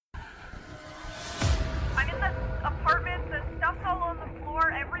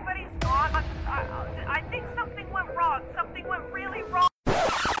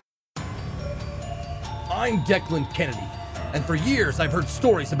I'm Declan Kennedy, and for years I've heard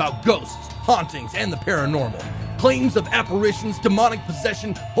stories about ghosts, hauntings, and the paranormal. Claims of apparitions, demonic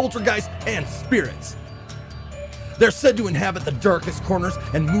possession, poltergeists, and spirits. They're said to inhabit the darkest corners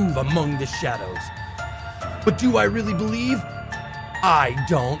and move among the shadows. But do I really believe? I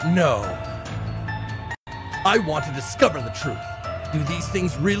don't know. I want to discover the truth. Do these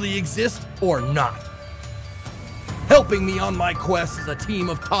things really exist or not? Helping me on my quest is a team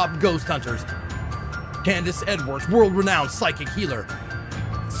of top ghost hunters. Candace Edwards, world-renowned psychic healer.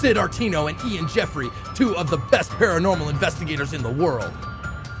 Sid Artino and Ian Jeffrey, two of the best paranormal investigators in the world.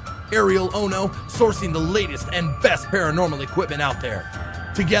 Ariel Ono, sourcing the latest and best paranormal equipment out there.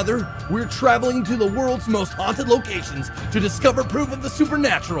 Together, we're traveling to the world's most haunted locations to discover proof of the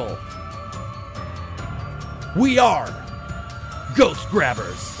supernatural. We are Ghost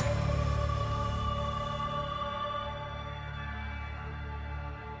Grabbers.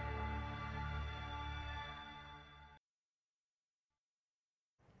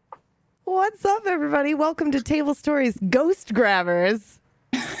 What's up, everybody? Welcome to Table Stories Ghost Grabbers.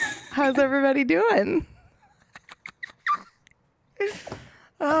 How's everybody doing?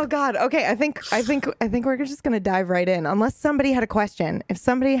 Oh God. Okay, I think we're just gonna dive right in. Unless somebody had a question. If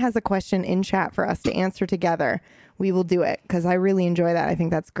somebody has a question in chat for us to answer together, we will do it because I really enjoy that. I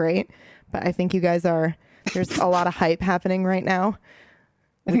think that's great. But I think you guys there's a lot of hype happening right now.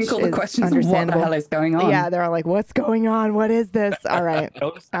 I think all the questions of what the hell is going on. Yeah, they're all like, what's going on? What is this? All right.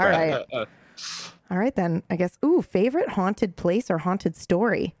 All right. All right, then. I guess, favorite haunted place or haunted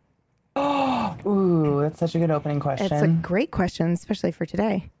story? Ooh, that's such a good opening question. It's a great question, especially for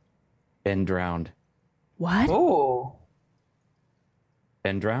today. Been drowned. What? Ooh.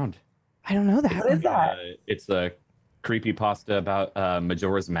 Been drowned. I don't know that. What is that? It's a creepypasta about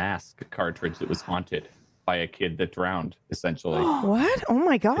Majora's Mask cartridge that was haunted by a kid that drowned, essentially. What? Oh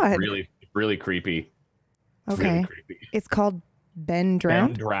my God. Really creepy. Okay. Really creepy. It's called Ben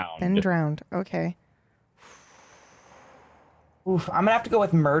Drowned? Ben Drowned. Ben Drowned. Okay. Oof, I'm gonna have to go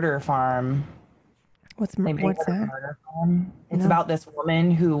with Murder Farm. What's Maybe that? Murder Farm. It's No. about this woman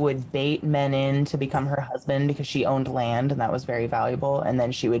who would bait men in to become her husband because she owned land and that was very valuable. And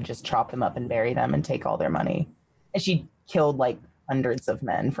then she would just chop them up and bury them and take all their money. And she killed like hundreds of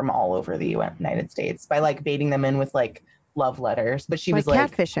men from all over the United States by like baiting them in with like love letters. But she was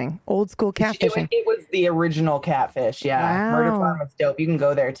like catfishing, old school catfishing. It was the original catfish. Yeah. Wow. Murder Farm is dope. You can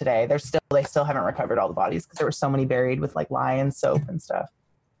go there today. They still haven't recovered all the bodies because there were so many buried with like lion soap and stuff.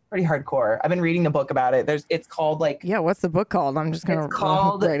 Pretty hardcore. I've been reading the book about it. It's called like, Yeah, what's the book called? I'm just gonna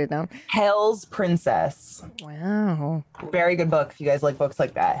write it down. Hell's Princess. Wow. Very good book if you guys like books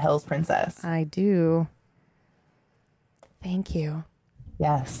like that. Hell's Princess. I do. Thank you.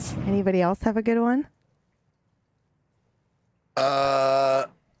 Yes. Anybody else have a good one? I'm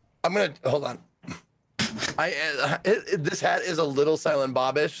gonna hold on. This hat is a little Silent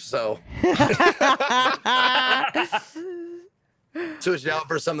Bobish, so switch it out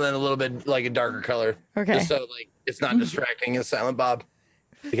for something a little bit like a darker color. Okay. Just so like it's not distracting as Silent Bob.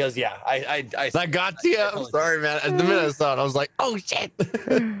 Because yeah, I that got to you. I'm sorry, man. At the minute I saw it, I was like, oh shit.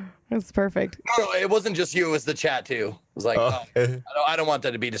 That's perfect. No, it wasn't just you, it was the chat too. It was like, I don't want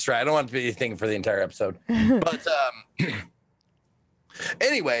that to be distracted. I don't want it to be a thing for the entire episode. But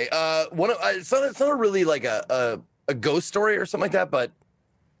anyway, it's not really like a ghost story or something like that, but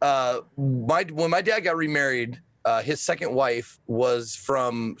when my dad got remarried, his second wife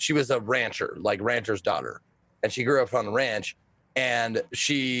she was a rancher, like rancher's daughter, and she grew up on a ranch, and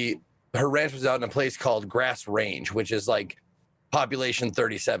her ranch was out in a place called Grass Range, which is like population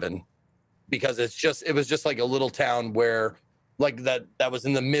 37, because it was just like a little town where like that was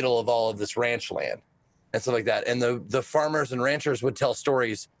in the middle of all of this ranch land and stuff like that. And the farmers and ranchers would tell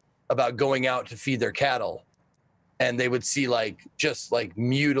stories about going out to feed their cattle, and they would see like just like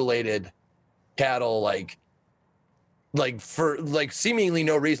mutilated cattle, like for like seemingly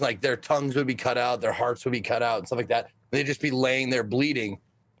no reason, like their tongues would be cut out, their hearts would be cut out and stuff like that. They'd just be laying there bleeding.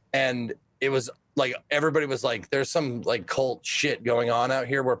 And it was like everybody was like, there's some like cult shit going on out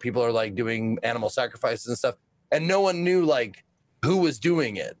here where people are like doing animal sacrifices and stuff, and no one knew like who was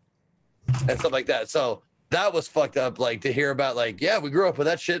doing it and stuff like that. So that was fucked up, like to hear about, like, yeah, we grew up with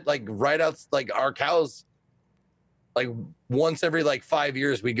that shit, like right out, like our cows, like once every like 5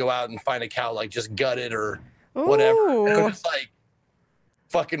 years we go out and find a cow like just gutted or whatever. And it's like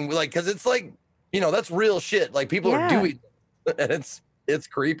fucking like, because it's like, that's real shit, like people are doing it, and it's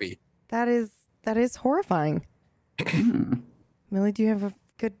creepy. That is horrifying. Millie, do you have a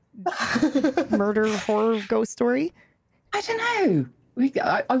good murder horror ghost story? I don't know.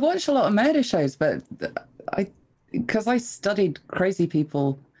 I watch a lot of murder shows, but because I studied crazy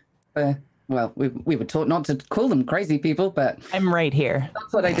people for well, we were taught not to call them crazy people, but I'm right here.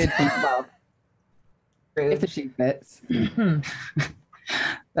 That's what I did think about. If the shoe fits.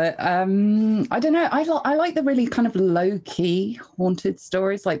 But I don't know. I like the really kind of low key haunted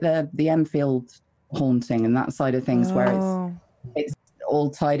stories, like the Enfield haunting and that side of things, where it's all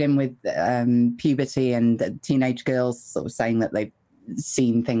tied in with puberty and teenage girls sort of saying that they've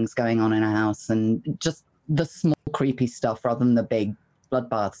seen things going on in a house, and just the small creepy stuff rather than the big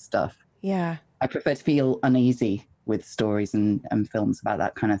bloodbath stuff. Yeah. I prefer to feel uneasy with stories and films about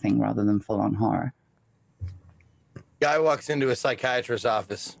that kind of thing rather than full on horror. Guy walks into a psychiatrist's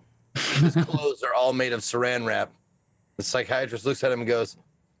office. His clothes are all made of saran wrap. The psychiatrist looks at him and goes,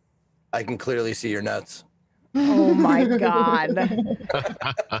 "I can clearly see your nuts." Oh my God.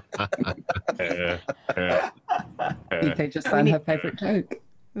 They just found her favorite joke.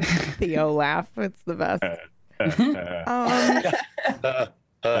 Theo laugh. It's the best.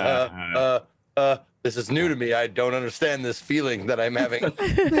 This is new to me. I don't understand this feeling that I'm having.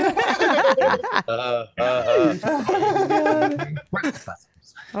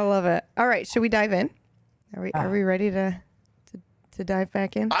 I love it. All right, should we dive in? Are we ready to dive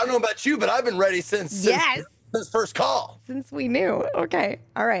back in? I don't know about you, but I've been ready since first call. Since we knew. Okay.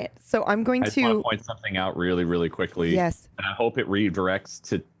 All right. So I'm going I just want to point something out really, really quickly. Yes. And I hope it redirects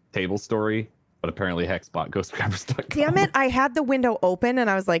to Table Story, but apparently Hexbot ghostgrabbers.com. Damn it. I had the window open and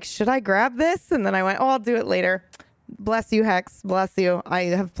I was like, should I grab this? And then I went, I'll do it later. Bless you, Hex. Bless you. I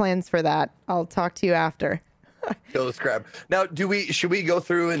have plans for that. I'll talk to you after. Ghost grab. Now, should we go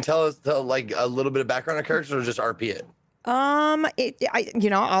through and tell like a little bit of background on characters, or just RP it?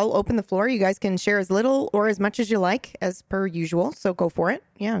 I'll open the floor. You guys can share as little or as much as you like, as per usual. So go for it.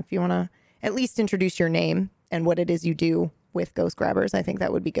 Yeah, if you want to at least introduce your name and what it is you do with Ghost Grabbers, I think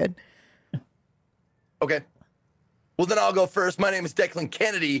that would be good. Okay. Well, then I'll go first. My name is Declan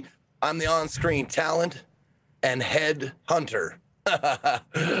Kennedy. I'm the on-screen talent and head hunter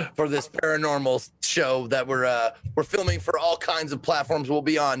for this paranormal show that we're filming for all kinds of platforms. We'll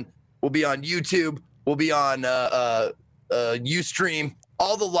be on YouTube. We'll be on Ustream,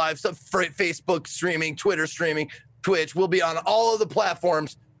 all the live stuff, Facebook streaming, Twitter streaming, Twitch. We'll be on all of the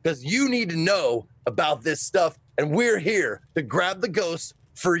platforms because you need to know about this stuff, and we're here to grab the ghosts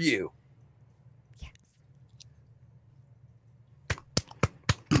for you.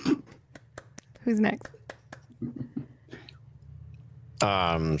 Who's next?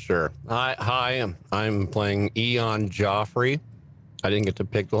 Sure. Hi, I'm playing Eon Joffrey. I didn't get to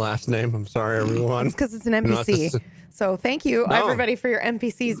pick the last name. I'm sorry, everyone. It's because it's an NPC. So thank you, everybody, for your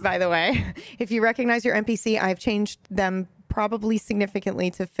NPCs, by the way. If you recognize your NPC, I've changed them probably significantly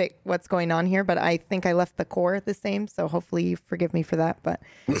to fit what's going on here, but I think I left the core the same, so hopefully you forgive me for that. But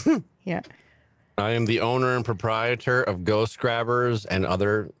yeah. I am the owner and proprietor of Ghost Grabbers and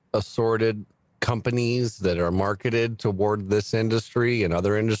other assorted companies that are marketed toward this industry and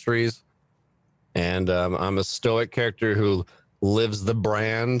other industries. And I'm a stoic character who lives the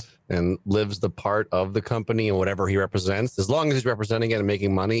brand and lives the part of the company and whatever he represents. As long as he's representing it and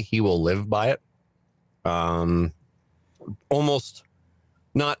making money, he will live by it. Almost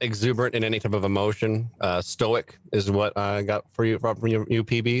not exuberant in any type of emotion. Stoic is what I got for you from you,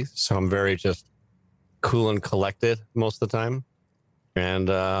 PB. So I'm very just cool and collected most of the time. And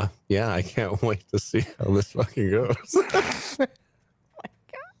yeah, I can't wait to see how this fucking goes. Oh my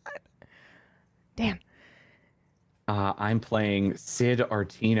God. Damn. I'm playing Sid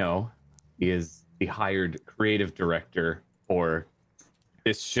Artino. He is the hired creative director for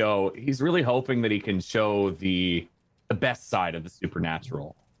this show. He's really hoping that he can show the best side of the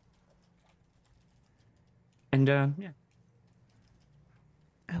supernatural. And yeah.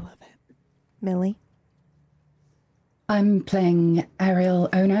 I love it. Millie? I'm playing Ariel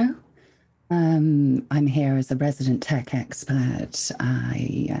Ono. I'm here as a resident tech expert.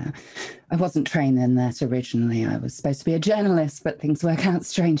 I wasn't trained in that originally. I was supposed to be a journalist, but things work out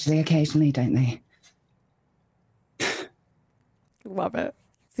strangely occasionally, don't they? Love it.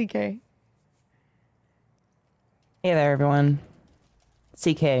 CK. Hey there, everyone.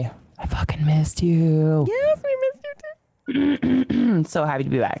 CK, I fucking missed you. Yes, we missed you too. So happy to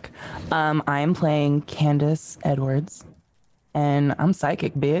be back. I am playing Candace Edwards, and I'm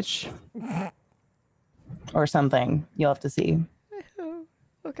psychic, bitch. Or something. You'll have to see.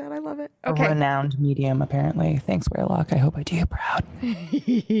 Oh God, I love it. A renowned medium, apparently. Thanks, Warlock. I hope I do you proud.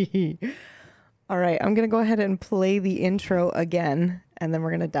 All right, I'm going to go ahead and play the intro again, and then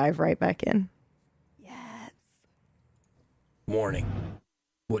we're going to dive right back in. Yes. Warning.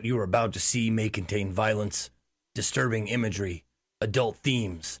 What you are about to see may contain violence, disturbing imagery, adult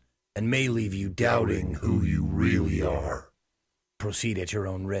themes, and may leave you doubting who you really are. Proceed at your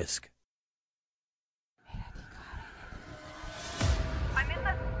own risk.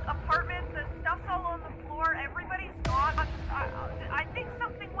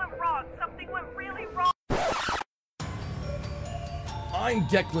 I'm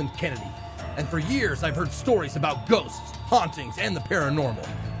Declan Kennedy, and for years I've heard stories about ghosts, hauntings, and the paranormal.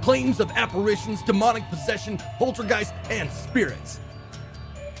 Claims of apparitions, demonic possession, poltergeist, and spirits.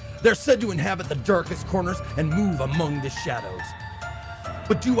 They're said to inhabit the darkest corners and move among the shadows.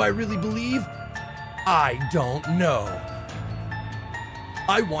 But do I really believe? I don't know.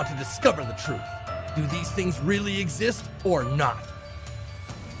 I want to discover the truth. Do these things really exist or not?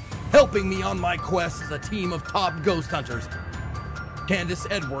 Helping me on my quest is a team of top ghost hunters. Candace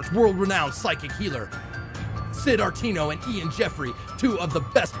Edwards, world-renowned psychic healer. Sid Artino and Ian Jeffrey, two of the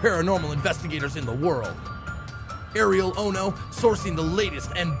best paranormal investigators in the world. Ariel Ono, sourcing the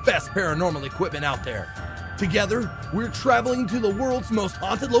latest and best paranormal equipment out there. Together, we're traveling to the world's most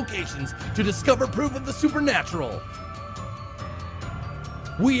haunted locations to discover proof of the supernatural.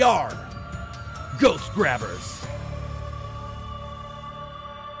 We are Ghost Grabbers.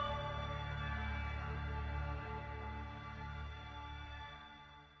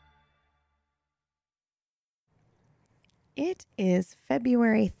 It is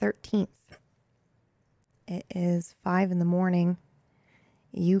February 13th. It is 5 in the morning.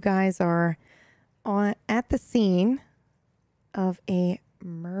 You guys are at the scene of a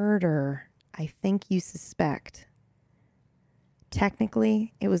murder, I think you suspect.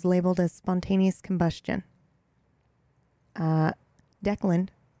 Technically, it was labeled as spontaneous combustion. Declan,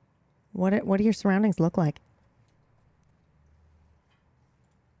 what do your surroundings look like?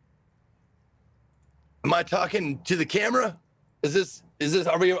 Am I talking to the camera? Is this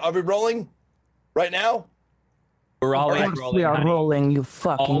are we rolling right now? We're always Of course rolling. we are honey. rolling, you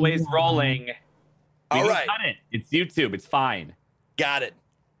fucking. Always rolling. We All can right. cut it. It's YouTube. It's fine. Got it.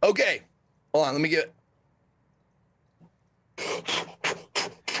 Okay. Hold on, let me get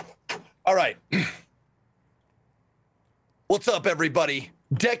All right. What's up, everybody?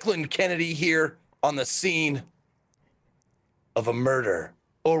 Declan Kennedy here on the scene of a murder.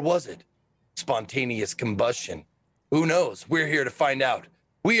 Or was it spontaneous combustion? Who knows? We're here to find out.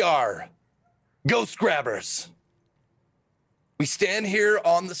 We are Ghost Grabbers. We stand here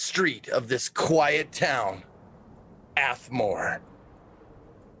on the street of this quiet town, Athmore.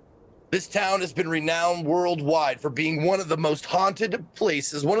 This town has been renowned worldwide for being one of the most haunted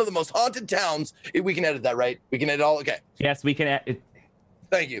places, one of the most haunted towns. We can edit that, right? We can edit all. Okay. Yes, we can.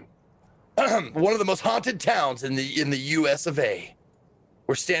 Thank you. One of the most haunted towns in the U.S. of A.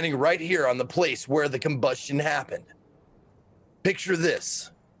 We're standing right here on the place where the combustion happened. Picture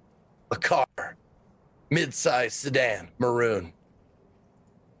this: a car, mid-sized sedan, maroon,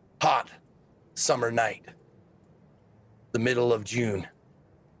 hot summer night, the middle of June.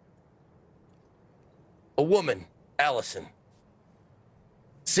 A woman, Allison,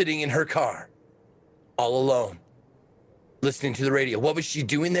 sitting in her car, all alone, listening to the radio. What was she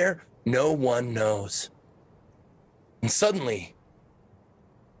doing there? No one knows. And suddenly,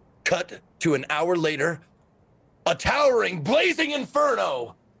 cut to an hour later, a towering, blazing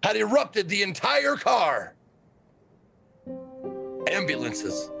inferno had erupted the entire car.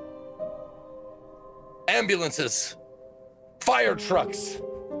 Ambulances, fire trucks,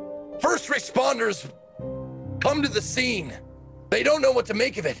 first responders come to the scene. They don't know what to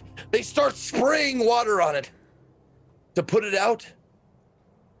make of it. They start spraying water on it to put it out.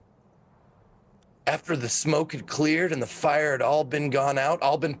 After the smoke had cleared and the fire had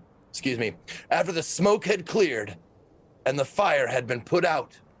after the smoke had cleared and the fire had been put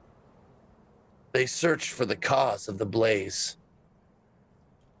out, they searched for the cause of the blaze.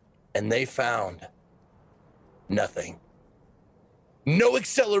 And they found nothing. No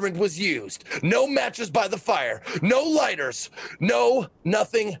accelerant was used. No matches by the fire. No lighters.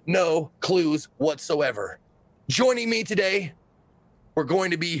 Nothing. No clues whatsoever. Joining me today, we're going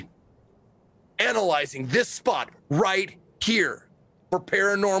to be analyzing this spot right here for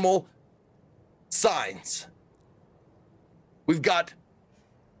paranormal signs. We've got,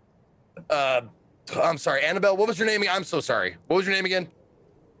 I'm sorry, Annabelle, what was your name again? I'm so sorry. What was your name again?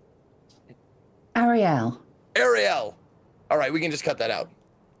 Ariel. Ariel. All right, we can just cut that out.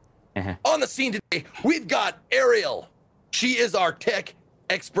 On the scene today, we've got Ariel. She is our tech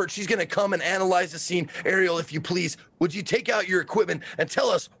expert. She's going to come and analyze the scene. Ariel, if you please, would you take out your equipment and tell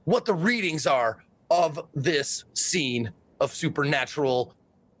us what the readings are of this scene of supernatural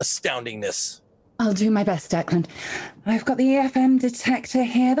astoundingness? I'll do my best, Declan. I've got the EFM detector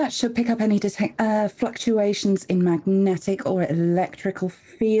here. That should pick up any fluctuations in magnetic or electrical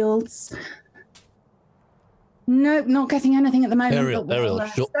fields. Nope, not getting anything at the moment. Ariel,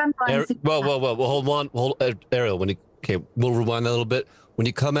 Stand by and see- whoa, hold on, Ariel. We'll rewind that a little bit. When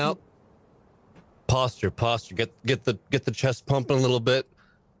you come out, posture, get the chest pumping a little bit.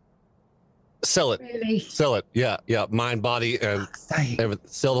 Sell it. Really? Sell it. Yeah, yeah. Mind, body, and Fuck's sake. everything.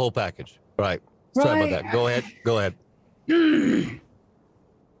 Sell the whole package. Right. Sorry about Right. that. Go ahead. Go ahead.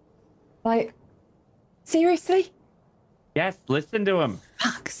 Like, seriously? Yes, listen to him.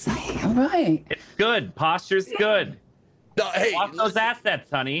 Fuck's sake. All right. It's good. Posture's good. No, hey, Lost those assets,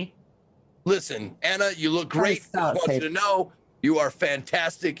 honey. listen, Anna, you look great. Nice start, I want you Sid. to know you are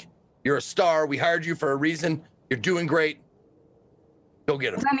fantastic. You're a star. We hired you for a reason. You're doing great. Go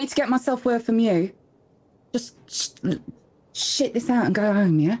get I him. don't need to get my self-worth from you. Just shit this out and go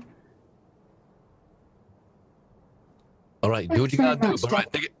home, yeah? All right. Do what you gotta do. Thanks All very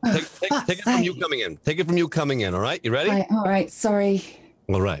right. Take much, it, take it from you coming in. Take it from you coming in. All right. You ready? Right, all right, sorry.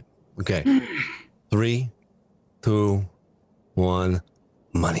 All right. Okay. 3, 2, 1.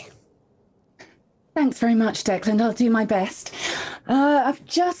 Money. Thanks very much, Declan. I'll do my best. I've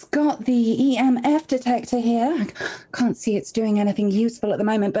just got the EMF detector here. I can't see it's doing anything useful at the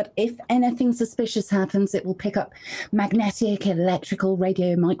moment, but if anything suspicious happens, it will pick up magnetic, electrical,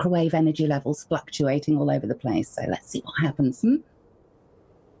 radio, microwave energy levels fluctuating all over the place. So let's see what happens. Was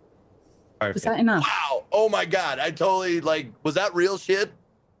Perfect. that enough? Wow. Oh my God. I totally was that real shit?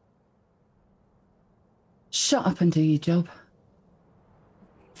 Shut up and do your job.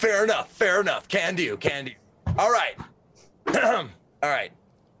 Fair enough. Fair enough. Can do. Can do. All right. All right.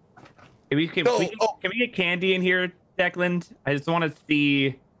 Can we get Candy in here, Declan? I just want to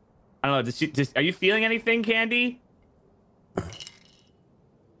see. I don't know. Are you feeling anything, Candy?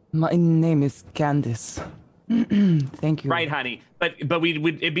 My name is Candice. Thank you. Right, honey. But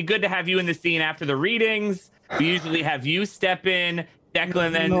it'd be good to have you in the scene after the readings. We usually have you step in,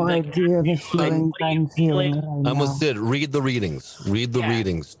 Declan, then No idea the feelings I'm feeling right I'm now. with Sid. Read the readings. Read the Yeah.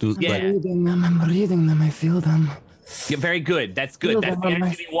 readings. Do Yeah. like, I'm reading them. I feel them. Yeah, very good. That's good. Feel That's them the on my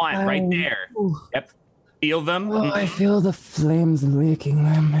energy we want right spine. there. Ooh. Yep. Feel them. Oh, I feel the flames licking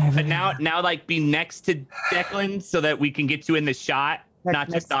them. But now, like, be next to Declan so that we can get you in the shot, Like, not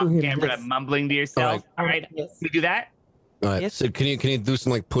just next to off him, camera, yes. mumbling to yourself. All right. Yes. Can we do that? all right. Yes. Sid, can you do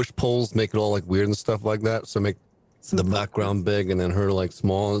some like push pulls, make it all like weird and stuff like that? So make the background big and then her like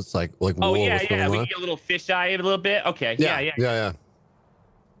small. It's like whoa, Oh yeah, what's yeah. going We on? get a little fisheye a little bit. Okay. Yeah, Yeah. yeah.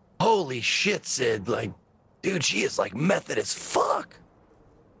 Holy shit, Sid. Dude, she is method as fuck.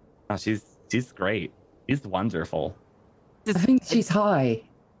 Oh, she's great. She's wonderful. I think she's high.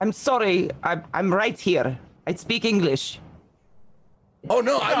 I'm sorry. I'm right here. I speak English. Oh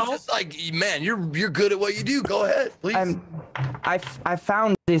no, I was just man, you're good at what you do. Go ahead, please. I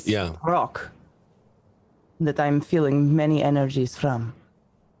found this Yeah. rock that I'm feeling many energies from.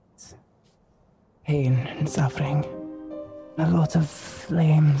 Pain and suffering. A lot of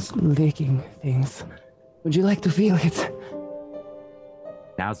flames licking things. Would you like to feel it?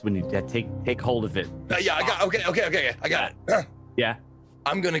 Now's when you take hold of it. Yeah, I got okay. I got it. Yeah.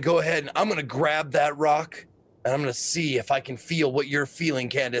 I'm gonna go ahead and I'm gonna grab that rock and I'm gonna see if I can feel what you're feeling,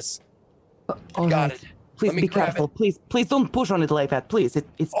 Candace. All Got right. it. Please Let me be grab careful. Please don't push on it like that. Please.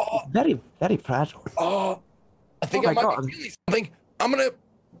 It's Oh. very, very fragile. Oh, I think Oh I my might God. be feeling something. I'm gonna.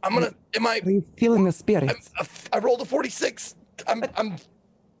 Am I? Are you feeling the spirits? I rolled a 46. I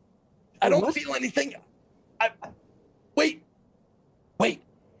don't What? feel anything. Wait.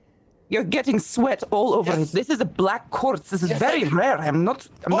 You're getting sweat all over Yes. it. This is a black quartz. This is Yes, very I- rare. I'm not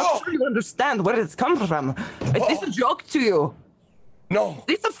Oh. sure you understand where it's come from. Is this Oh. a joke to you? No,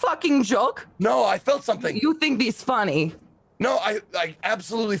 Is this a fucking joke? no, I felt something. You think this funny? No, I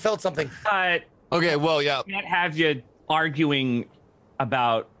absolutely felt something. Okay, well, yeah. Can't have you arguing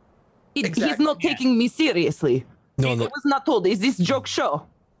about. He's Exactly, not yeah. taking me seriously. No, I no. was not told. Is this joke show?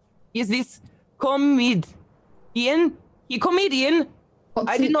 Is this comedian? He comedian?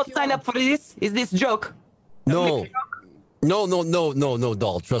 I did not sign up for this. Is this joke? No,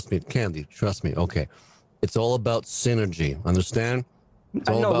 doll. Trust me, Candy. Trust me. Okay, it's all about synergy. Understand? It's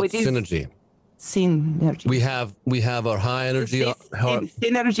I all know, about it is- synergy. Synergy. We have our high energy.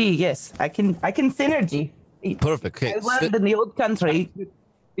 Synergy. Yes, I can synergy. Perfect. Okay. I learned in the old country.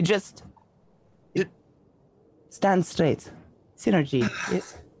 You just stand straight. Synergy.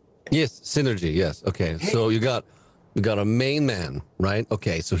 Yes. Yes, synergy. Yes. Okay. So we got a main man, right?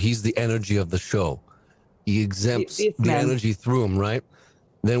 Okay. So he's the energy of the show. He exempts This the man. energy through him, right?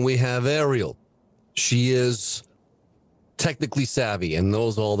 Then we have Ariel. She is technically savvy and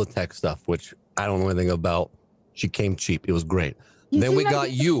knows all the tech stuff, which I don't know anything about. She came cheap. It was great. Then do we know got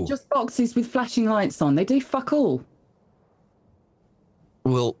that you. they're just boxes with flashing lights on. They do fuck all.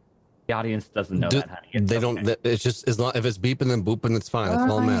 Well, The audience doesn't know that, honey. It's they okay. don't. It's just as long if it's beeping and booping, it's fine. That's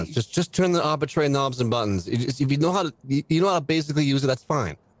all that matters. Alright. Just turn the arbitrary knobs and buttons. If you know how to, you know how to basically use it. That's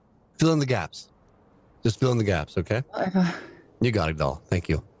fine. Fill in the gaps. Just fill in the gaps. Okay. Whatever. You got it, doll. Thank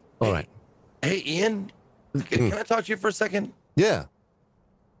you. All right. Hey, Ian, can I talk to you for a second? Yeah.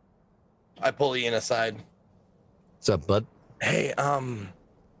 I pull Ian aside. What's up, bud? Hey,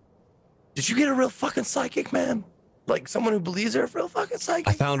 did you get a real fucking psychic, man? Like someone who believes they're a real fucking psychic?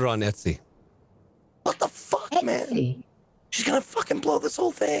 I found her on Etsy. What the fuck, man? She's gonna fucking blow this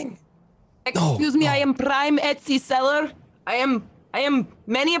whole thing. Excuse me, I am prime Etsy seller. I am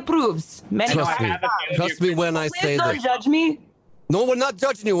many approves. Many Trust me when I say Please don't this. judge me. No, we're not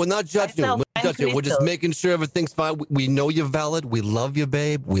judging you. We're not judging you. Myself We're, not judging you. We're just crystals. making sure everything's fine. We know you're valid. We love you,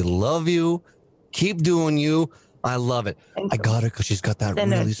 babe. We love you. Keep doing you. I love it. I got her because she's got that really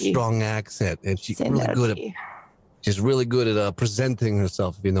Synergy. strong accent, and she's really good at. She's really good at presenting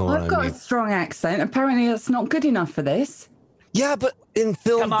herself. If you know what I've I got mean. a strong accent. Apparently, that's not good enough for this. Yeah, but in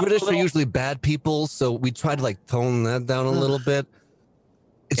film, Come on, British are little- usually bad people, so we try to like tone that down a little bit.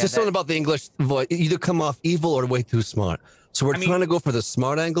 It's Yeah, just something about the English voice. You either come off evil or way too smart. So we're trying to go for the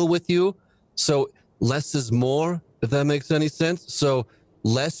smart angle with you. So less is more, if that makes any sense. So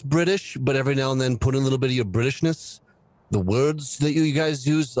less British, but every now and then put in a little bit of your Britishness. The words that you guys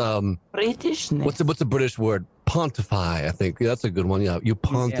use. Britishness. What's the British word? Pontify, I think. Yeah, that's a good one. Yeah, you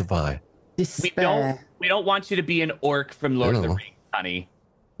pontify. Despair. We don't want you to be an orc from Lord of the No. Rings, honey.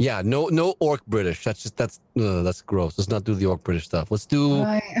 Yeah, no orc British. That's gross. Let's not do the orc British stuff. Let's do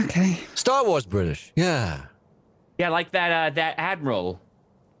Right, okay. Star Wars British. Yeah. Yeah, like that admiral.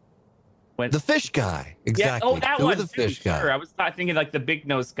 When The fish guy. Exactly. Yeah, oh, that Do one. the too, fish guy. Sure. I was thinking like the big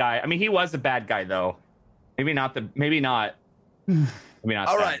nose guy. I mean, he was a bad guy though. Maybe not. Maybe not.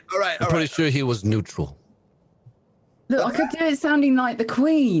 All right. I'm pretty sure he was neutral. Look, I could do it sounding like the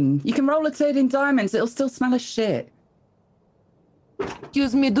Queen. You can roll a turd in diamonds, it'll still smell of shit.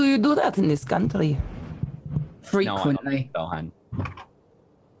 Excuse me, do you do that in this country? Frequently. No, hon.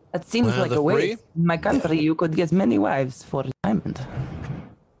 That seems Well, like the a free? waste. In my country, you could get many wives for a diamond.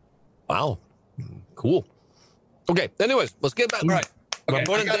 Wow. Cool. Okay. Anyways, let's get back. All right. We're Okay,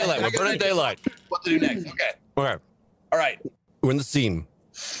 burning I got it. daylight. I We're got burning it. daylight. What to do next? Okay. All right. All right. We're in the scene.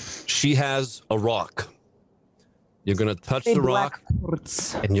 She has a rock. You're gonna touch the rock, Black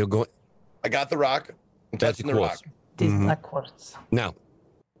quartz. and you're going. I got the rock. I'm That's touching the rock. quartz. It is Mhm. black quartz. Now,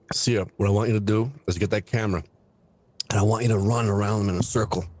 Sia, what I want you to do is get that camera, and I want you to run around them in a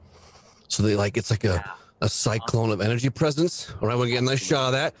circle, so they it's like a cyclone of energy presence. All right, we're getting a nice shot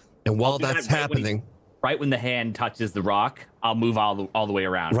of that. And while do that that's right when he- happening, Right when the hand touches the rock, I'll move all the way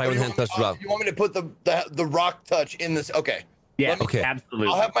around. right when the You hand want me- touches the rock. You want me to put the rock touch in this? Okay. Yeah. Let me- Okay. Absolutely.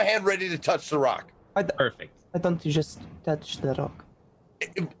 I'll have my hand ready to touch the rock. Perfect. Why don't you just touch the rock?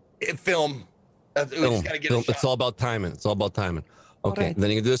 Film. We just Film, gotta get film. a shot. It's all about timing. It's all about timing. Okay. Alright. Then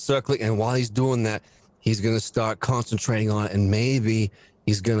you can do a circling, and while he's doing that, he's gonna start concentrating on it, and maybe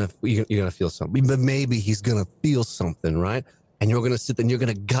you're gonna feel something. But maybe he's gonna feel something, right? And you're gonna sit there and you're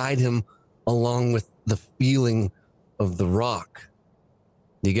gonna guide him along with the feeling of the rock.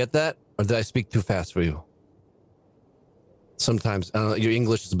 You get that? Or did I speak too fast for you? Sometimes your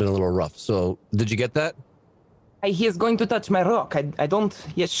English has been a little rough. So did you get that? He is going to touch my rock. I don't.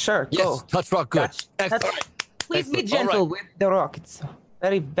 Yes, sure. Yes. Go. Touch rock. Good. Touch. Excellent. Please be Excellent. All gentle with the rock. It's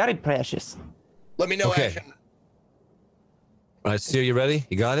very, very precious. Let me know, Okay. action. All right, Sir, you ready?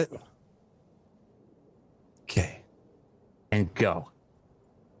 You got it? Okay. And go.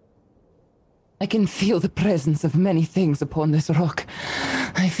 I can feel the presence of many things upon this rock.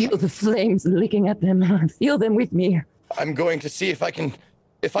 I feel the flames licking at them. I feel them with me. I'm going to see if I can.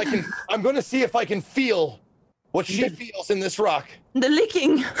 I'm going to see if I can feel what she feels in this rock. The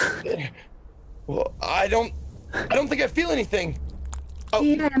licking. Well, I don't think I feel anything. The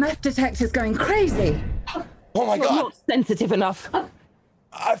EMF detector's going crazy. Oh my You're god! not sensitive enough.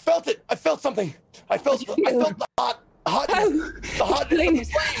 I felt it. I felt something. I felt the hotness. The hotness of the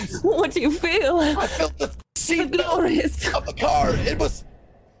flames. What do you feel? I felt the seat Glorious. of the car.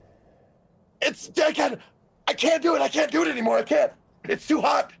 I can't do it. I can't do it anymore. I can't. It's too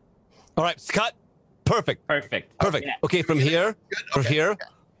hot. All right, Scott. Perfect. Perfect. Perfect. Yeah. Okay, from here,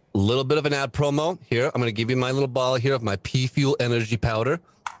 a little bit of an ad promo here. I'm going to give you my little bottle here of my P Fuel energy powder.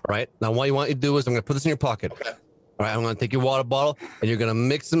 All right. Now, what you want you to do is I'm going to put this in your pocket. Okay. All right. I'm going to take your water bottle and you're going to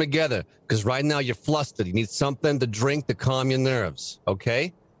mix them together because right now you're flustered. You need something to drink to calm your nerves.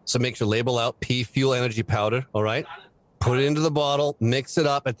 Okay. So make sure label out P Fuel energy powder. All right. Put it into the bottle, mix it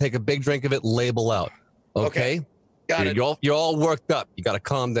up, and take a big drink of it. Label out. Okay. Got it. You're all worked up. You got to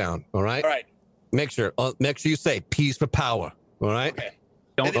calm down. All right. All right. Make sure you say P's for power. All right. Okay.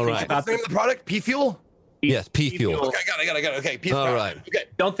 Don't And think all right. What's about the name of the product? P Fuel. Yes, P Fuel. Okay, I got it. Okay, P All Fuel. right. Okay.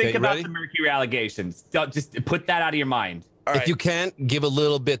 Don't think Okay, you about ready? the mercury allegations. Don't, just put that out of your mind. All right. If you can, give a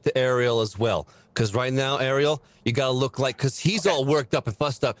little bit to Ariel as well. Because right now, Ariel, you got to look like, because he's all worked up and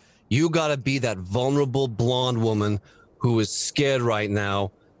fussed up. You gotta be that vulnerable blonde woman who is scared right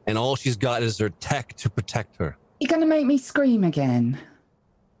now, and all she's got is her tech to protect her. You're gonna make me scream again.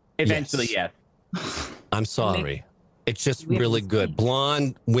 Eventually, Yes. yes. I'm sorry. It's just We have really to good. scream.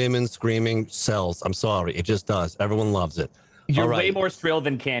 Blonde women screaming sells. I'm sorry. It just does. Everyone loves it. You're All way right. more shrill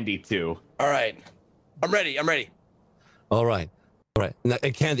than Candy too. All right. I'm ready. I'm ready. All right. All right. Now,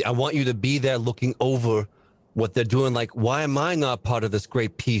 and Candy, I want you to be there looking over what they're doing. Like, why am I not part of this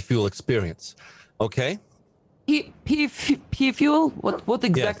great P fuel experience? Okay. P fuel? What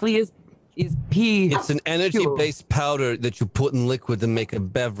exactly is P? It's an energy-based powder that you put in liquid to make a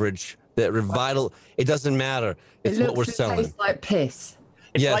beverage that revital. It doesn't matter. It's It what we're looks and selling. tastes like piss.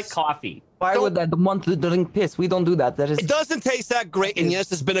 It's Yes. like coffee. Why would I want to drink piss? We don't do that. That is It doesn't taste that great, and yes,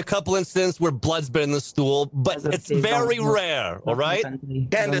 there's been a couple incidents where blood's been in the stool, but Doesn't it's taste- very don't- rare. All right.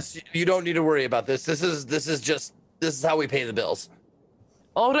 Candace, you don't need to worry about this. This is how we pay the bills.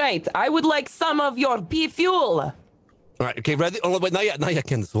 All right, I would like some of your P fuel. All right. Okay. Ready? Oh, wait. Not yet,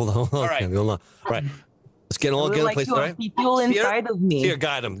 Candace. Hold on. All right. Candace, hold on. All right. Let's get all I would get in like place. your All right. P fuel inside of me. Here,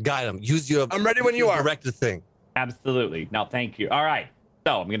 guide him. Use your. I'm ready when you are. Direct the thing. Absolutely. No, thank you. All right.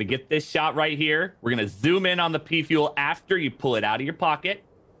 So I'm gonna get this shot right here. We're gonna zoom in on the P fuel after you pull it out of your pocket.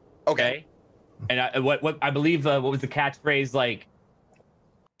 Okay. And what I believe what was the catchphrase like?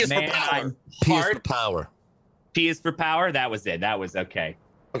 P is for Man, power. I'm P is for hard. power. P is for power. That was it. That was okay.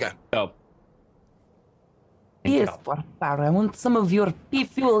 Okay. So. Yes, for power. I want some of your P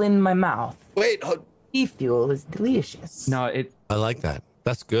fuel in my mouth. Wait. P fuel is delicious. No, it. I like that.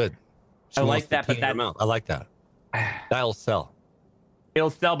 That's good. I wants like to that, but pee in her that- mouth. I like that. That'll sell. It'll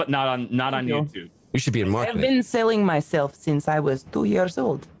sell, but not on Thank you. YouTube. You should be in I've marketing. been selling myself since I was 2 years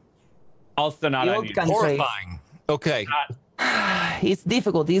old. Also not The on old YouTube. country. Horrifying. Okay. It's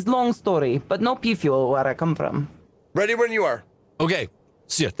difficult. It's long story, but no P fuel where I come from. Ready when you are. Okay.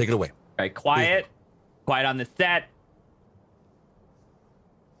 See ya. Take it away. All right, quiet. Quiet on the set.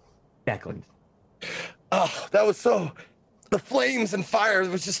 Declan. Oh, that was so. The flames and fire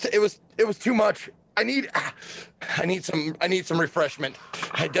was just. It was too much. I need some refreshment.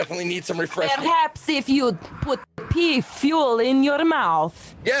 I definitely need some refreshment. Perhaps if you put P fuel in your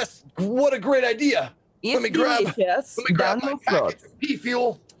mouth, Yes. What a great idea. it's Let me grab delicious. my Down your throat. packet of pea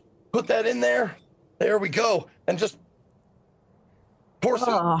fuel. Put that in there. There we go. And just pour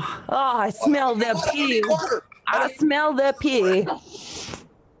some. I smell the I don't pee. need water. I smell the pee.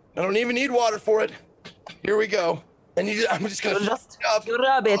 I don't even need water for it. Here we go. And I'm just gonna Just shove you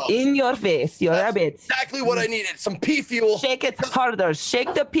rub it in your face. You rub it. exactly what I needed. Some pea fuel Shake it harder.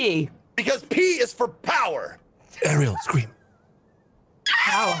 Shake the pee. because pea is for power. Ariel, scream.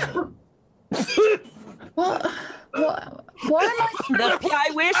 What? Why am I? The pee. I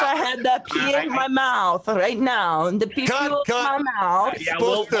wish I had the pee in my mouth right now. The pee Cut, fuel in cut. my mouth. Yeah,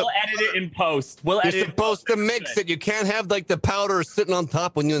 Supposed we'll to- edit it in post. We'll edit You're it. supposed to mix it. You can't have like the powder sitting on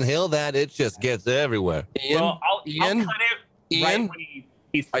top. When you inhale that, it just gets everywhere. Ian, Well, I'll Ian, cut it right Ian? when he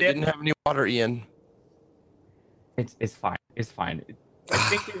I sips. didn't have any water, Ian. It's fine. It's fine.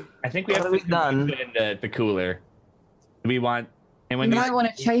 I think we have What are we some done? in the cooler. Do we want? And You when might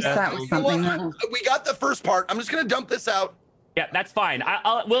want to chase that with You know what? something. That'll- We got the first part. I'm just gonna dump this out. yeah, that's fine.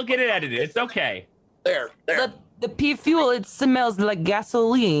 We'll get it edited. It's okay. There. The pee fuel. It smells like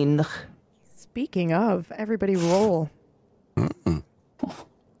gasoline. Speaking of, everybody roll.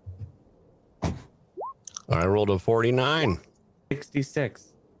 I rolled a 49.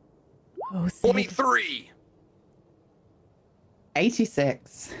 66. Oh, Sid, 23.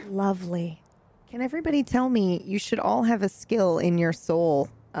 86. lovely. Can everybody tell me, you should all have a skill in your soul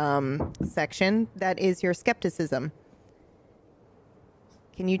section that is your skepticism.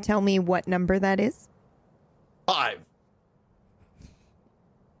 Can you tell me what number that is? 5.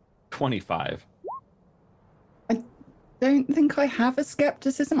 25. I don't think I have a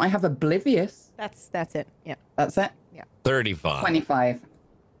skepticism. I have oblivious. That's it. Yeah. That's it. 35. 25.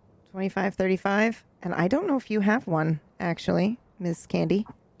 25, 35. And I don't know if you have one, actually, Miss Candy.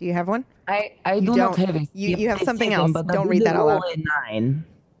 Do you have one? I You do not don't. have a You have something skepticism, else. but I Don't did read that out roll loud. a 9.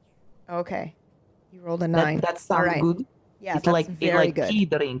 Okay. You rolled a 9. That All sounds right. good. Yeah, It's that's like very good. tea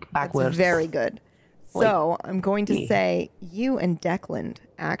drink backwards. That's very good. Like So I'm going to tea. say you and Declan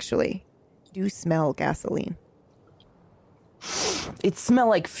actually do smell gasoline. It smells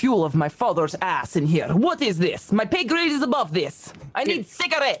like fuel of my father's ass in here. What is this? My pay grade is above this. I need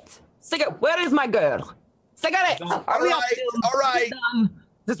cigarette. Where is my girl? Cigarette. Are we All up right, till- all right.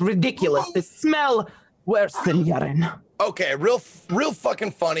 This is ridiculous. This smell worse than urine. Okay, real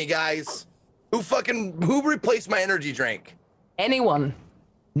fucking funny, guys. Who replaced my energy drink? Anyone?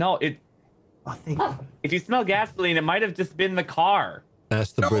 No, Oh, thank you. if you smell gasoline, it might have just been the car.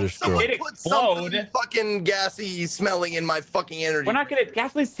 That's the British girl. someone It put explode. something fucking gassy smelling in my fucking energy. We're not gonna.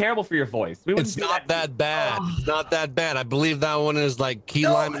 Gasoline's terrible for your voice. We wouldn't It's do not that bad. It's not that bad. I believe that one is like key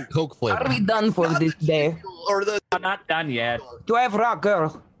lime and Coke flavor. Are we done for this day? Or the I'm not done yet. Do I have Rock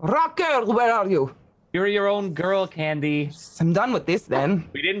Girl? Rock Girl, where are you? You're your own girl, Candy. I'm done with this then.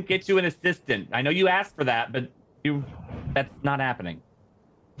 We didn't get you an assistant. I know you asked for that, but that's not happening.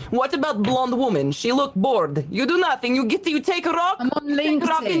 What about blonde woman? She looked bored. You do nothing. You take a rock. I'm on Take a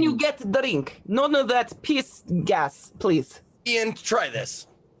rock and you LinkedIn. get drink. None of that piss gas, please. Ian, try this.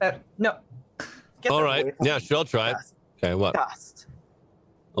 No. Get All that right. away from Yeah, me. sure, I'll try it. Okay, what? Dust.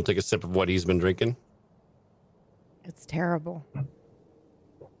 I'll take a sip of what he's been drinking. It's terrible.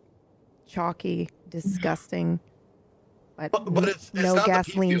 Chalky, disgusting, but it's no not the pea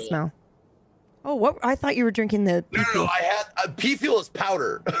gasoline fuel. smell. Oh, what? I thought you were drinking the pea No, fuel. I had pea fuel is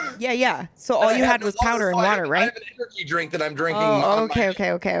powder. Yeah, yeah. So all you had was powder and water, I right? have an energy drink that I'm drinking. Oh, on okay, my-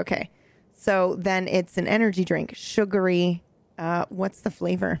 okay. So then it's an energy drink, sugary. What's the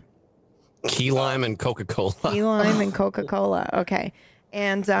flavor? Key lime and Coca-Cola. Key lime and Coca-Cola. Okay,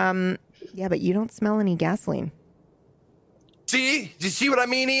 and yeah, but you don't smell any gasoline. See? Do you see what I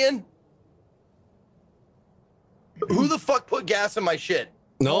mean, Ian? Who the fuck put gas in my shit?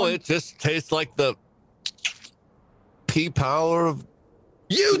 No, it just tastes like the pea power of.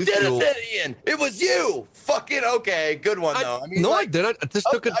 You Pea did fuel. it, then, Ian. It was you. Fucking okay. Good one, though. I mean, No, I like, didn't. I just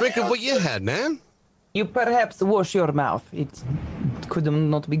took a Okay, drink of what you had, man. You perhaps wash your mouth. It could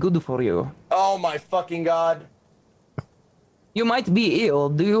not be good for you. oh my fucking god. You might be ill.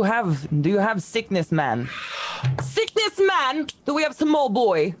 Do you have sickness, man? Sickness, man. Do we have small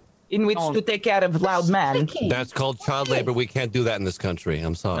boy in which to take care of loud man? That's called child labor. We can't do that in this country.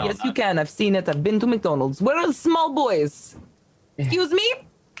 I'm sorry. Yes, you can. I've seen it. I've been to McDonald's. Where are the small boys? Excuse me?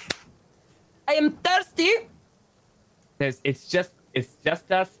 I am thirsty. It's just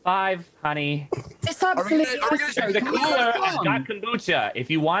us five, honey. It's absolutely are we gonna There's a Can we cooler. go I've on? got kombucha. If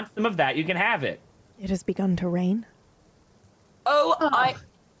you want some of that, you can have it. It has begun to rain. Oh,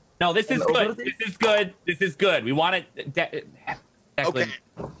 No, this is I'm over good. this. This is good. This is good. We want it. Okay.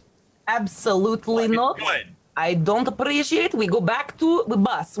 absolutely It's not. good. I don't appreciate. We go back to the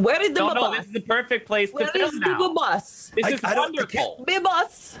bus. Where is the No, bus? this is the perfect place to Where film is the now. bus? This I- is I don't- I wonderful. The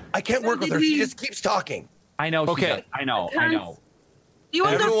bus. I can't work with her. She just keeps talking. I know. she Okay. does. I know. I know. Do you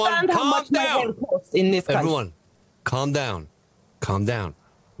Everyone, understand how calm much my down. hair costs in this country? Everyone, calm down. Calm down.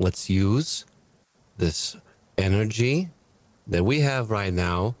 Let's use this energy that we have right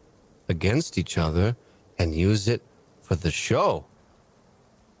now against each other and use it for the show.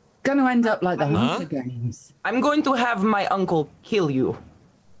 Going to end up like the Huh? Hunger Games. I'm going to have my uncle kill you.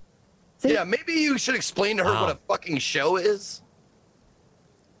 See? Yeah, maybe you should explain to her Wow. what a fucking show is.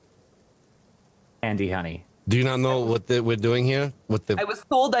 Andy, honey. Do you not know what we're doing here? What I the was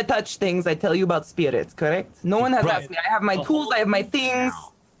told I touch things. I tell you about spirits, correct? No one has Right. asked me. I have my tools. I have my things.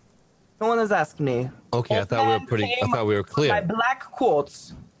 No one has asked me. Okay, I thought we were pretty. I thought we were My clear. black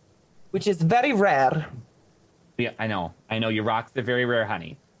quartz, which is very rare. Yeah, I know. I know. Your rocks are very rare,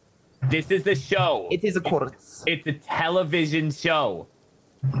 honey. This is a show. It is a quartz. It's a television show.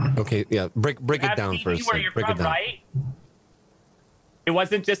 Okay, yeah. Break it Have down TV for a where second. you're Break from, it down. right? It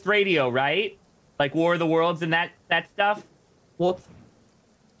wasn't just radio, right? Like War of the Worlds and that stuff. What?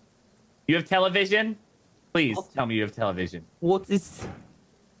 You have television? Please What? tell me you have television. What is?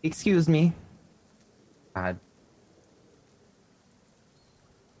 Excuse me. God.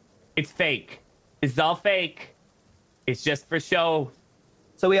 It's fake. It's all fake. It's just for show.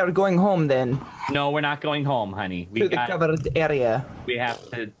 So we are going home then No, we're not going home, honey. to the covered area. We have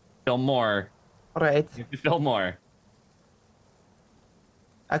to film more. All right. We have to film more.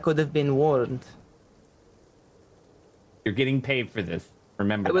 I could have been warned. You're getting paid for this.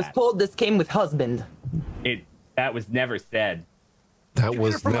 Remember I was that. told this came with husband. That was never said. That You're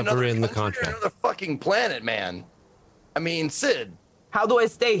was from never another in the country or contract. Another fucking planet, man. I mean, Sid. How do I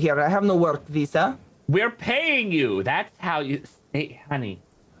stay here? I have no work visa. We're paying you. That's how you. Hey, honey,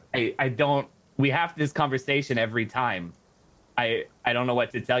 I don't. We have this conversation every time. I don't know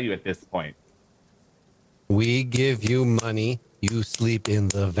what to tell you at this point. We give you money. You sleep in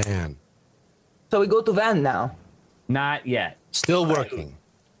the van. So we go to van now. Not yet. Still working.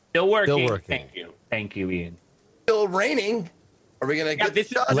 Still working. Still working. Thank you. Thank you, Ian. Still raining. Are we gonna Yeah, get this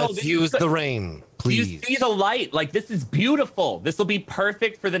is- shot? No, Let's this use is- the rain, please. You see the light? Like, this is beautiful. This will be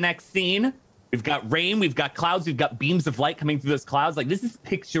perfect for the next scene. We've got rain, we've got clouds, we've got beams of light coming through those clouds. Like, this is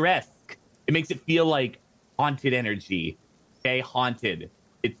picturesque. It makes it feel like haunted energy. Okay, haunted.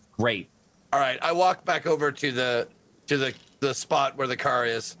 It's great. All right, I walk back over to the spot where the car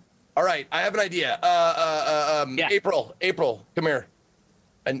is. All right, I have an idea. Yeah. April, come here.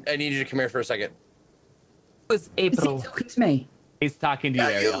 I need you to come here for a second. It was Is April. he talking to me? He's talking to you,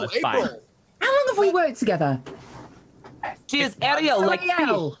 Ariel. It's fine. How long have we worked together? She is Ariel, like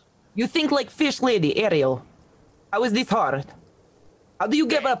Ariel. fish. You think like fish lady, Ariel. How is this hard? How do you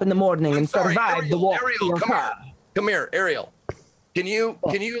get up in the morning and Sorry, survive the walk to Ariel, your come car? here. Come here, Ariel. Can you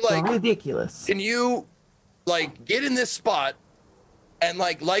like Ridiculous. can you like get in this spot and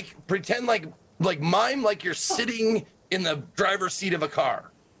like pretend like mime like you're sitting in the driver's seat of a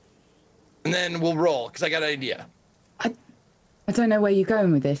car, and then we'll roll because I got an idea. I don't know where you're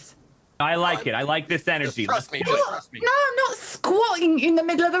going with this. I like it. I like this energy. Just trust me. Just trust me. No, I'm not squatting in the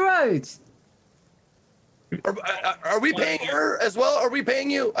middle of the road. Are we paying her as well? Are we paying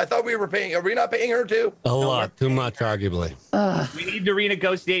you? I thought we were paying. Are we not paying her too? A lot, too much, arguably. We need to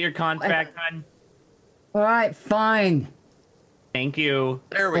renegotiate your contract, hon. All right, fine. Thank you.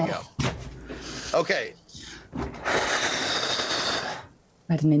 There we go. Okay. I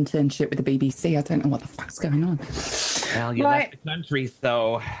had an internship with the BBC. I don't know what the fuck's going on. Well, you Right. left the country,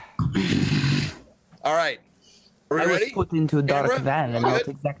 so All right. Are we I was ready? put into a dark Camera? van and Good. not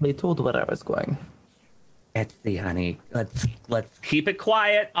exactly told where I was going. let's see, honey. Let's keep it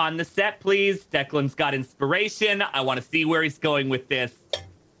quiet on the set, please. Declan's got inspiration. I want to see where he's going with this.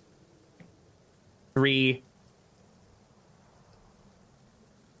 3.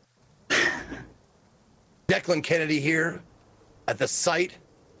 Declan Kennedy here at the site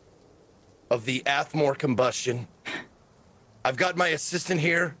of the Athmore combustion. I've got my assistant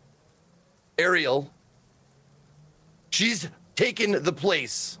here, Ariel. She's taken the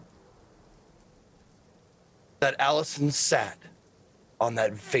place that Allison sat on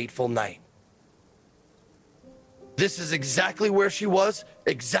that fateful night. This is exactly where she was,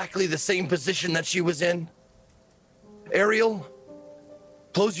 exactly the same position that she was in. Ariel,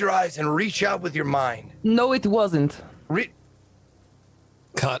 close your eyes and reach out with your mind. No, it wasn't.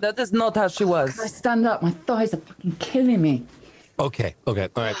 Cut. That is not how she was. Can I stand up? My thighs are fucking killing me. Okay, all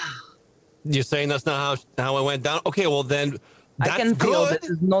right. You're saying that's not how it went down? Okay, well then, that's I can feel good. that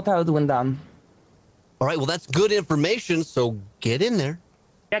is not how it went down. All right, well that's good information, so get in there.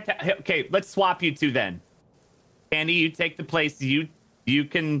 Okay, let's swap you two then. Andy, you take the place. You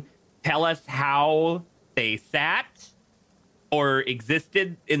can tell us how they sat or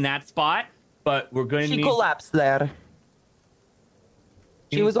existed in that spot, but we're going to She need... collapsed there.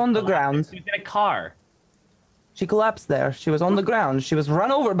 She was on the ground. She was in a car. She collapsed there. She was on the ground. She was run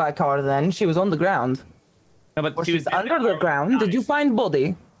over by a car then. She was on the ground. No, but Or she she's was in under car the ground. Did you find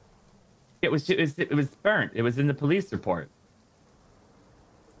body? It was burnt. It was in the police report.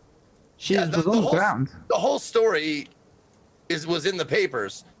 She Yeah, was on the ground. The whole story was in the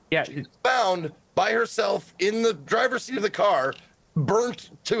papers. Yeah, Found by herself in the driver's seat of the car,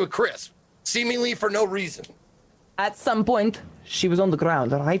 burnt to a crisp, seemingly for no reason. At some point, she was on the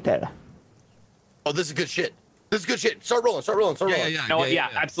ground right there. Oh, this is good shit. This is good shit. Start rolling. yeah,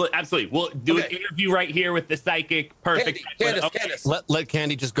 absolutely. We'll do an interview right here with the psychic. Perfect. Candace. Let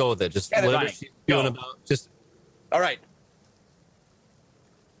Candy just go with it. Just Candace, let her fine. see feeling Go. about. Just All right.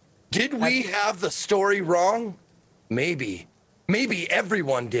 Did we have the story wrong? Maybe. Maybe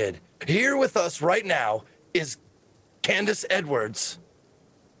everyone did. Here with us right now is Candace Edwards,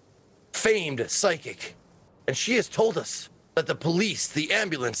 famed psychic. And she has told us that the police, the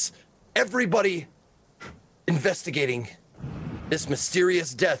ambulance, everybody investigating this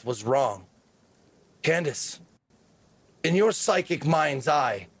mysterious death was wrong. Candace, in your psychic mind's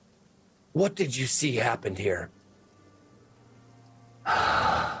eye, what did you see happened here?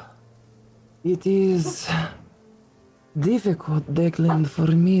 It is difficult, Declan, for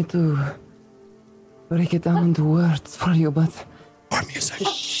me to break it down into words for you, but More music.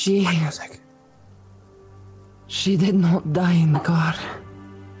 she did not die in the car.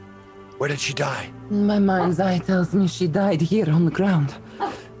 Where did she die? My mind's eye tells me she died here on the ground.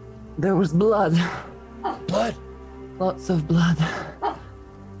 There was blood, Blood. lots of blood,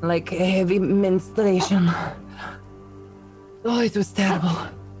 like a heavy menstruation. Oh, it was terrible.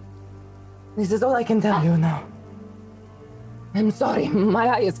 This is all I can tell you now. I'm sorry, my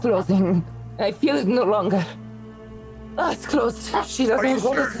eye is closing. I feel it no longer. Ah, it's closed. She Are you doesn't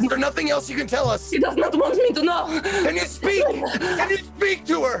want sure? us. Is there nothing else you can tell us? She does not want me to know. Can you speak? Can you speak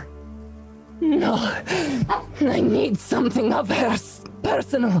to her? No, I need something of hers,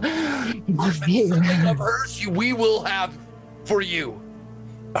 personal. Something of hers we will have for you.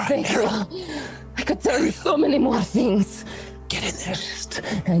 Thank you. I could tell you so many more things. Get in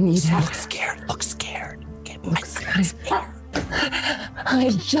there. I need her. Look scared. Look scared. Look scared.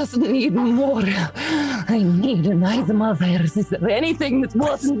 I just need more. I need an item of hers. Is there anything that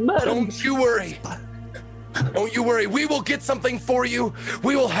wasn't burned? Don't you worry. Don't you worry. We will get something for you.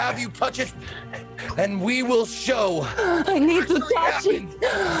 We will have you touch it, and we will show. I need to touch it.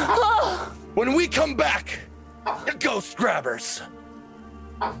 When we come back, the Ghost Grabbers.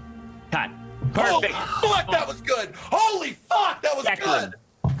 Cut. Perfect. Oh, fuck, that was good. Holy fuck, that was Excellent.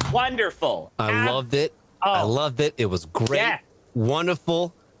 good. Wonderful. I loved it. I loved it. It was great. Yeah.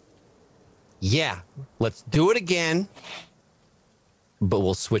 Wonderful. Yeah. Let's do it again, but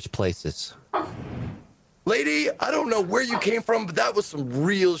we'll switch places. Lady, I don't know where you came from, but that was some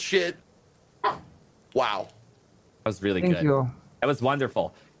real shit. Wow. That was really Thank good. you. That was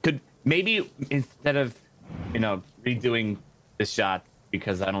wonderful. Could maybe instead of, redoing the shot,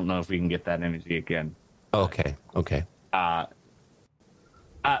 because I don't know if we can get that energy again. Okay.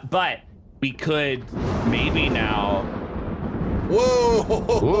 But we could maybe now. Whoa.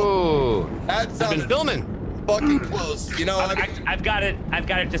 Ooh. That I've sounded been filming. fucking close. You know, I've got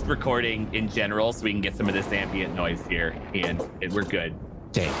it just recording in general, so we can get some of this ambient noise here, and we're good.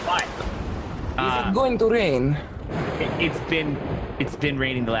 Dang. But Is it going to rain? it's been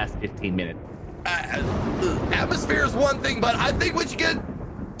raining the last 15 minutes. atmosphere is one thing, but I think we should get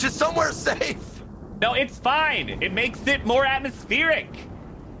to somewhere safe. No, it's fine. It makes it more atmospheric.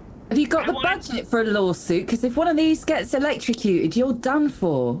 Have you got the budget for a lawsuit? Because if one of these gets electrocuted, you're done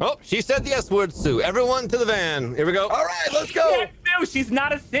for. Oh, she said the S word, Sue. Everyone to the van. Here we go. All right, let's go. Yeah, no, she's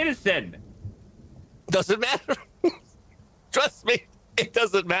not a citizen. Doesn't matter. Trust me, it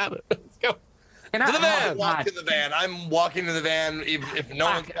doesn't matter. Let's go. Can To the van. Walk to the van. I'm walking to the van if no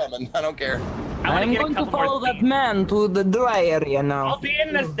one's coming. I don't care. I'm going to follow that man to the dry area now. I'll be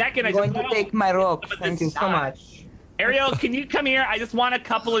in a second. I'm going to take my rope. Thank you so much. Ariel, can you come here? I just want a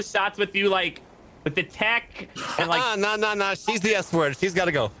couple of shots with you, like with the tech and like. No. She's the S word. She's got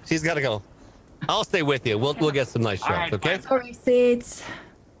to go. I'll stay with you. We'll get some nice shots. right, Okay. Sorry, Sid.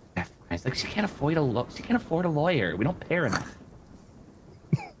 It's like she can't afford a lawyer. We don't pay her enough.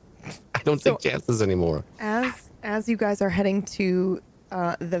 I don't take chances anymore. As you guys are heading to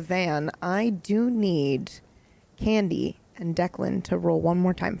the van, I do need Candy and Declan to roll one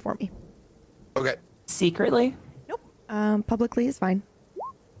more time for me. Okay. Secretly? Publicly is fine.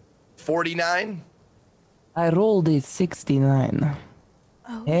 49. I rolled a 69.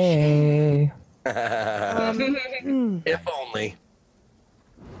 Oh, Hey. If only.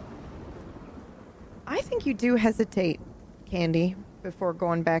 I think you do hesitate, Candy, before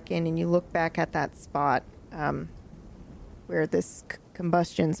going back in, and you look back at that spot where this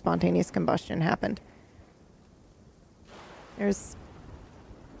spontaneous combustion happened. There's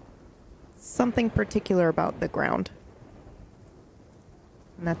something particular about the ground.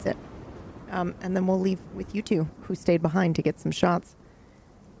 And that's it. And then we'll leave with you two, who stayed behind to get some shots.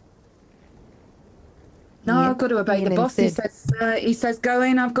 No, I've got to obey Ian the and boss. He says go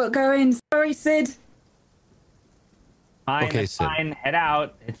in. I've got to go in. Sorry, Sid. Fine, Okay, it's Sid. fine. Head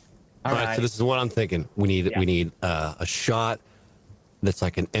out. It's All right. So this is what I'm thinking. We need a shot that's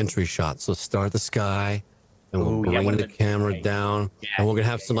like an entry shot. So start at the sky, and we'll bring one of the the- camera right. down, Yeah, and we're gonna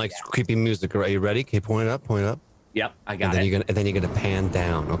have some like creepy music. Are you ready? Okay, point it up. Yep, I And got then it. you're gonna pan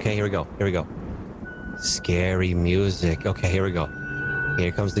down. Okay, here we go. Scary music. Okay, here we go.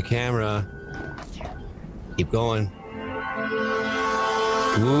 Here comes the camera. Keep going.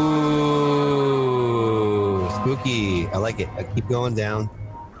 Ooh, spooky. I like it. I keep going down.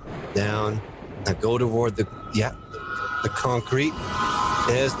 Now go toward the concrete.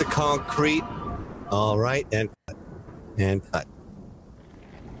 There's the concrete. All right, and cut.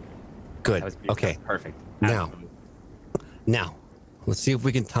 Good. That was beautiful. Okay. Perfect. Now. Absolutely. Now, let's see if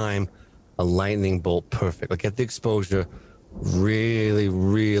we can time a lightning bolt perfect. Like get the exposure really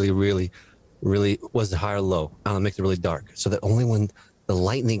was it high or low? It makes it really dark. So that only when the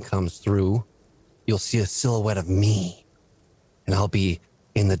lightning comes through, you'll see a silhouette of me. And I'll be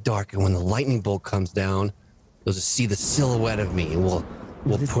in the dark. And when the lightning bolt comes down, you'll just see the silhouette of me. And we'll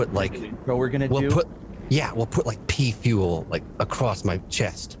put like What we're gonna do? we'll put like pea fuel like across my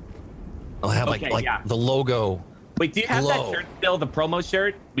chest. I'll have Okay, like yeah. the logo. Wait, do you have Glow. that shirt still? The promo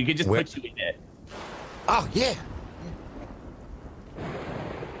shirt? We could just Where- put you in it. Oh yeah.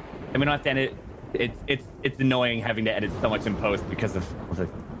 And we don't have to edit. It's annoying having to edit so much in post because of the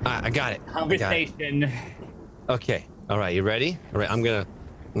I got it. conversation. Okay. All right. You ready? All right. I'm gonna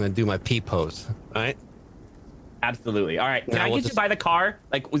do my pee pose. All right. Absolutely. All right. Can Now I we'll get you just- by the car?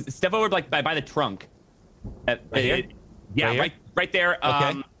 Like, step over like by the trunk. Right here? Yeah, Right here? right there.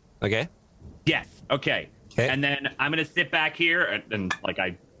 Okay. Okay. Yes. Okay. Okay. And then I'm gonna sit back here and like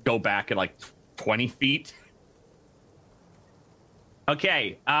I go back at like 20 feet.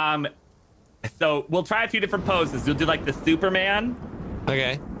 Okay. So we'll try a few different poses. We'll do like the Superman.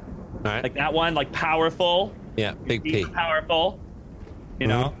 Okay. right. Like that one, like powerful. Yeah, big P. Powerful. You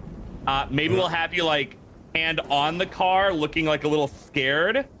know? Maybe we'll have you like hand on the car looking like a little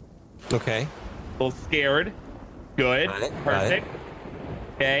scared. Okay. A little scared. Good. Got it, Perfect.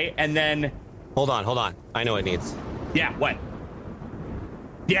 Okay, and then Hold on. I know it needs. yeah, what?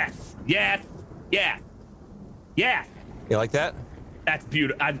 Yes. Yes. Yes. Yes. You like that? That's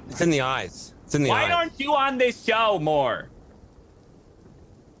beautiful. It's in the eyes. It's in the Why eyes. aren't you on this show more?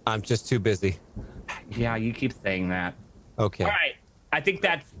 I'm just too busy. Yeah, you keep saying that. Okay. All right. I think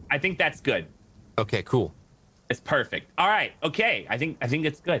that's good. Okay, cool. It's perfect. All right. Okay. I think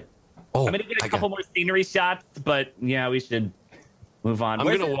it's good. Oh, I'm gonna get a couple more scenery shots, but yeah, we should move on. I'm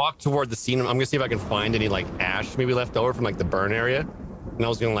Where's gonna it? walk toward the scene. I'm gonna see if I can find any like ash maybe left over from like the burn area, and I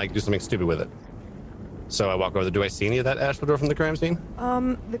was gonna like do something stupid with it. So I walk over there. Do I see any of that ash left over from the crime scene?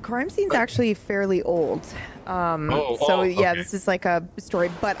 The crime scene's actually fairly old. Okay. This is like a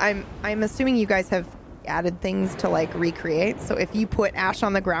story, but I'm assuming you guys have added things to like recreate. So if you put ash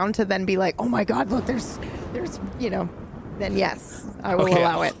on the ground to then be like, oh my god, look, there's then yes, I will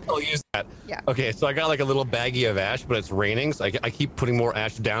allow it. I'll use that. Yeah. Okay, so I got like a little baggie of ash, but it's raining, so I keep putting more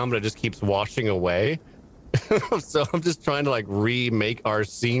ash down, but it just keeps washing away. So I'm just trying to like remake our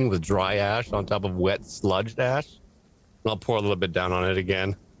scene with dry ash on top of wet sludged ash. And I'll pour a little bit down on it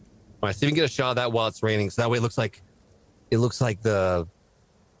again. All right, see if we can get a shot of that while it's raining. So that way it looks like the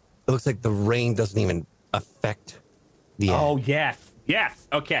rain doesn't even affect the ash. Oh yes.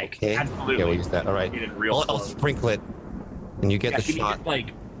 Okay. Okay. Absolutely. Yeah, we'll use that. All right. Get it real I'll close. sprinkle it, and you get the Can you shot. just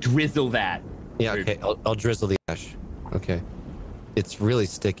like drizzle that? Yeah, okay. I'll drizzle the ash. Okay. It's really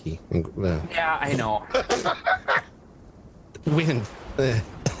sticky. Yeah, I know. Wind. Yeah,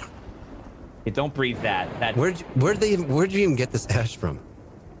 don't breathe that. That Where'd you even get this ash from?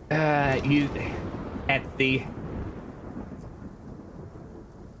 you Etsy.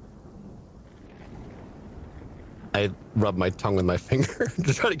 I rubbed my tongue with my finger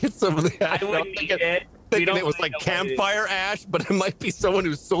to try to get some of the ash. I wouldn't eat it. We Thinking don't it was really like know what it is. campfire ash, but it might be someone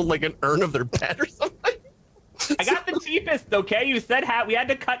who sold like an urn of their pet or something. I got the cheapest, okay? You said we had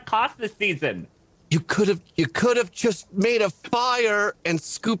to cut costs this season. You could have just made a fire and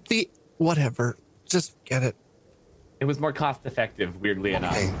scooped the whatever. Just get it. It was more cost effective, weirdly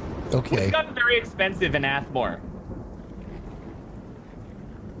enough. Okay. It's gotten very expensive in Athmore.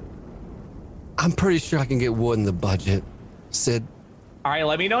 I'm pretty sure I can get wood in the budget, Sid. All right,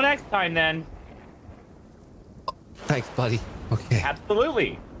 let me know next time then. Thanks, buddy. Okay.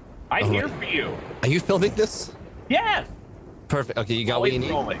 Absolutely. I'm All here right. for you. Are you filming this? Yes. Perfect. Okay, you got Always what you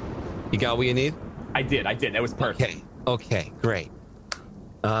need? rolling. You got what you need? I did. That was perfect. Okay, great.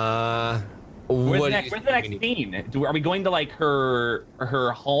 Where's the next scene? Are we going to like her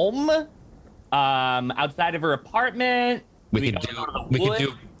home? Outside of her apartment? We can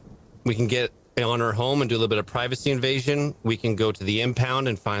get on her home and do a little bit of privacy invasion. We can go to the impound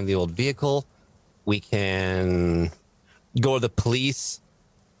and find the old vehicle. We can go to the police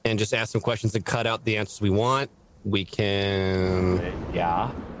and just ask some questions and cut out the answers we want. We can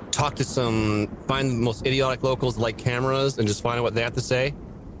talk to find the most idiotic locals like cameras and just find out what they have to say.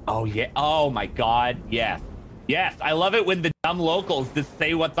 Oh yeah. Oh my God. Yes. I love it when the dumb locals just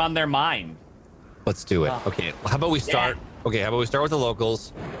say what's on their mind. Let's do it. Okay. How about we start? Okay. How about we start with the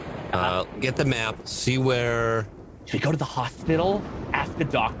locals? Get the map. See where. Should we go to the hospital? Ask the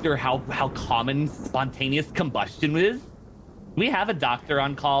doctor how common spontaneous combustion is? Do we have a doctor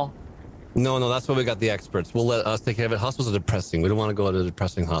on call? No, that's why we got the experts. We'll let us take care of it. Hospitals are depressing. We don't want to go to a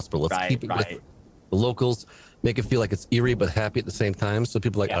depressing hospital. Let's keep it with the locals. Make it feel like it's eerie but happy at the same time. So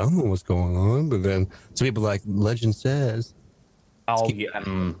people are like, I don't know what's going on. But then some people are like, legend says. Oh, yeah.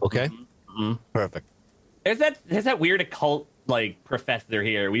 Okay. Mm-hmm. Perfect. There's that weird occult like professor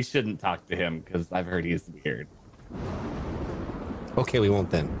here. We shouldn't talk to him because I've heard he's weird. Okay, we won't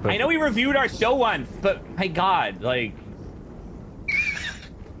then. Perfect. I know we reviewed our show once, but my God, like,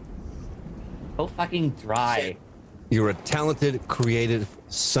 so fucking dry. You're a talented, creative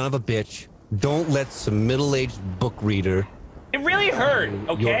son of a bitch. Don't let some middle-aged book reader. It really hurt.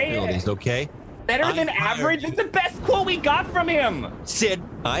 Your Okay. abilities, okay. Better than average. It's the best quote we got from him. Sid,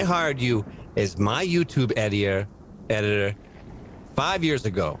 I hired you as my YouTube editor 5 years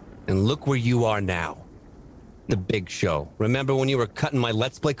ago, and look where you are now. The Big Show. Remember when you were cutting my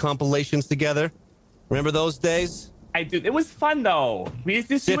Let's Play compilations together? Remember those days? I do. It was fun though. We used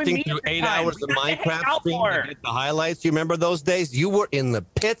to Sifting through 8 hours of Minecraft stream to get the highlights. You remember those days? You were in the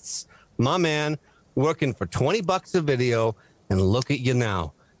pits, my man, working for $20 a video, and look at you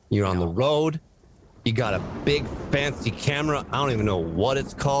now. You're on the road. You got a big fancy camera. I don't even know what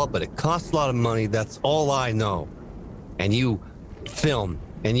it's called, but it costs a lot of money. That's all I know. And you film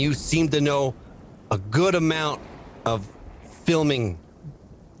and you seem to know a good amount of filming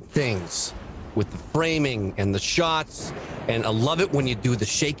things with the framing and the shots. And I love it when you do the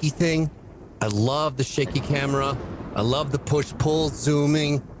shaky thing. I love the shaky camera. I love the push-pull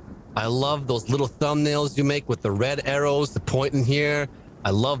zooming. I love those little thumbnails you make with the red arrows, the pointing here. I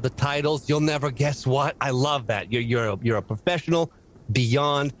love the titles. You'll never guess what. I love that. You're a professional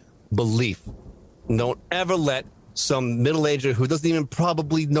beyond belief. Don't ever let some middle-ager who doesn't even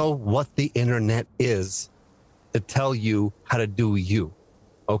probably know what the internet is to tell you how to do you.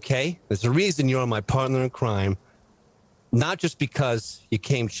 Okay? There's a reason you're my partner in crime. Not just because you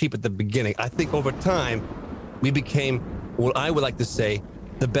came cheap at the beginning. I think over time, we became what I would like to say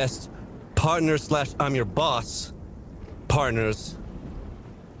the best partners / I'm your boss partners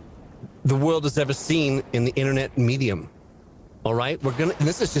the world has ever seen in the internet medium. All right? And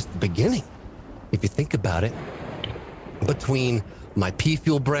this is just the beginning. If you think about it, between my P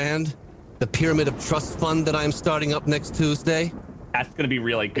Fuel brand, the Pyramid of Trust Fund that I'm starting up next Tuesday. That's going to be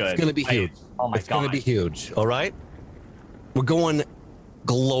really good. It's going to be huge. Oh my God. It's going to be huge. All right? We're going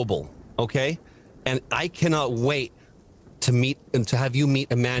global. Okay? And I cannot wait to meet and to have you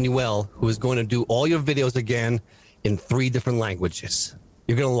meet Emmanuel, who is going to do all your videos again in 3 different languages.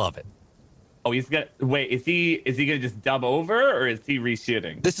 You're going to love it. Oh, he's gonna wait. Is he gonna just dub over, or is he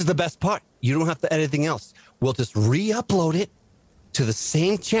reshooting? This is the best part. You don't have to edit anything else. We'll just re-upload it to the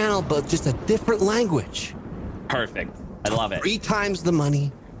same channel, but just a different language. Perfect. I love it. 3 times the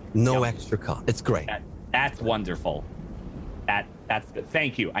money, no extra cost. It's great. That's wonderful. That's good.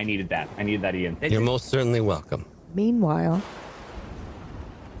 Thank you. I needed that. Ian. You're most certainly welcome. Meanwhile,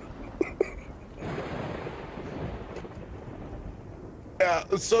 yeah.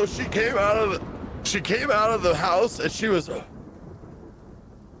 So she came out of the house and she was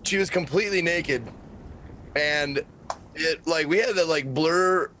completely naked, and it like we had to like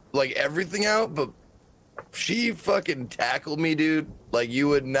blur like everything out, but she fucking tackled me, dude. Like you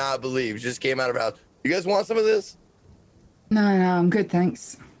would not believe. She just came out of her house. You guys want some of this? No, I'm good,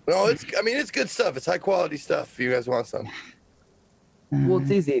 thanks. No, it's good stuff. It's high quality stuff. If you guys want some. What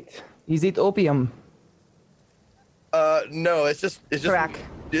is it? Is it opium? No, it's just crack.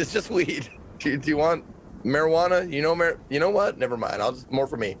 It's just weed. Do you want marijuana? You know what? Never mind. More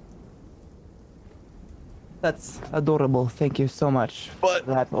for me. That's adorable. Thank you so much for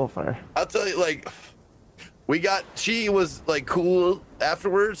that offer. I'll tell you, like, she was like cool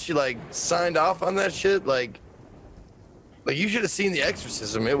afterwards. She like signed off on that shit. Like you should have seen The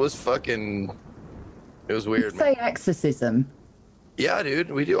Exorcism. It was weird. Say exorcism. Yeah,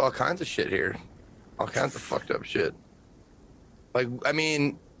 dude. We do all kinds of shit here. All kinds of fucked up shit. Like, I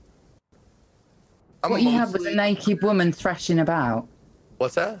mean, what you had was a naked woman thrashing about.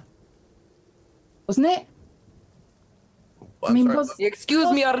 What's that? Wasn't it? Well,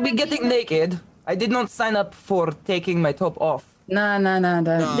 Excuse me, are we getting naked? I did not sign up for taking my top off. No, don't.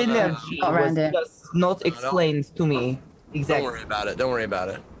 Synergy was just not explained to me. Exactly. Don't worry about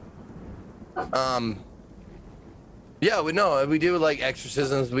it. Yeah, we do like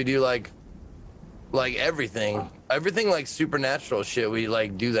exorcisms. We do like everything like supernatural shit. We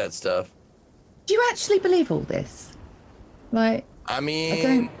like do that stuff. Do you actually believe all this? Like, I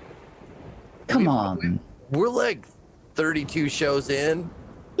mean, come on. We're like 32 shows in.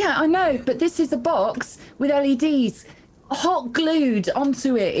 Yeah, I know, but this is a box with LEDs hot glued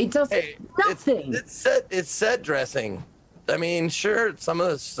onto it. It does nothing. It's set dressing. I mean, sure, some of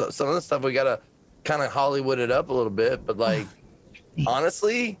the stuff we gotta kind of Hollywood it up a little bit, but like,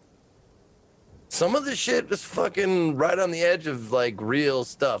 honestly, some of the shit is fucking right on the edge of like real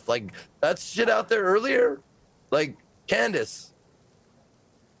stuff. Like that shit out there earlier, like Candace.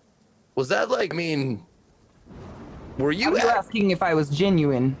 Was that like? I mean, were you asking if I was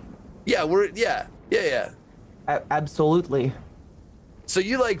genuine? Yeah, yeah. Absolutely. So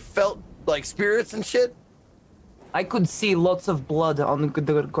you like felt like spirits and shit? I could see lots of blood on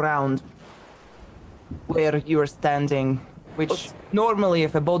the ground where you were standing, which normally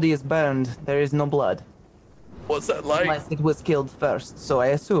if a body is burned, there is no blood. What's that like? Unless it was killed first, so I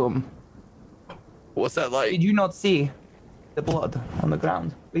assume. What's that like? Did you not see the blood on the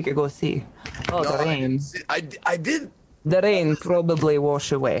ground? We could go see. Oh, no, the rain. I did. The rain probably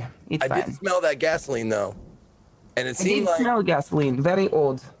washed away. It's fine. I did smell that gasoline though. And it seemed like... smell gasoline. Very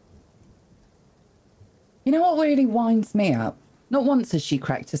odd. You know what really winds me up? Not once has she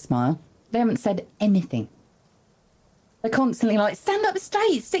cracked a smile. They haven't said anything. They're constantly like, stand up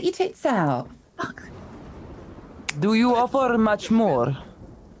straight, stick your tits out. Fuck. Do you offer much more?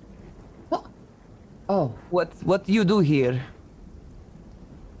 What? Oh. What do you do here?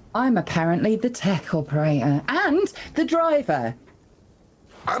 I'm apparently the tech operator and the driver.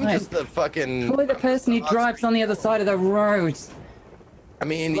 I'm just the fucking. Probably the person who drives on the other side of the road. I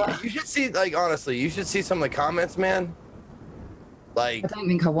mean, you should see, like, honestly, you should see some of the comments, man. Like, I don't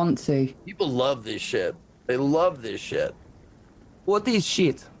think I want to. People love this shit. They love this shit. What is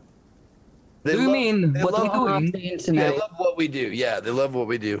shit? They Do you mean what we doing? The internet. They love what we do. Yeah, they love what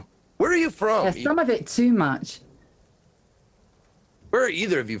we do. Where are you from? Yeah, some of it too much. Where are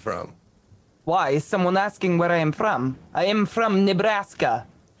either of you from? Why is someone asking where I am from? I am from Nebraska.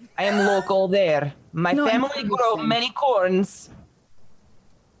 I am local there. My family grow many corns.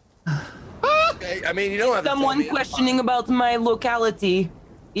 Okay, I mean, you don't have Someone to tell me. questioning about my locality.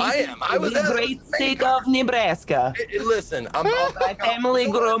 I am. I was in at the great state of Nebraska. Listen, My family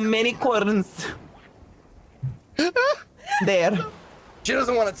grow many corns. There. She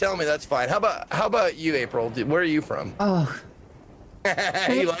doesn't want to tell me. That's fine. How about you, April? Where are you from? Oh.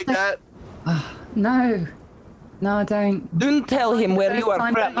 You like that? No. No, I don't. Don't tell him where you are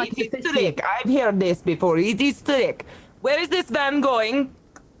First time from. back It to is 50. trick. I've heard this before. It is trick. Where is this van going?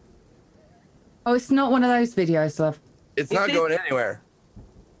 Oh, it's not one of those videos, love. It's not going anywhere.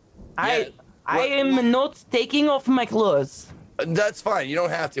 I am not taking off my clothes. That's fine. You don't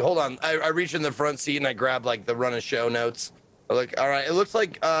have to. Hold on. I reach in the front seat and I grab like the run of show notes. I'm like, all right. It looks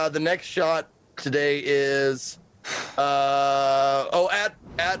like the next shot today is at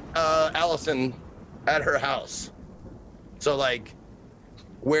Allison at her house. So like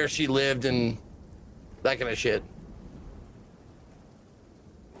where she lived and that kind of shit.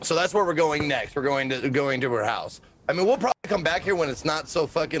 So that's where we're going next. We're going to her house. I mean, we'll probably come back here when it's not so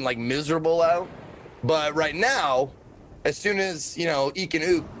fucking like miserable out. But right now, as soon as, you know, Eek and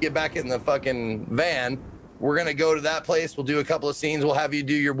Ook get back in the fucking van, we're gonna go to that place. We'll do a couple of scenes. We'll have you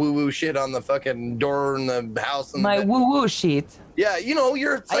do your woo-woo shit on the fucking door in the house. And My woo-woo shit. Yeah, you know,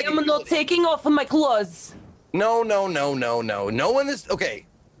 you're. I am not taking off my clothes. No. No one is. Okay.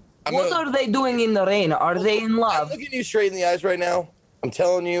 What are they doing in the rain? Are they in love? I'm looking you straight in the eyes right now. I'm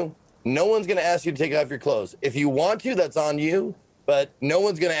telling you, no one's gonna ask you to take off your clothes. If you want to, that's on you. But no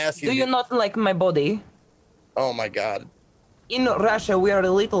one's gonna ask you. Do you not like my body? Oh my God. In Russia, we are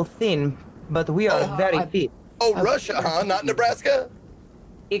a little thin, but we are very fit. Oh, Russia, huh? Not Nebraska?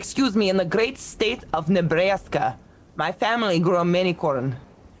 Excuse me, in the great state of Nebraska, my family grow many corn.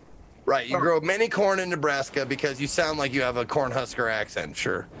 Right, you grow many corn in Nebraska because you sound like you have a Cornhusker accent.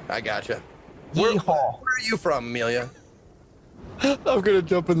 Sure, I gotcha. Where are you from, Amelia? I'm gonna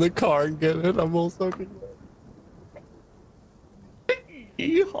jump in the car and get it. I'm also gonna.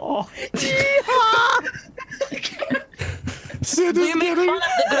 Yeehaw. Sid Do is you make getting... fun of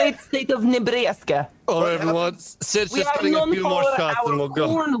the great state of Nebraska? Oh, everyone. Sid's We just are getting a known few more for shots our and we'll go.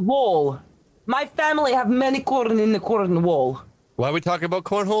 corn wall. My family have many corn in the corn wall. Why are we talking about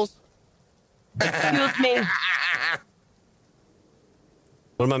cornholes? Excuse me.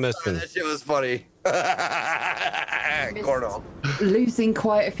 What am I missing? That shit was funny. Cornhole. Losing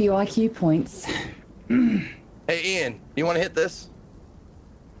quite a few IQ points. Hey, Ian, you want to hit this?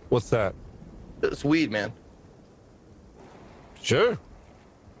 What's that? It's weed, man. Sure.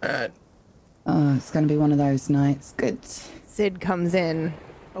 All right. Oh, it's going to be one of those nights. Good. Sid comes in,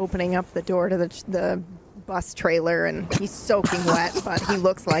 opening up the door to the bus trailer, and he's soaking wet, but he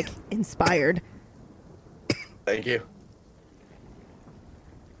looks like inspired. Thank you.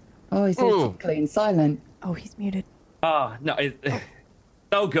 Oh, he's all tickly and silent. Oh, he's muted. Oh, no.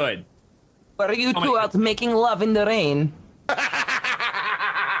 So good. Were you two out making love in the rain? Put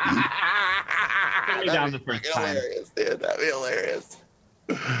me down the first time. Hilarious, dude. That'd be hilarious.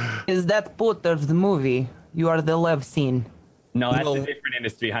 Is that part of the movie? You are the love scene. No, that's a different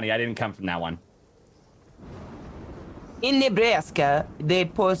industry, honey. I didn't come from that one. In Nebraska, they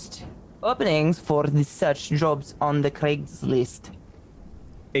post openings for such jobs on the Craigslist.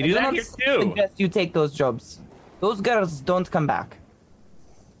 They do that here too. Suggest you take those jobs. Those girls don't come back.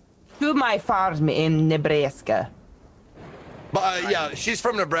 To my farm in Nebraska. But yeah, she's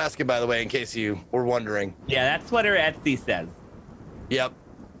from Nebraska, by the way, in case you were wondering. Yeah, that's what her Etsy says. Yep.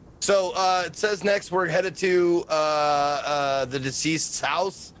 So it says next we're headed to the deceased's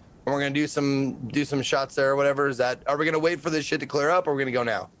house, and we're gonna do some shots there or whatever. Is that? Are we gonna wait for this shit to clear up, or are we gonna go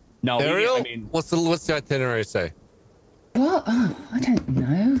now? No, Ariel? I mean, What's the itinerary say? What? Oh, I don't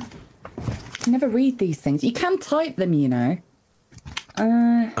know. I never read these things. You can type them, you know.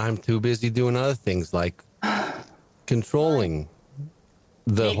 I'm too busy doing other things like controlling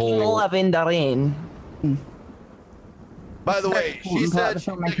the Making whole. love in the rain. By the way, she said That's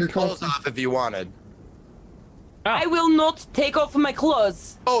she'd not take her making clothes off if you wanted. I will not take off my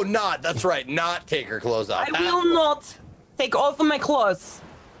clothes. Oh, not. That's right. Not take her clothes off. I will not take off my clothes.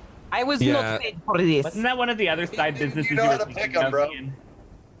 I was Yeah. not paid for this. wasn't that one of the other side businesses you know you how were to thinking pick 'em, of, bro. Ian?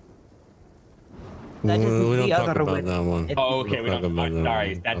 That is We don't the talk other about way. that one. Oh, okay. We Talk don't. about that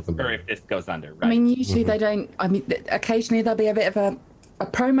Sorry, one. that's Talk for about if this goes under, right? I mean, usually they don't. I mean, occasionally there'll be a bit of a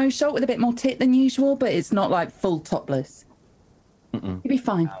promo shot with a bit more tit than usual, but it's not like full topless. You'll be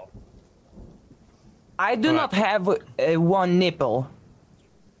fine. I do not have one nipple.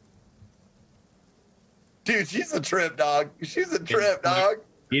 Dude, she's a trip, dog. She's a trip, dog.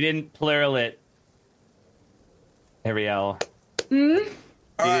 You didn't plural it, Ariel.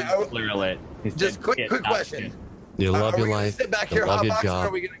 All right, Plural it. He just said quick shit, not question. shit. You love are your we gonna life. sit back you here love your hotboxing, or job.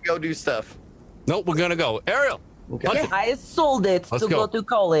 are we gonna go do stuff? Nope, we're gonna go. Ariel, punch it. I sold it Let's to go. go to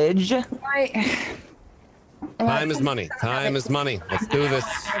college. Right. Time is money. Time is money. Let's do this.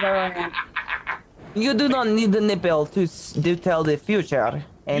 You do not need the nipple to tell the future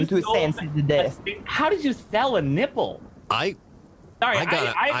and You to sold sense the death. How did you sell a nipple? I Sorry, I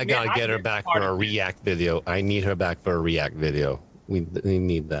gotta get her missed back part for a of it. react video. I need her back for a react video. We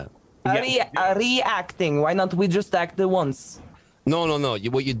need that. Reacting. Why not we just act the once? No.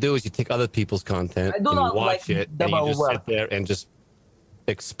 What you do is you take other people's content I and do you not watch like it and you double just work. sit there and just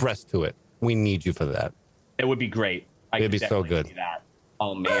express to it. We need you for that. It would be great. It'd could be so definitely good. see that.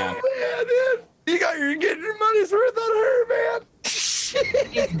 Oh man. Yeah, dude. You're getting your money's worth out of her, man.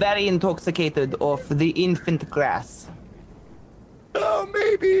 He's very intoxicated of the infant grass. Oh,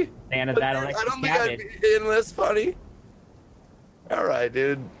 maybe. Santa, But that dude, I electric don't think I'd cabbage. be in this funny. All right,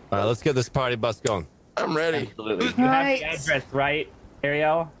 dude. All right, let's get this party bus going. I'm ready. Absolutely. You have Right. the address, right,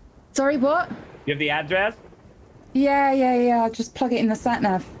 Ariel? Sorry, what? You have the address? Yeah. I'll just plug it in the sat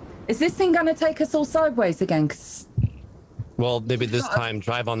nav. Is this thing going to take us all sideways again? 'Cause Well, maybe this time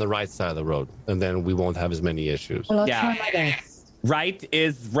drive on the right side of the road, and then we won't have as many issues. well, I'll Yeah. try my best. Right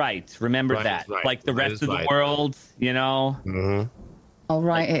is right. Remember Right that. is right. Like the Right rest is of the right. world, you know? Mm-hmm. I'll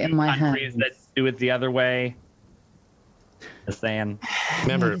write it in my Countries hand. that do it the other way. Just saying.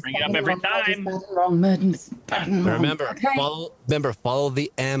 Remember, Bring it up every time. Wrong, bad and wrong. remember, Okay. follow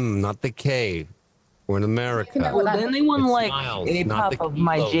the M, not the K. We're in America. Would anyone It's like smiles, a not pop the of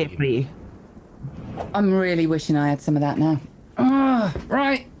my kilo. Jeffrey? I'm really wishing I had some of that now.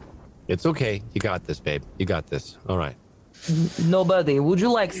 Right. It's okay. You got this, babe. You got this. All right. Nobody. Would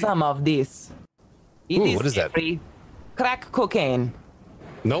you like some of this? It Ooh, what is that? Jeffrey. Crack cocaine,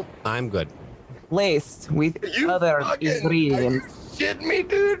 Nope, I'm good. laced with You other fucking- ingredients. Shitting me,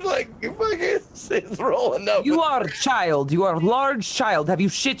 dude? Like, you fucking it's rolling up. You are a child. You are a large child. Have you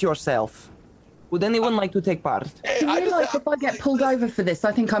shit yourself? Would anyone like to take part? Hey, Do you I realise just, if I get pulled over for this,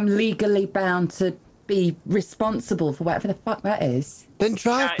 I think I'm legally bound to be responsible for whatever the fuck that is? Then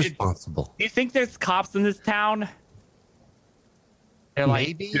drive Yeah, responsible. Do you think there's cops in this town? They're like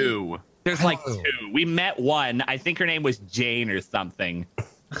Maybe. two. There's I like don't know. two. We met one. I think her name was Jane or something.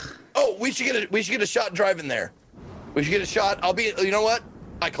 oh, we should get a shot driving there. We should get a shot. You know what?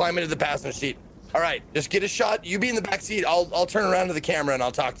 I climb into the passenger seat. All right, just get a shot. You be in the back seat. I'll turn around to the camera and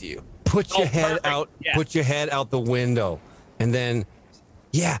I'll talk to you. Put your Oh, head perfect. out. Yes. Put your head out the window, and then,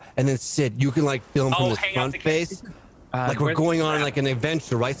 and then Sid, you can like film from Oh, his hang out front the face, like we're where's going the on strap? like an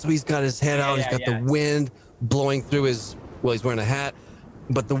adventure, right? So he's got his head out. Yeah, He's got yeah. the wind blowing through his. Well, he's wearing a hat,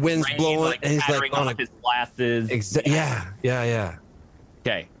 but the wind's Rain, blowing, like, and he's like pattering on off a. his glasses. Yeah.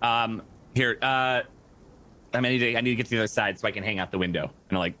 Okay. Here. I need to get to the other side so I can hang out the window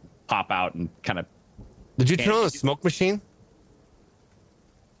and like pop out and kind of. Did you turn on the smoke machine?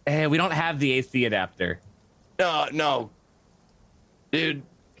 We don't have the AC adapter. No. Dude,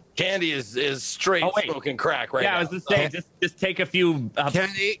 Candy is straight Oh, wait. smoking crack right Yeah, now. I was just saying, just take a few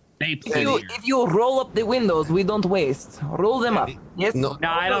Candy. vapes. If you roll up the windows, we don't waste. Roll them up. Yes. No, No,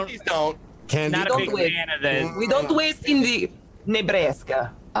 I don't. Please don't. Candy. Not a don't big wait. fan of the. We don't waste in the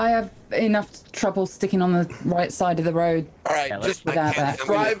Nebraska. I have enough trouble sticking on the right side of the road. All right, Yeah, just without that.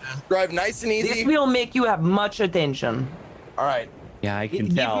 drive nice and This easy. will make you have much attention. All right, Yeah, I can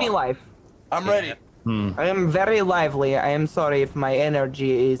Give tell. me life. I'm ready. I am very lively. I am sorry if my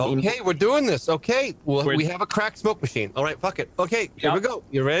energy is Okay, we're doing this. Okay, well, We're- we have a cracked smoke machine. All right, fuck it. Okay, here we Yep. go.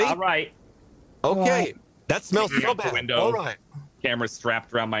 You ready? All right. Okay, Right. that smells Taking so out the bad. window. All right. Camera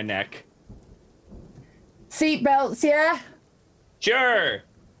strapped around my neck. Seatbelts, yeah? Sure.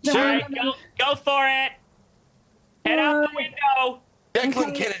 No, All no, right, no, go for it. Head out the window.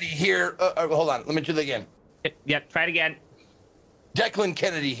 Declan Kennedy here. Hold on, let me do that again. Yep, try it again. Declan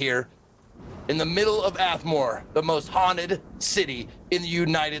Kennedy here, in the middle of Athmore, the most haunted city in the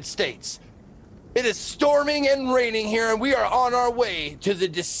United States. It is storming and raining here, and we are on our way to the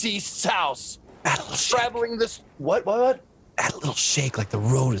deceased's house. Traveling this. What? Add a little shake, like the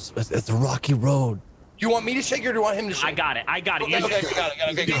road is. It's a rocky road. Do you want me to shake it or do you want him to shake? I got it. Okay, you got it.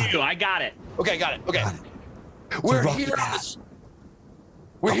 Okay, got it. You, I got it. Okay, got it. Okay. Got it. We're rocky here on path. this.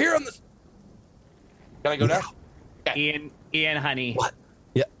 We're here on this. Can I go now? Ian, honey. What?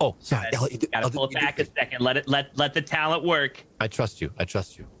 Yeah. Oh, sorry. Gotta pull it back a second. Let the talent work. I trust you.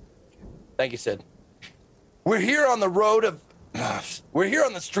 Thank you, Sid. We're here on the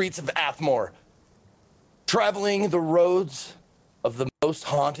streets of Athmore, traveling the roads of the most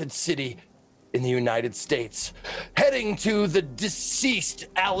haunted city in the United States, heading to the deceased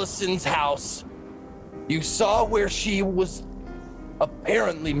Allison's house. You saw where she was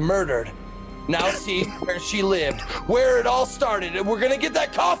apparently murdered. Now see where she lived, where it all started. And we're gonna get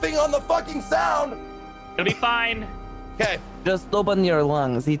that coughing on the fucking sound. It'll be fine. Okay. Just open your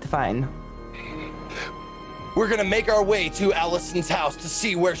lungs. It's fine. We're gonna make our way to Allison's house to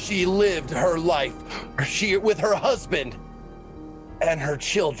see where she lived her life, with her husband and her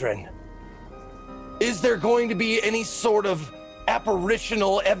children. Is there going to be any sort of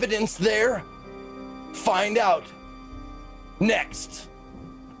apparitional evidence there? Find out next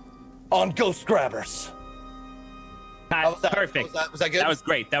on Ghost Grabbers. Perfect. Was that good? That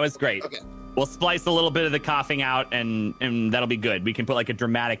was great. Okay. We'll splice a little bit of the coughing out, and that'll be good. We can put like a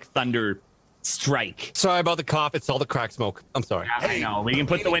dramatic thunder strike. Sorry about the cough. It's all the crack smoke. I'm sorry. I know. We can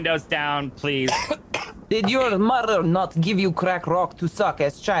put the windows down, please. Did your mother not give you crack rock to suck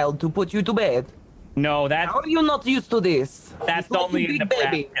as child to put you to bed? No, How are you not used to this? That's It's not only a a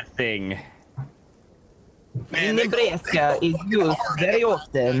big Nebraska thing. In Nebraska is used very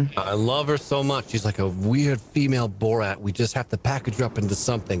often. I love her so much. She's like a weird female Borat. We just have to package her up into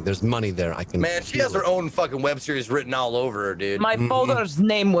something. There's money there. I can. Man, she has her own fucking web series written all over her, dude. My father's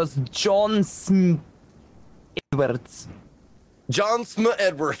name was John Edwards. John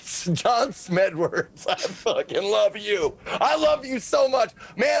Smedwards. I fucking love you. I love you so much.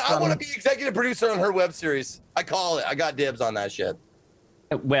 Man, I want to be executive producer on her web series. I call it. I got dibs on that shit.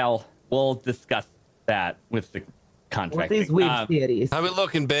 Well, we'll discuss that with the contract. What is web series? How we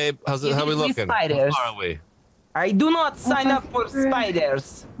looking, babe? How we looking? Spiders. How far are we? I do not sign up for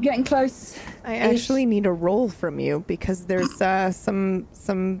spiders. Getting close. I actually need a roll from you because there's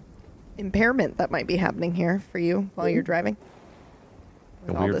some impairment that might be happening here for you while you're driving.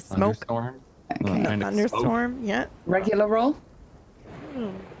 With all the smoke. Okay. Thunderstorm, yeah. Regular roll.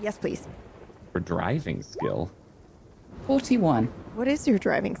 Yes, please. For driving skill. 41. What is your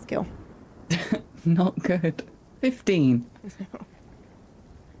driving skill? Not good. 15.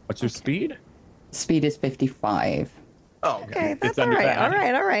 What's your speed? Speed is 55. Oh, Okay, that's all right.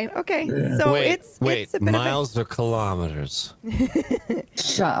 All right. Okay, so wait, it's a bit miles or kilometers?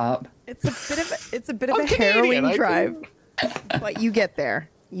 Shut up. it's a bit of a harrowing drive, but you get there.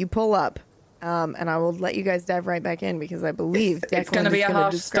 You pull up, and I will let you guys dive right back in because I believe It's gonna Declan be is a going to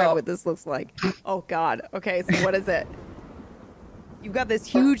hard describe stop. what this looks like. Oh God. Okay, so what is it? You've got this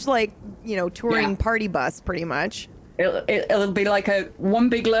huge, touring party bus, pretty much. It'll be like one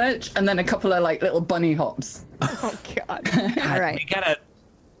big lurch and then a couple of like little bunny hops. Oh God. All right. We gotta.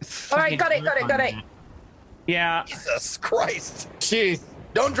 All right, got it. Yeah. Jesus Christ. Jeez.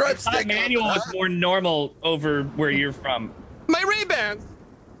 Don't drive That stick. manual was more normal over where you're from. My Ray-Bans.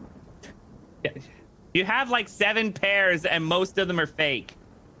 Yeah. You have like 7 pairs, and most of them are fake.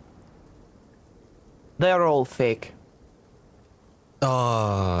 They're all fake.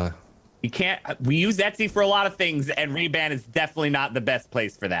 You can't. We use Etsy for a lot of things, and Ray-Ban is definitely not the best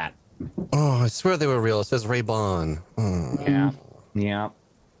place for that. Oh, I swear they were real. It says Ray-Ban. Yeah.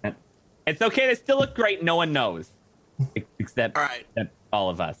 It's okay. They still look great. No one knows, except all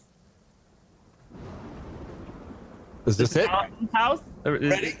of us. Is this it? House?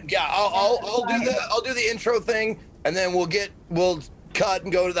 Ready? Yeah, I'll do the intro thing, and then we'll cut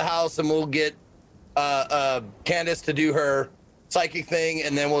and go to the house, and we'll get Candace to do her psychic thing,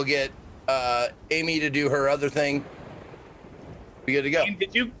 and then we'll get Amy to do her other thing. We good to go.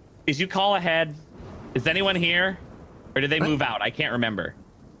 Did you call ahead? Is anyone here, or did they move out? I can't remember.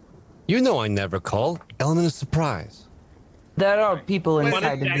 You know I never call. Element of surprise. There are people Wait,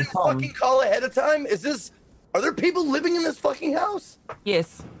 inside of did this you home. fucking call ahead of time? Are there people living in this fucking house?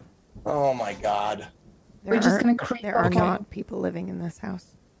 Yes. Oh my God. We're just gonna creep There are up. not people living in this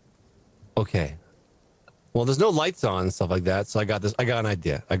house. Okay. Well, there's no lights on and stuff like that, so I got an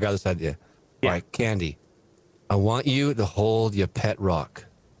idea. All right, Candy. I want you to hold your pet rock.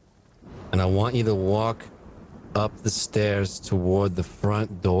 And I want you to walk up the stairs toward the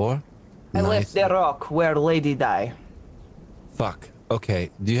front door. I left the rock where Lady died. Fuck. Okay.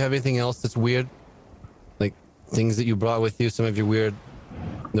 Do you have anything else that's weird? Like things that you brought with you, some of your weird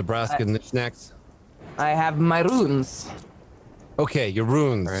Nebraska knickknacks? I have my runes. Okay, your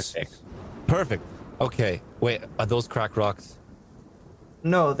runes. Perfect. Okay. Wait, are those crack rocks?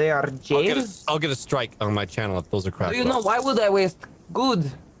 No, they are jade. I'll get a strike on my channel if those are crack Do you rocks. know why would I waste good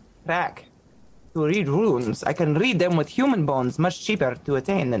crack? to read runes. I can read them with human bones, much cheaper to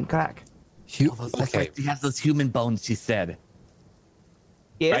attain than crack. That's right. She has those human bones, she said.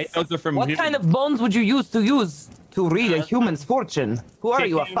 Yes. Right? Those are from what kind of bones would you use to read a human's fortune? Who are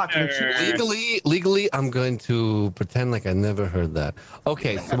you, a fucking cheat? Legally, I'm going to pretend like I never heard that.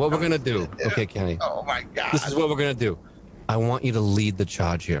 Okay, so what we're gonna do? Okay, Kenny. Oh my God. This is what we're gonna do. I want you to lead the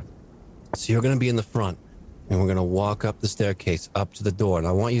charge here. So you're gonna be in the front, and we're gonna walk up the staircase up to the door, and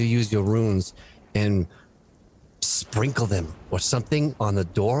I want you to use your runes and sprinkle them or something on the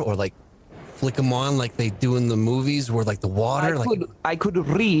door, or like flick them on like they do in the movies, where like the water. I could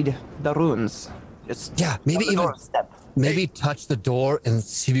read the runes. Just maybe even maybe touch the door and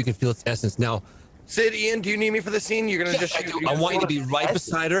see if you can feel its essence. Now, Sid, Ian, do you need me for the scene? You're gonna just shoot. I want you to be right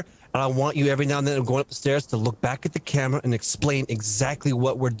beside her, and I want you every now and then going up the stairs to look back at the camera and explain exactly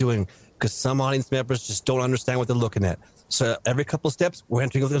what we're doing, because some audience members just don't understand what they're looking at. So every couple of steps, we're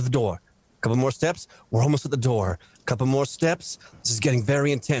entering the door. A couple more steps, we're almost at the door. A couple more steps, this is getting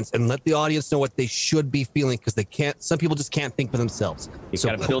very intense, and let the audience know what they should be feeling, because they can't. Some people just can't think for themselves. You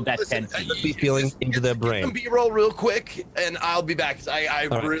gotta build that tension. Be feeling into their brain. Some B-roll real quick, and I'll be back. I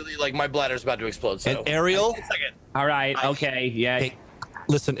really like my bladder's about to explode. So. And Ariel, all right, okay, yeah. Hey,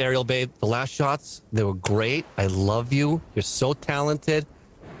 listen, Ariel, babe, the last shots, they were great. I love you. You're so talented,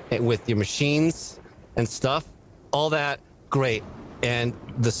 and with your machines and stuff, all that, great. And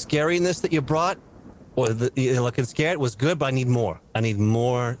the scariness that you brought, or you're looking scared, was good, but I need more. I need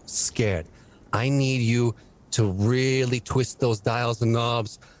more scared. I need you to really twist those dials and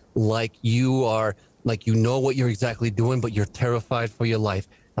knobs like you are, like you know what you're exactly doing, but you're terrified for your life.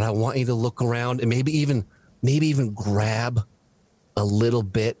 And I want you to look around and maybe even grab a little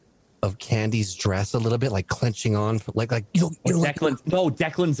bit of Candy's dress, a little bit, like clenching on, like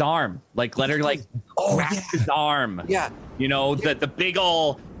Declan's arm. Like let her grab his arm. Yeah, you know the big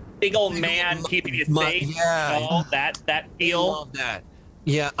old man keeping you safe. Yeah, you know, that feel. I love that.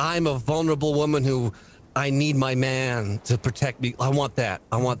 Yeah, I'm a vulnerable woman who I need my man to protect me. I want that.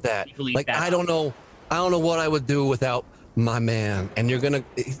 Like I don't know what I would do without my man. And you're gonna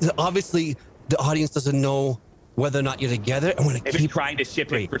obviously the audience doesn't know whether or not you're together. I'm gonna keep trying to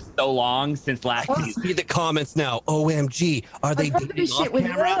ship it for so long since last season. See the comments now. OMG, are they dating off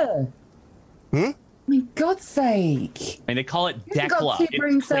camera? Hmm? I mean, God's sake. And they call it You've got Decla. two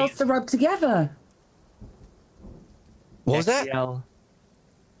brain cells to rub together. What was that?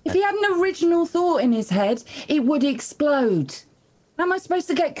 If he had an original thought in his head, it would explode. How am I supposed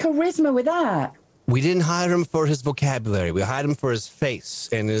to get charisma with that? We didn't hire him for his vocabulary. We hired him for his face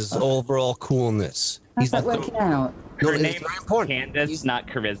and his overall coolness. How's that working out? Her name is Candace, not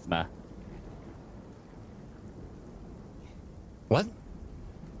Charisma. What?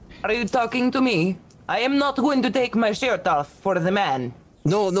 Are you talking to me? I am not going to take my shirt off for the man.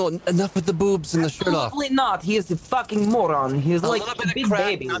 No, enough with the boobs and the shirt off. Absolutely not. He is a fucking moron. He's like a big crack,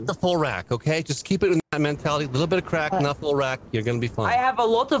 baby. not the full rack, okay? Just keep it in that mentality. A little bit of crack, not full rack. You're gonna be fine. I have a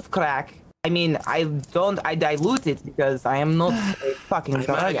lot of crack. I mean, I dilute it because I am not a fucking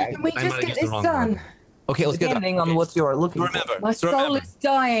drug addict. Can we just get this done? Okay, let's get it. Depending on what you're looking for. My soul is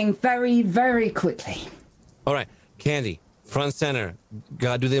dying very, very quickly. All right, Candy, front center.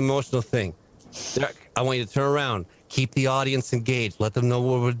 Gotta do the emotional thing. Derek, I want you to turn around. Keep the audience engaged. Let them know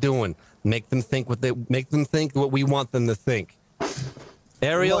what we're doing. Make them think what we want them to think.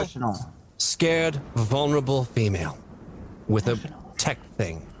 Ariel, scared, vulnerable female with a tech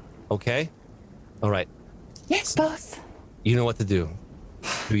thing. Okay? All right. Yes, boss. You know what to do.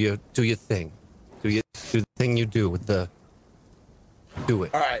 Do your thing. Do the thing you do with the. Do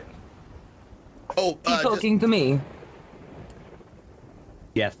it. All right. Oh, keep talking to me.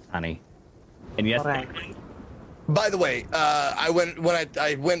 Yes, honey. And yes. Right. By the way, I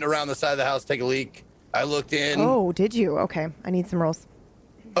went around the side of the house to take a leak. I looked in. Oh, did you? Okay, I need some rolls.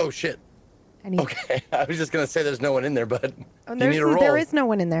 Oh shit. Okay, I was just gonna say there's no one in there, but oh, you need a roll. There is no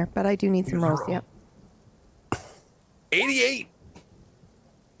one in there, but I do need some rolls. Yep. 88.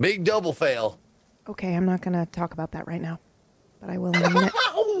 Big double fail. Okay, I'm not gonna talk about that right now, but I will in a minute.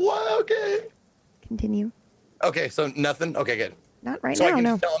 What? Okay. Continue. Okay, so nothing. Okay, good. Not right so now. I can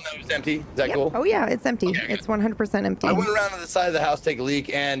no. just tell them that it was empty. Is that cool? Oh yeah, it's empty. Okay, it's 100% empty. I went around to the side of the house, take a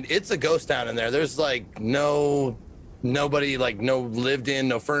leak, and it's a ghost town in there. There's like nobody, like no lived in,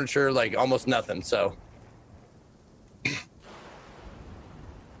 no furniture, like almost nothing. So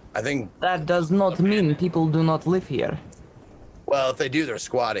I think that does not mean people do not live here. Well, if they do, they're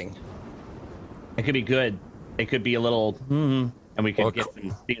squatting. It could be good. It could be a little, and we could get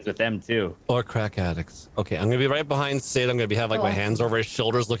some scenes with them too. Or crack addicts. Okay, I'm gonna be right behind Sid. I'm gonna have like my hands over his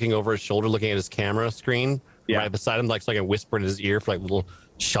shoulders, looking over his shoulder, looking at his camera screen. right beside him, like so I can whisper in his ear for like little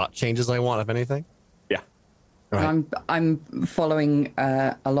shot changes I want, if anything. Yeah. Right. I'm following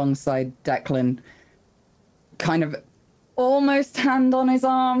alongside Declan, kind of almost hand on his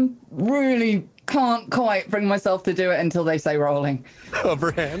arm. Really can't quite bring myself to do it until they say rolling.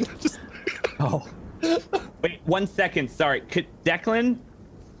 Overhand. Oh. Wait, 1 second. Sorry. Declan,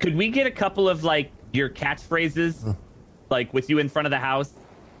 could we get a couple of like your catchphrases, like with you in front of the house?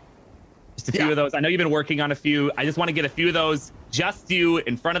 Just a few of those. I know you've been working on a few. I just want to get a few of those, just you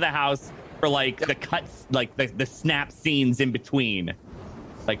in front of the house for like the cuts, like the snap scenes in between,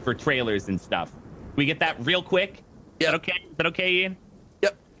 like for trailers and stuff. Can we get that real quick? Yeah. Is that okay? Is that okay, Ian?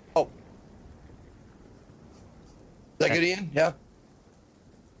 Yep. Oh. Is that good, Ian? Yeah.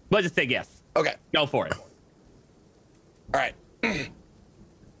 Let's just say yes. Okay. Go for it. All right.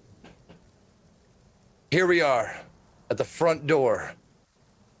 Here we are at the front door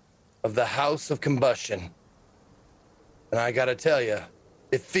of the House of Combustion. And I gotta tell you,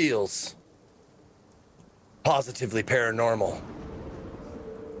 it feels positively paranormal.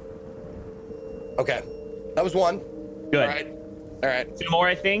 Okay. That was one. Good. All right. 2 more,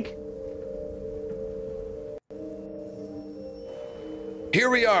 I think. Here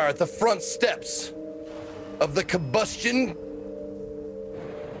we are at the front steps of the combustion.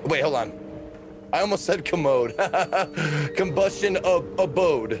 Wait, hold on. I almost said commode. Combustion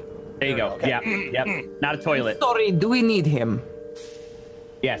abode. There you go. Okay. Yep. Not a toilet. Sorry, do we need him?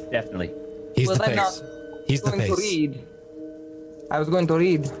 Yes, definitely. He's Well, the I'm face. He's the going to face. read. I was going to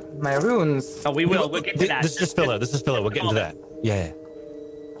read my runes. Oh, we will. We'll get to that. This is just filler. This is filler. We'll get into that. Yeah.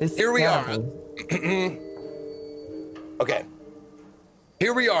 Here we are. Okay.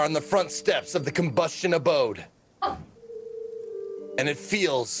 Here we are on the front steps of the combustion abode. And it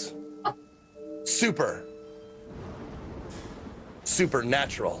feels supernatural.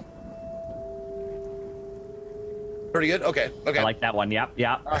 Pretty good? Okay. I like that one. Yep.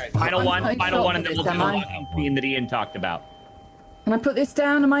 All right. Final one, and then we'll do the Am I- walking scene that Ian talked about. Can I put this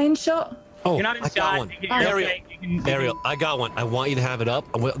down? Am I in shot? Oh, You're not in I shot. got one. You're Ariel, okay. You can- Ariel, I got one. I want you to have it up.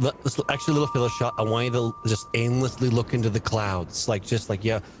 Let's actually a little filler shot. I want you to just aimlessly look into the clouds, like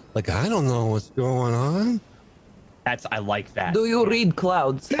I don't know what's going on. I like that. Do you read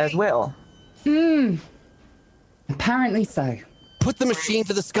clouds as well? Apparently so. Put the machine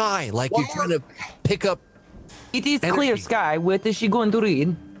to the sky, like you're trying to pick up. It is Energy. clear sky. What is she going to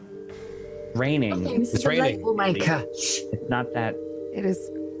read? Raining. It's raining. It's not that. It is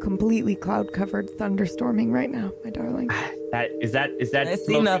completely cloud covered, thunderstorming right now, my darling. Is that I see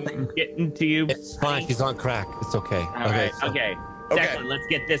smoke nothing. getting to you? It's fine. She's on crack. It's okay. All right. so- Okay. Okay. Declan, let's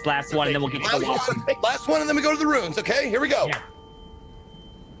get this last one, and then we'll get to the walking. Last one, and then we go to the runes, okay? Here we go. Yeah.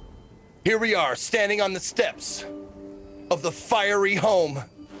 Here we are, standing on the steps of the fiery home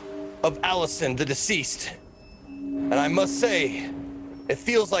of Allison, the deceased. And I must say, it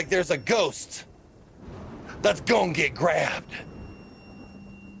feels like there's a ghost that's gonna get grabbed.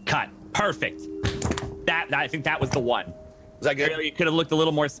 Cut. Perfect. I think that was the one. Is that good? You could have looked a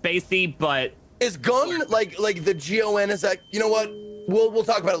little more spacey, but Is gun like the GON? Is that, you know what? We'll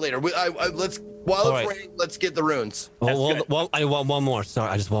talk about it later. Let's raining, let's get the runes. Well, I want one more. Sorry,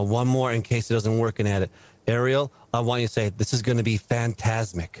 I just want one more in case it doesn't work in at it. Ariel, I want you to say this is going to be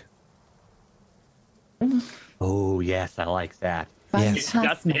phantasmic. oh yes, I like that. Yes. It's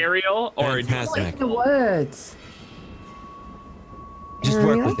just Ariel, or Phantasmic. The words. Just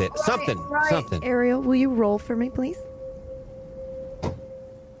work Ariel? with it. Something. Ariel, will you roll for me, please?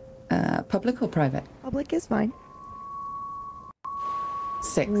 Public or private? Public is fine.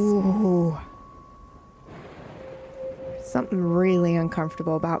 6. Ooh. Something really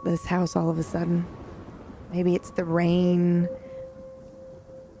uncomfortable about this house all of a sudden. Maybe it's the rain.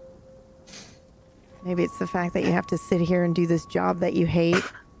 Maybe it's the fact that you have to sit here and do this job that you hate.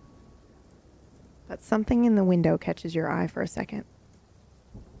 But something in the window catches your eye for a second.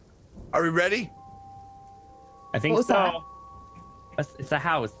 Are we ready? I think What was so. It's a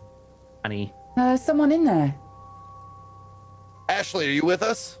house, honey. Someone in there. Ashley, are you with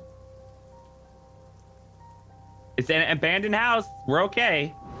us? It's an abandoned house. We're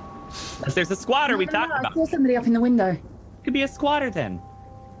okay. Unless there's a squatter we talked I about. saw somebody up in the window. Could be a squatter then.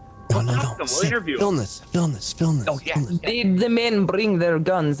 No. We'll interview Film this. Oh, yeah. Did the men bring their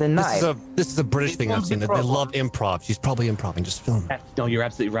guns and knives? This is a British thing I've seen. They love improv. She's probably improving. Just film. No, you're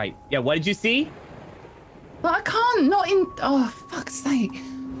absolutely right. Yeah, what did you see? But I can't. Not in. Oh, fuck's sake.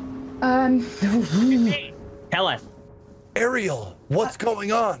 Tell us. Ariel, what's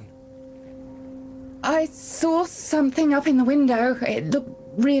going on? I saw something up in the window. It looked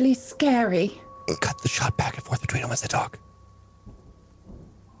really scary. Cut the shot back and forth between them as they talk.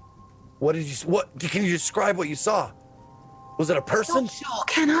 What did you? What can you describe what you saw? Was it a person? Sure,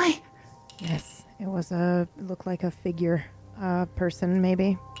 can I? Yes, it was looked like a figure, person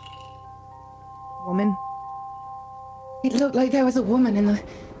maybe. Woman. It looked like there was a woman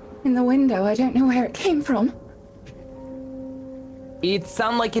in the window. I don't know where it came from. It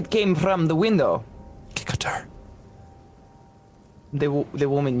sounded like it came from the window. Kikatar. The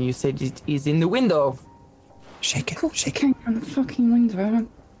woman you said is in the window. Shake it. Shake it. Came from the fucking window.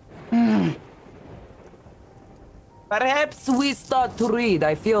 Perhaps we start to read.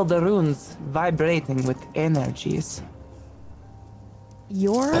 I feel the runes vibrating with energies.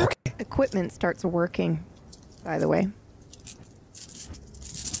 Your equipment starts working, by the way.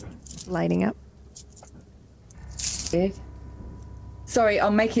 Lighting up. Did. Sorry,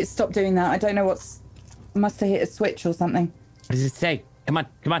 I'll make it stop doing that. I don't know what's... I must have hit a switch or something. What does it say? Come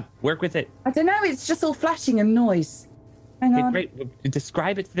on, work with it. I don't know, it's just all flashing and noise. Hang on. Great.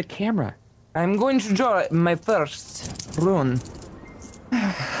 Describe it to the camera. I'm going to draw my first rune.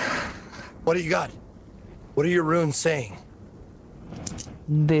 What do you got? What are your runes saying?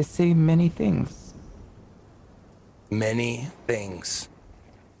 They say many things. Many things.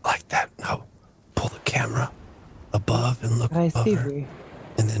 Like that. No. Pull the camera above and look I above see. her.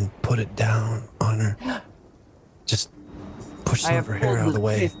 And then put it down on her. Just push some of her hair out of the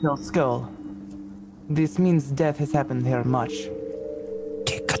way. Crystal skull. This means death has happened here much.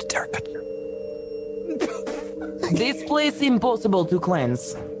 Okay, cut it there, cut it there. This place impossible to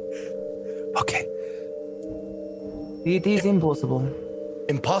cleanse. Okay. It is impossible.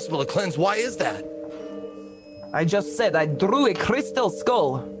 Impossible to cleanse. Why is that? I just said I drew a crystal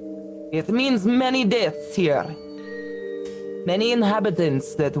skull. It means many deaths here. Many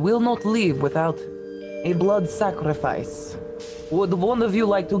inhabitants that will not leave without a blood sacrifice. Would one of you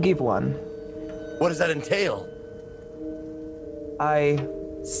like to give one? What does that entail? I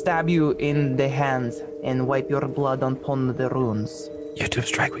stab you in the hand and wipe your blood upon the runes. YouTube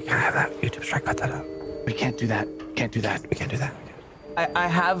strike, we can't have that. YouTube strike, cut that out. We can't do that. Can't do that. We can't do that. I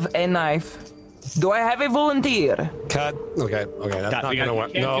have a knife. Do I have a volunteer? Cut. Okay, that's not gonna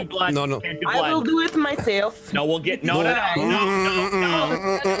work. No, no. I will do it myself. No, we'll get no.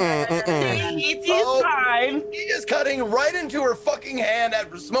 It is time. He is cutting right into her fucking hand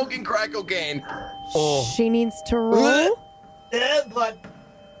after smoking crack cocaine. She needs to roll. But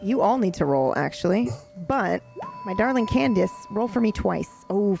You all need to roll, actually. But, my darling Candace, roll for me twice.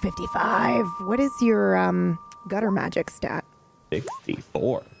 Oh, 55. What is your gutter magic stat?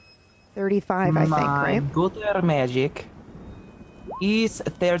 64. 35, I think, right? Gutter magic is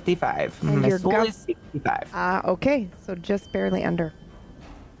 35. And My your soul gut- is 65. Okay, so just barely under.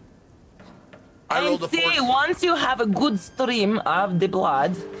 I rolled a And see, 4. once you have a good stream of the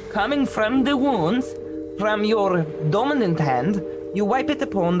blood coming from the wounds from your dominant hand, you wipe it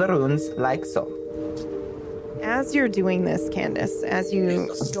upon the runes like so. As you're doing this, Candace, as you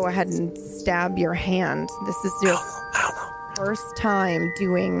go ahead and stab your hand, this is your first time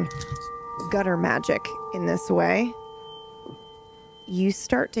doing gutter magic in this way. You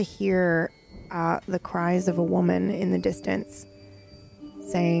start to hear the cries of a woman in the distance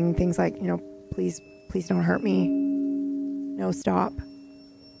saying things like, please don't hurt me. No, stop.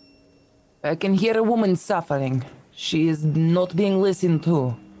 I can hear a woman suffering. She is not being listened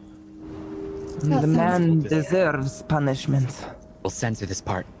to. The man deserves punishment. We'll censor this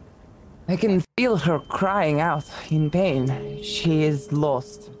part. I can feel her crying out in pain. She is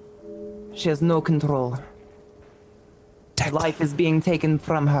lost. She has no control. Her life is being taken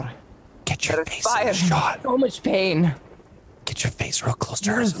from her. Get your There is face fire. in the shot. So much pain. Get your face real close to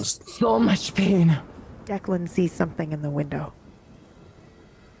There hers. is so much pain. Declan sees something in the window.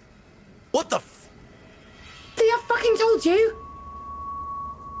 What the? See, I fucking told you.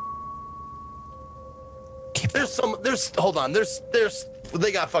 Hold on.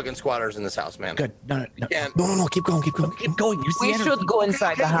 They got fucking squatters in this house, man. Good. No. Can't. No, keep going. Keep going. You see We energy. should go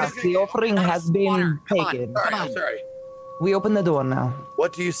inside the house. The offering has been taken. Sorry, I'm sorry. We open the door now.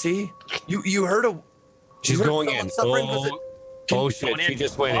 What do you see? You heard a. She's you heard going someone in. suffering? Was it- Oh shit, she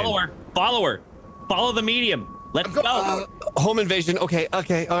just went in. Follow her. Follow the medium. Let's go. Home invasion. Okay,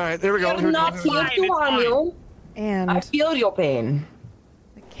 all right, there we go. We're not here to harm you. And I feel your pain.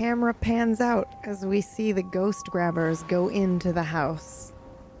 the camera pans out as we see the ghost grabbers go into the house.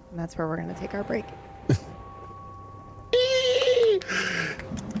 And that's where we're going to take our break.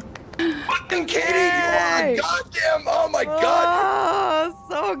 Fucking Katie, you are goddamn. Oh my god. Oh,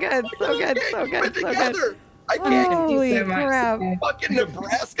 so good, so good, so Keep it good, so good. together. I can't. Holy so much. crap. Fucking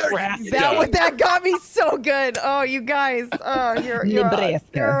Nebraska. That got me so good. Oh, you guys. Oh, Nebraska.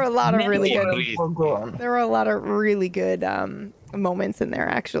 there are a lot of really good. We're gone. There are a lot of really good moments in there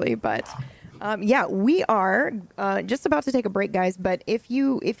actually, but yeah, we are just about to take a break, guys. But if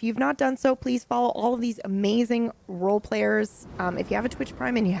you've not done so, please follow all of these amazing role players. If you have a Twitch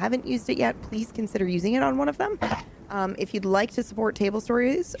Prime and you haven't used it yet, please consider using it on one of them. If you'd like to support Table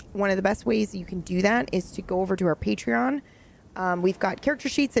Stories, one of the best ways you can do that is to go over to our Patreon. We've got character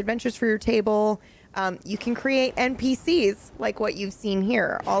sheets, adventures for your table. You can create NPCs like what you've seen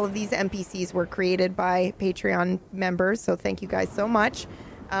here. All of these NPCs were created by Patreon members, so thank you guys so much.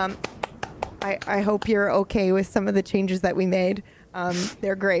 I hope you're okay with some of the changes that we made.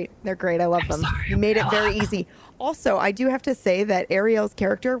 They're great. They're great. I love them. You made it very easy. Also, I do have to say that Ariel's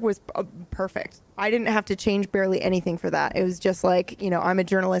character was perfect. I didn't have to change barely anything for that. It was just like, I'm a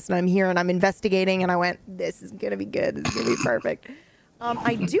journalist and I'm here and I'm investigating, and I went, this is going to be good. This is going to be perfect.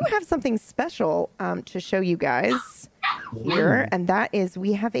 I do have something special to show you guys here, and that is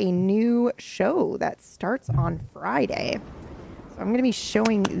we have a new show that starts on Friday. So I'm going to be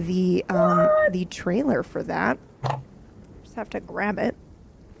showing the trailer for that. Just have to grab it.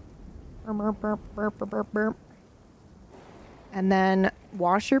 And then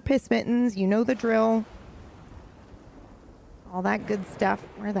wash your piss mittens. You know the drill. All that good stuff.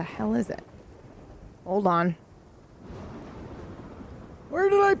 Where the hell is it? Hold on. Where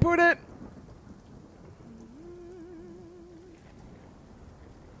did I put it?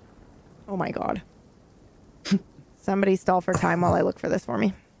 Oh my god. Somebody stall for time while I look for this for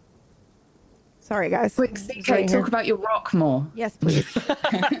me. Sorry, guys. Quick, CK, talk about your rock more. Yes, please.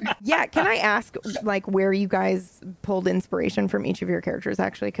 Yeah, can I ask, where you guys pulled inspiration from each of your characters,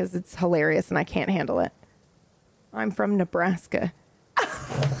 actually? Because it's hilarious and I can't handle it. I'm from Nebraska.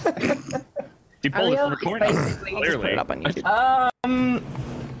 You pulled it from a corner. Clearly. Put it up on YouTube.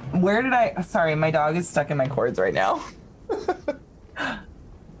 Where did I? Sorry, my dog is stuck in my cords right now.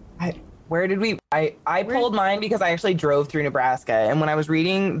 Where did we? I pulled mine because I actually drove through Nebraska, and when I was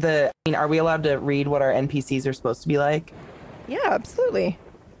reading are we allowed to read what our NPCs are supposed to be like? Yeah, absolutely.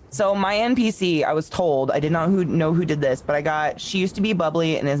 So my NPC, I was told, I did not know who did this, but she used to be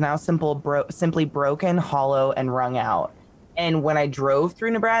bubbly and is now simply broken, hollow, and wrung out. And when I drove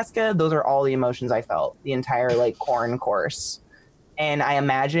through Nebraska, those are all the emotions I felt, the entire corn course. And I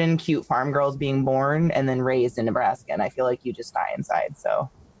imagine cute farm girls being born and then raised in Nebraska, and I feel like you just die inside. So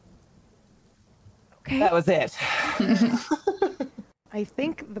okay. That was it. I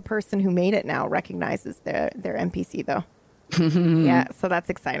think the person who made it now recognizes their NPC though. Yeah, so that's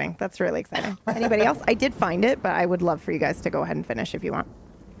exciting. That's really exciting. Anybody else? I did find it, but I would love for you guys to go ahead and finish if you want.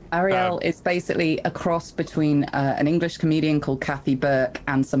 Ariel is basically a cross between an English comedian called Kathy Burke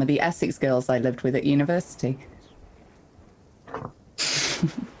and some of the Essex girls I lived with at university.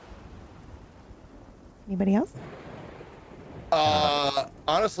 Anybody else?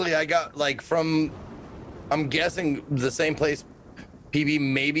 Honestly, I got I'm guessing the same place PB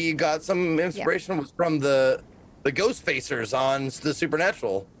maybe got some inspiration was from the Ghost Facers on the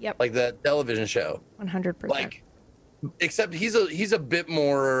Supernatural. Yep. Like the television show. 100%. Except he's a bit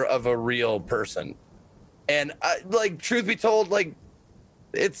more of a real person. And truth be told,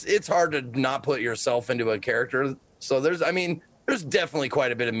 it's hard to not put yourself into a character. So there's definitely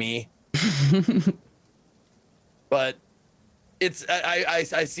quite a bit of me. But I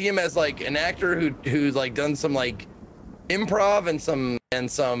see him as an actor who's done some improv and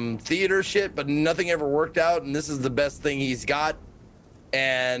some theater shit, but nothing ever worked out, and this is the best thing he's got.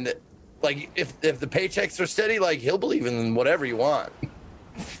 And if the paychecks are steady, he'll believe in whatever you want.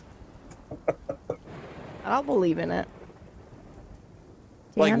 I'll believe in it.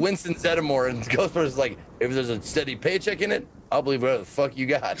 Like Winston Zeddemore and Ghostbusters, if there's a steady paycheck in it, I'll believe whatever the fuck you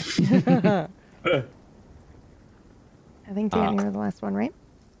got. I think Dan, you were the last one, right?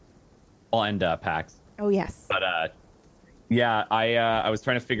 I'll end PAX. Oh yes. But yeah, I was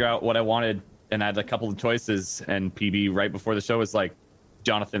trying to figure out what I wanted, and I had a couple of choices, and PB right before the show was like,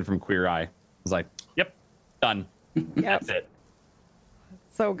 Jonathan from Queer Eye. I was like, yep, done. That's it.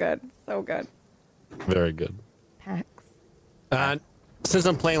 So good. So good. Very good. PAX. Since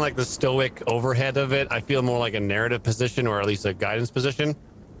I'm playing the stoic overhead of it, I feel more like a narrative position, or at least a guidance position.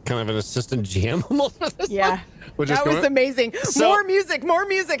 Kind of an assistant GM almost. Yeah. That was amazing. So, more music.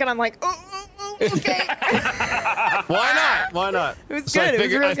 And I'm like, oh, okay. Why not? It was good.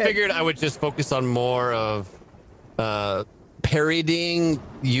 I figured I would just focus on more of parodying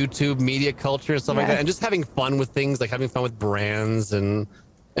YouTube media culture and stuff like that, and just having fun with things, having fun with brands and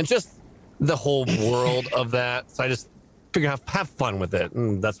just the whole world of that. So I just figure have fun with it,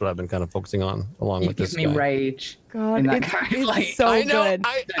 and that's what I've been kind of focusing on along with this. Gives me rage. God, it's so I know, good.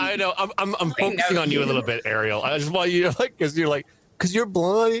 I know. I'm focusing on you a little bit, Ariel. I just want you to because you're because you're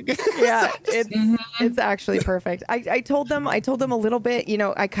blind. Yeah, it's actually perfect. I told them a little bit, you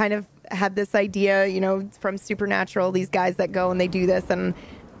know, I kind of had this idea, you know, from Supernatural, these guys that go and they do this, and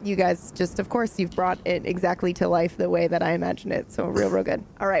you guys just, of course, you've brought it exactly to life the way that I imagined it. So real good.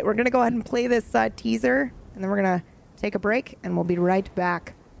 All right, we're going to go ahead and play this teaser, and then we're going to take a break, and we'll be right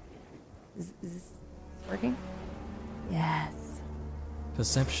back. Is this working? Yes.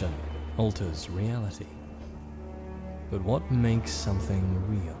 Perception alters reality. But what makes something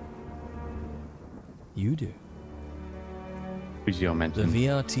real? You do. Fujio The mentioned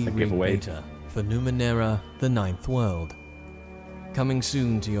VRT rig giveaway. beta for Numenera, the Ninth World. Coming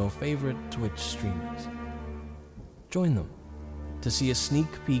soon to your favorite Twitch streamers. Join them to see a sneak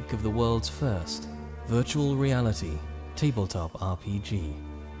peek of the world's first virtual reality tabletop RPG.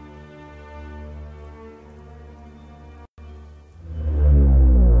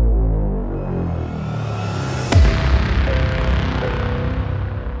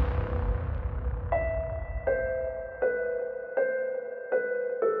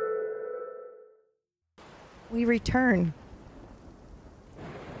 We return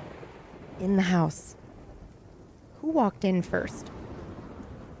in the house. Who walked in first?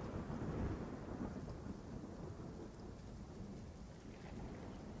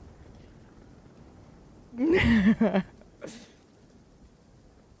 All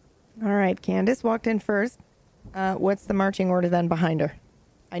right, Candace walked in first. What's the marching order then behind her?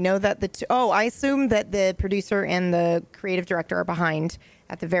 I know that I assume that the producer and the creative director are behind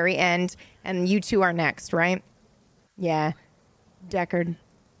at the very end, and you two are next, right? Yeah. Declan.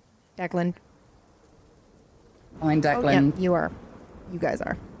 I'm Declan. Oh, yeah, you are. You guys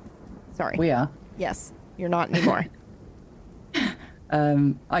are. Sorry. We are. Yes, you're not anymore.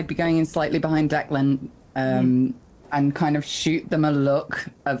 I'd be going in slightly behind Declan and kind of shoot them a look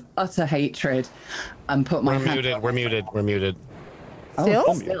of utter hatred and put my hand up. We're muted. Still?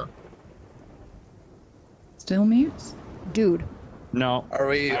 Oh, still mute? Dude. No. Are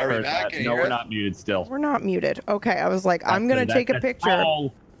we back? No, we're not muted still. We're not muted. Okay, I was like, I'm going to take a picture.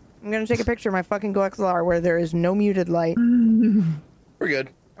 I'm going to take a picture of my fucking GoXLR where there is no muted light. We're good.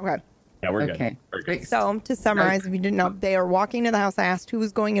 Okay. Yeah, we're Okay. good. So, to summarize, if you didn't know, they are walking to the house. I asked who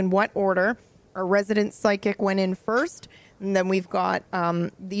was going in what order. Our resident psychic went in first. And then we've got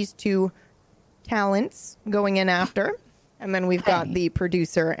these two talents going in after. And then we've got the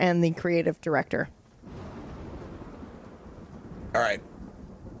producer and the creative director. All right.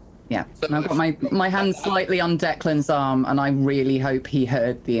 Yeah. And I've got my hand slightly on Declan's arm, and I really hope he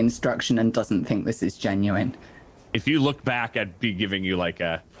heard the instruction and doesn't think this is genuine. If you look back, I'd be giving you like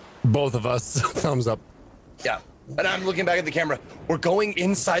a... Both of us. Thumbs up. Yeah. And I'm looking back at the camera. We're going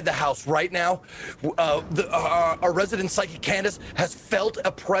inside the house right now. Our resident psychic Candace has felt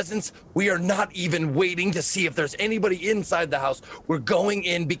a presence. We are not even waiting to see if there's anybody inside the house. We're going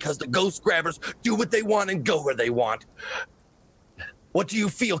in because the ghost grabbers do what they want and go where they want. What do you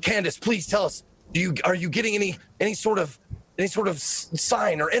feel, Candace? Please tell us. Are you getting any sort of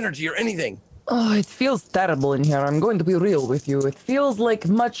sign or energy or anything? Oh, it feels terrible in here. I'm going to be real with you. It feels like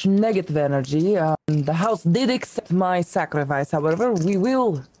much negative energy. The house did accept my sacrifice, however. We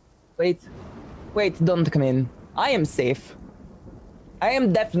will... Wait, don't come in. I am safe. I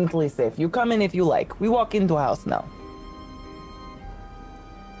am definitely safe. You come in if you like. We walk into a house now.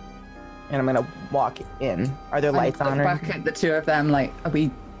 And I'm gonna walk in. Are there lights on? Look back at the two of them, like, are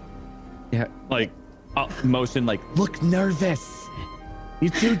we... Yeah, like, motion, like, look nervous. You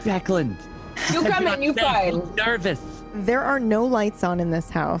too, Declan. You come in, you fine. Nervous. There are no lights on in this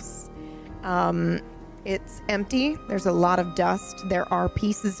house. It's empty. There's a lot of dust. There are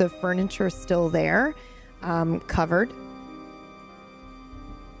pieces of furniture still there, covered.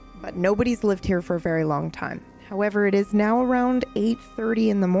 But nobody's lived here for a very long time. However, it is now around 8:30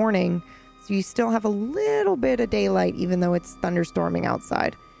 in the morning, so you still have a little bit of daylight, even though it's thunderstorming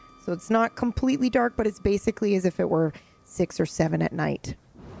outside. So it's not completely dark, but it's basically as if it were 6 or 7 at night,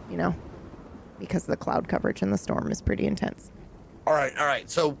 you know, because the cloud coverage and the storm is pretty intense. All right.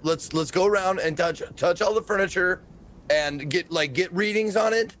 So let's go around and touch all the furniture, and get readings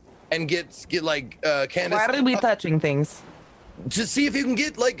on it, and get Candace. Why are we touching things? To see if you can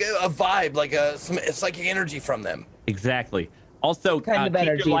get like a vibe, like some psychic energy from them. Exactly. Also, Kind of keep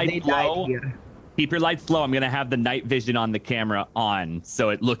energy. your They lights died low. here. Keep your lights low. I'm gonna have the night vision on the camera on, so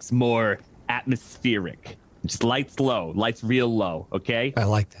it looks more atmospheric. Just lights low, lights real low. Okay. I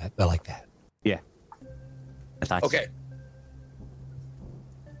like that. Yeah. I thought. Okay.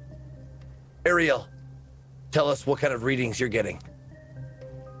 Ariel, tell us what kind of readings you're getting.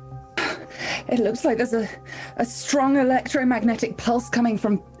 It looks like there's a strong electromagnetic pulse coming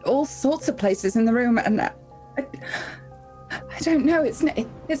from all sorts of places in the room, and I don't know. It's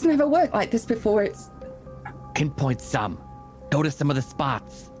never worked like this before. Pinpoint some. Go to some of the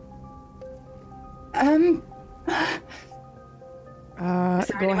spots. Go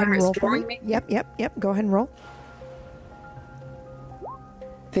ahead and roll for me. Yep. Go ahead and roll.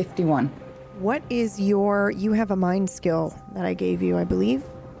 51. What is you have a mind skill that I gave you, I believe.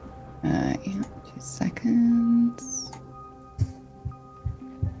 Yeah, 2 seconds.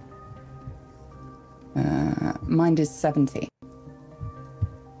 Mind is 70.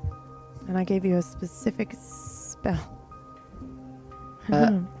 And I gave you a specific spell.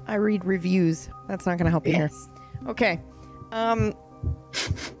 I read reviews. That's not going to help you here. Okay. All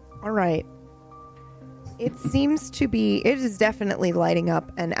right. It is definitely lighting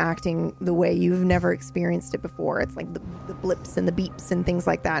up and acting the way you've never experienced it before. It's like the blips and the beeps and things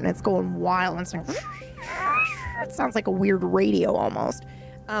like that. And it's going wild. And it's like, it sounds like a weird radio almost.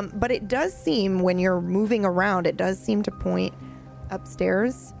 But it does seem, when you're moving around, it does seem to point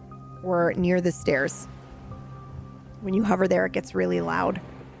upstairs or near the stairs. When you hover there, it gets really loud.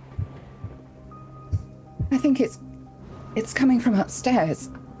 I think it's coming from upstairs.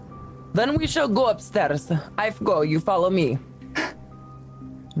 Then we shall go upstairs. I go. You follow me.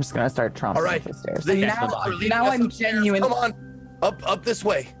 I'm just gonna start tromping All right. up the stairs. Now I'm genuine. Come on, up this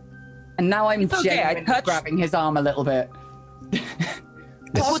way. And now I'm It's okay, genuinely grabbing his arm a little bit.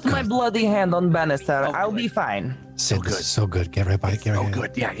 Put my bloody hand on Bannister. I'll be fine. Sid, this is so good. Get right by it. Get right. Oh,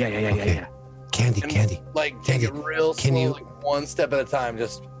 good. Yeah. Okay. Candy. Like, take it real slow, like one step at a time.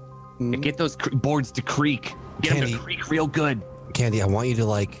 Just get those boards to creak. Get them to creak real good. Candy, I want you to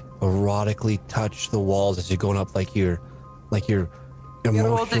like erotically touch the walls as you're going up, like you're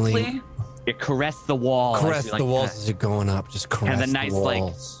emotionally. You caress the wall. Caress the walls as you're going up. Just caress the nice, the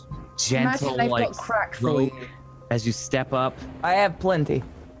walls. like, gentle, Imagine like got crack for rope you. as you step up. I have plenty.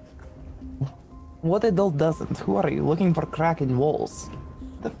 What adult doesn't? Who are you? Looking for crack in walls?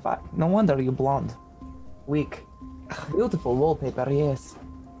 The fuck? No wonder you're blonde. Weak. Beautiful wallpaper, yes.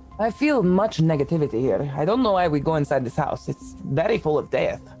 I feel much negativity here. I don't know why we go inside this house. It's very full of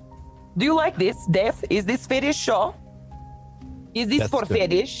death. Do you like this? Death? Is this fetish show? Is this That's for good.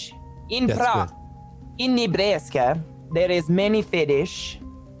 fetish? In That's Prague, in Nebraska, there is many fetish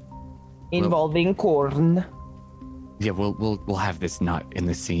involving corn. Yeah, we'll have this not in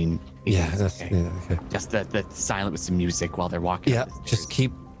the scene. Yeah, that's okay. okay. Just the silent with some music while they're walking. Yeah, up the stairs. just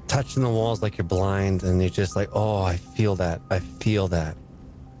keep touching the walls like you're blind, and you're just like, oh, I feel that.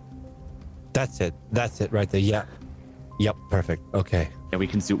 That's it right there. Yeah. Yep, perfect. Okay. Yeah,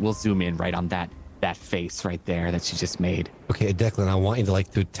 we'll zoom in right on that face right there that she just made. Okay, Declan, I want you to like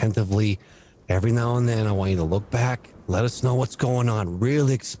to attentively, every now and then, I want you to look back, let us know what's going on,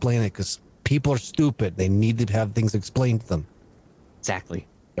 really explain it, because people are stupid. They need to have things explained to them. Exactly.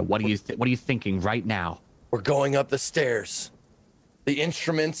 Yeah, what are you thinking right now? we're going up the stairs. The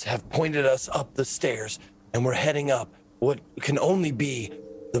instruments have pointed us up the stairs, and we're heading up what can only be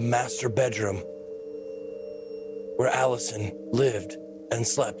the master bedroom where Allison lived and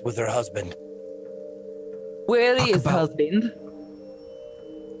slept with her husband. Where is husband?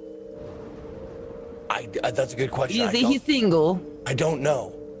 That's a good question. Is he single? I don't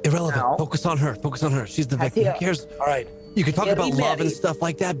know. Irrelevant. No. Focus on her. Focus on her. She's the victim. Who cares? All right. You can talk about love and stuff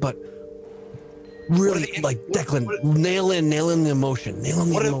like that, but really, like Declan, nail in the emotion. Nail in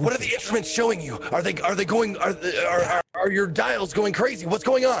the emotion. What are the instruments showing you? Are they going? Are your dials going crazy? What's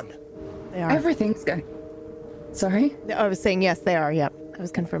going on? They are. Everything's going. Sorry? I was saying yes, they are. Yep. I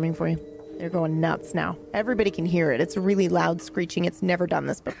was confirming for you. They're going nuts now. Everybody can hear it. It's really loud screeching. It's never done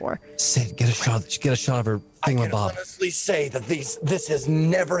this before. Sid, get a shot of her thingamabob. I can honestly say that this has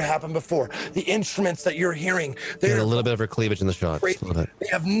never happened before. The instruments that you're hearing, get a little bit of her cleavage in the shot. They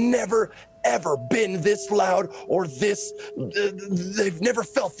have never ever been this loud or this. They've never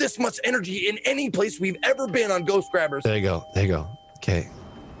felt this much energy in any place we've ever been on Ghost Grabbers. There you go. Okay.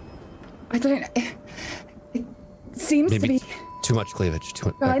 I don't. It seems Maybe to be too much cleavage.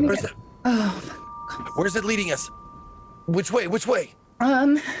 Too much. Where's it leading us? Which way? Let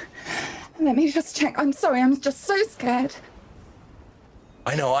me just check. I'm sorry. I'm just so scared.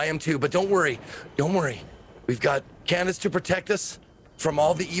 I know, I am too, but don't worry. We've got Candace to protect us from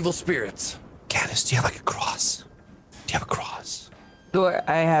all the evil spirits. Candace, do you have like a cross? Do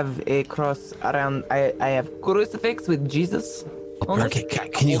I have a cross around? I have crucifix with Jesus. Okay,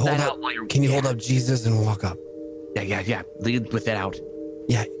 can you hold up Jesus and walk up? Yeah. Lead with it out.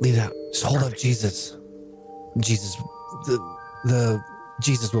 Yeah, lead it out. Just hold up Jesus. Jesus, the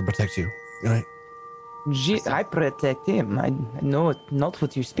Jesus will protect you. All right? I protect him. I know not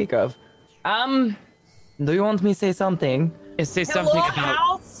what you speak of. Do you want me to say something? Say something about.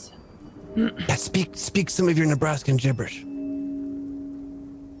 House? Yeah, speak some of your Nebraskan gibberish.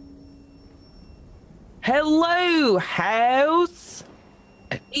 Hello, house.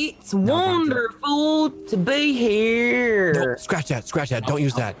 It's wonderful to be here. No, scratch that. Don't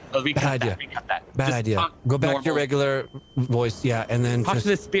use that. Bad idea. Bad idea. Go back to your regular voice, yeah, and then talk to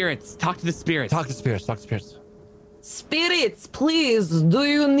the spirits. Talk to the spirits. Talk to spirits. Spirits, please, do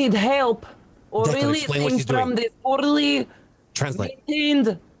you need help? Or Declan, explain what releasing she's from doing. this poorly Translate.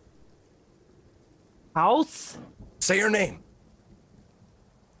 maintained house? Say your name.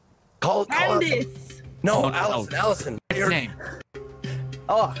 Call her. Candice. No, Allison. Say your name.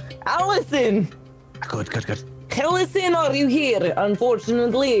 Oh, Allison. Good. Allison, are you here?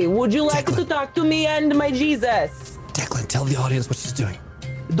 Unfortunately, would you like Declan. to talk to me and my Jesus? Declan, tell the audience what she's doing.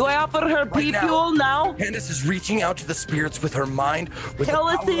 Do I offer her pee fuel now? Candace is reaching out to the spirits with her mind. With the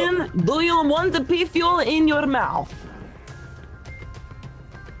power of- Allison, do you want the pee fuel in your mouth?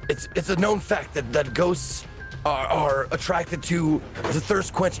 It's a known fact that ghosts are attracted to the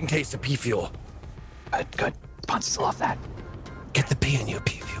thirst quenching taste of pea fuel. Good. Ponce love that. Get the pee in you,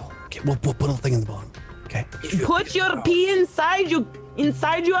 pee fuel. Okay, we'll put a little thing in the bottom. Okay. Put your pee inside you,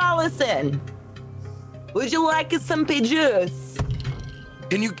 Allison. Would you like some pee juice?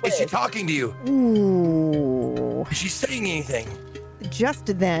 Is she talking to you? Ooh. Is she saying anything?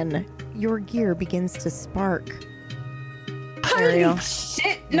 Just then, your gear begins to spark. Holy Ariel.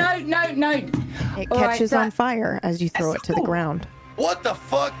 shit! No. It All right, catches on fire as you throw it to the ground. What the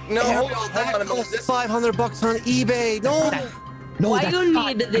fuck? No, hold on a minute. This $500 on eBay. No. Why you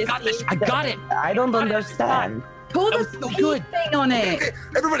need this? I got it. I don't understand. Pull the good thing on it. Okay,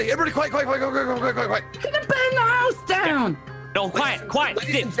 everybody, quiet. Gonna burn the house down. No, quiet.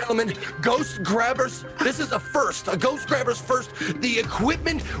 Ladies and gentlemen, Ghost Grabbers, this is a first. A Ghost Grabbers first. The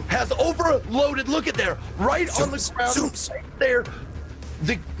equipment has overloaded. Look at there, right on the ground, right there.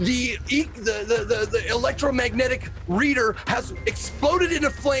 The electromagnetic reader has exploded into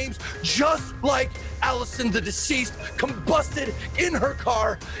flames, just like Allison, the deceased, combusted in her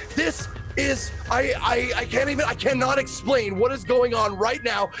car. This is I cannot explain what is going on right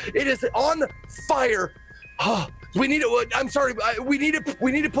now. It is on fire. Oh, we need to. I'm sorry. We need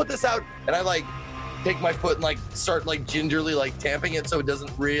to put this out. And I like take my foot and like start like gingerly like tamping it so it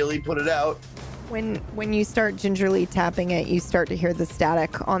doesn't really put it out. When you start gingerly tapping it, you start to hear the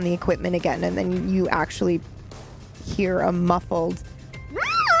static on the equipment again, and then you actually hear a muffled.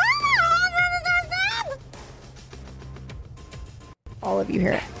 All of you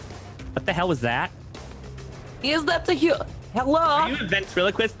hear it. What the hell was that? Is that a hello? Are you a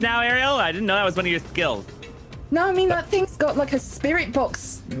ventriloquist now, Ariel? I didn't know that was one of your skills. No, I mean that thing's got like a spirit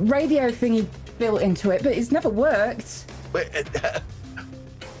box radio thingy built into it, but it's never worked. Wait,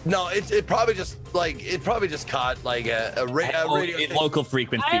 no, it probably just caught like a radio. In local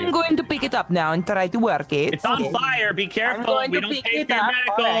frequency. I'm going to pick it up now and try to work it. It's on fire. Be careful. I'm going We to don't pick pay it for your up.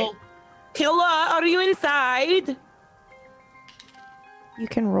 medical. All right. Hello, are you inside? You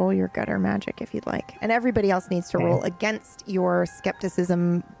can roll your gutter magic if you'd like, and everybody else needs to roll against your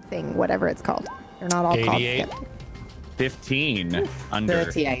skepticism thing, whatever it's called. They're not all 88. called skeptic. 15 under.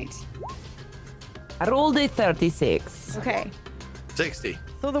 38. I rolled a 36. Okay. 60.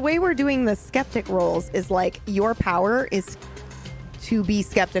 So the way we're doing the skeptic rolls is like your power is to be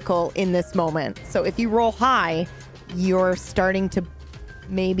skeptical in this moment. So if you roll high, you're starting to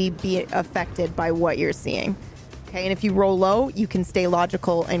maybe be affected by what you're seeing. Okay, and if you roll low, you can stay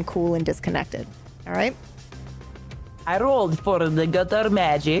logical and cool and disconnected. All right? I rolled for the gutter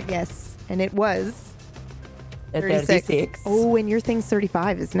magic. Yes, and it was A 36. 36. Oh, and your thing's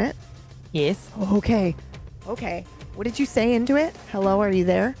 35, isn't it? Yes. Oh, okay. Okay. What did you say into it? Hello, are you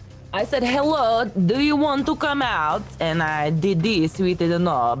there? I said, hello, do you want to come out? And I did this with the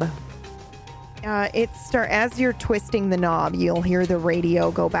knob. As you're twisting the knob, you'll hear the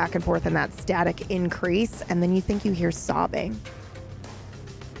radio go back and forth and that static increase, and then you think you hear sobbing.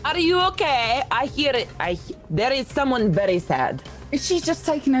 Are you okay? I hear it. There is someone very sad. Is she just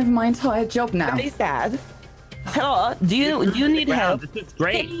taking over my entire job now? Very sad. Hello, do you need help? This is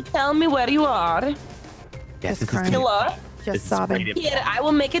great. Can you tell me where you are? Yes, Just crying. Hello? Just sobbing. Here, I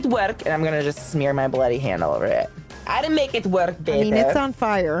will make it work. And I'm gonna just smear my bloody hand all over it. I didn't make it work, baby. I mean, it's on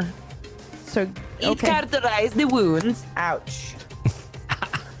fire. So, It okay. cauterized the wounds. Ouch.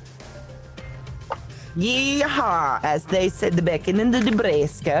 Yeehaw, as they said back in the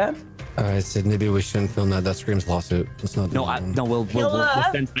Nebraska. All right, Sid, maybe we shouldn't film that. That screams lawsuit. Let's not do No, that. we'll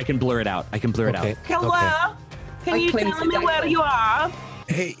send, I can blur it out. I can blur it Okay. out. Hello? Okay. Can I you claim tell me to where die. you are?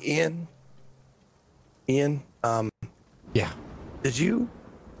 Hey, Ian, Yeah. did you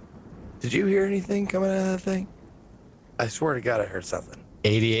hear anything coming out of that thing? I swear to God, I heard something.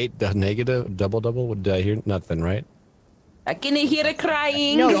 88 negative double. Did I hear nothing? Right? I can hear it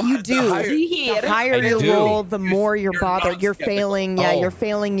crying. No, you do. The higher you do. roll, the more you're bothered. You're skeptical. failing. Yeah, Oh. you're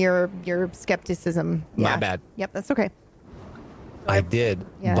failing your skepticism. Yeah. My bad. Yep, that's okay. I did,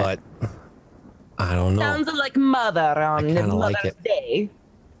 Yeah. but I don't know. Sounds like mother on kinda Mother's like it. Day.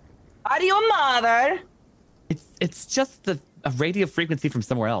 Are you a mother? It's just a radio frequency from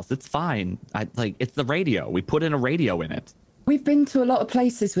somewhere else. It's fine. It's the radio. We put in a radio in it. We've been to a lot of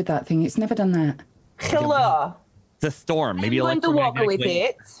places with that thing. It's never done that. Hello. It's a storm. Maybe I'm going to walk electromagnetic with wave.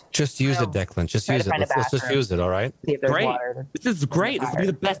 it. Just use it, Declan. Just Try to use it. find a Let's just bathroom. use it, all right? See if there's Great. water. This is great. This will be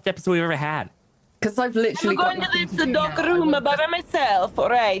the best episode we've ever had. Because I've I'm literally going got to nothing this do dark now. room by myself. All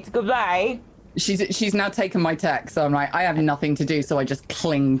right, goodbye. She's now taken my text, so I'm like, I have nothing to do, so I just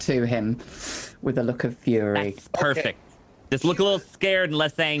cling to him with a look of fury. That's perfect. Just look a little scared and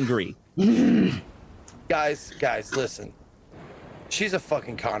less angry. Guys, listen. She's a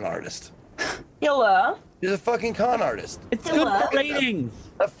fucking con artist. Hello. She's a fucking con artist. It's good Hello? for ratings.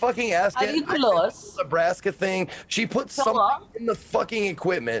 A fucking ass. Are you close? Nebraska thing. She put something Hello? in the fucking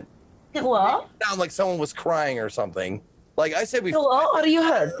equipment. Hello. Sound like someone was crying or something. Like I said, we Hello. Are you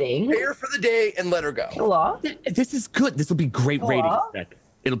hurting? pay her for the day and let her go. Hello. This is good. This will be great Hello? ratings. Beck.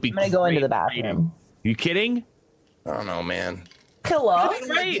 It'll be. I'm gonna go into great the bathroom. ratings. You kidding? I don't know, man. Hello. I don't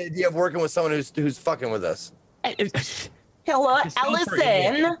like the idea of working with someone who's fucking with us. Hello, Just go for it.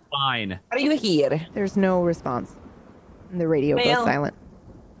 Allison. Fine. Are you here? There's no response. And the radio Ma'am. goes silent.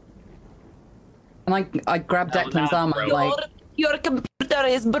 And I grabbed That Declan's was arm. I'm like, Your computer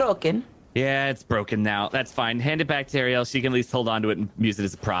is broken. Yeah, it's broken now. That's fine. Hand it back to Ariel. She can at least hold on to it and use it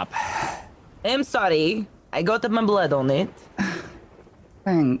as a prop. I'm sorry. I got my blood on it.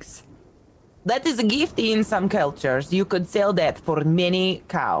 thanks. That is a gift in some cultures. You could sell that for many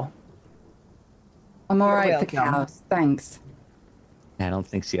cow. I'm all You're right for welcome. cows. Thanks. I don't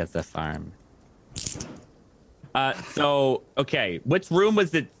think she has a farm. So, okay. Which room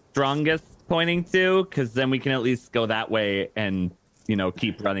was it strongest pointing to? Because then we can at least go that way and,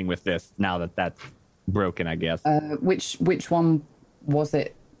 keep running with this now that that's broken, I guess. Which one was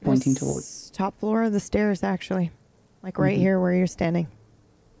it pointing towards? It's top floor of the stairs, actually. Like right here where you're standing.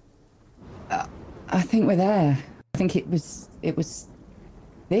 I think we're there. I think it was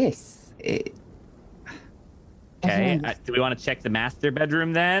this. Okay. know. Do we want to check the master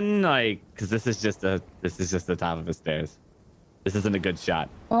bedroom then? Because this is just the top of the stairs. This isn't a good shot.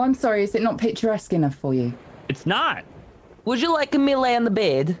 Oh, I'm sorry. Is it not picturesque enough for you? It's not. Would you like me lay on the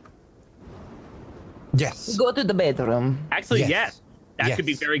bed? Yes. Go to the bedroom. Actually, Yes. yes. That could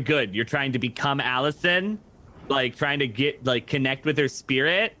be Yes. very good. You're trying to become Allison, trying to get connect with her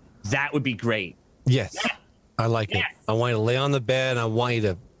spirit. That would be great. Yes. I like it. Yes. I want you to lay on the bed. I want you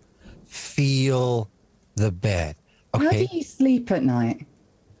to feel the bed. How Okay. do you sleep at night?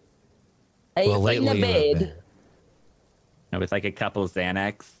 I Well, in the lately, bed. With a couple of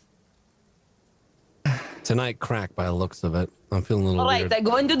Xanax. Tonight crack by the looks of it. I'm feeling a little All right, weird. I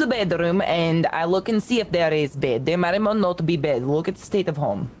go into the bedroom and I look and see if there is bed. There might not be bed. Look at the state of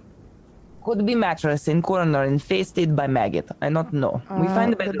home. Could be mattress in corner infested by maggot. I don't know. We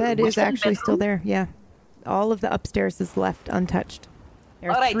find the bedroom. bed Which is one actually still bedroom? there. Yeah. All of the upstairs is left untouched. There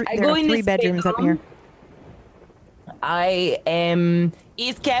are All right, I there go are in three this bedrooms up here. bedroom. I am.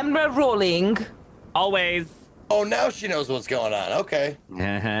 Is camera rolling? Always. Oh, now she knows what's going on. Okay.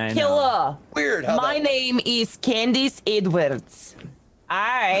 Killer. Weird. How My that- name is Candice Edwards.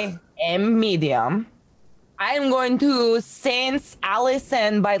 I am medium. I am going to sense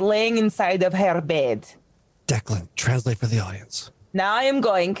Allison by laying inside of her bed. Declan, translate for the audience. Now I am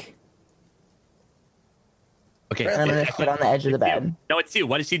going. Okay. I'm going to sit on the edge of the bed. No, it's you.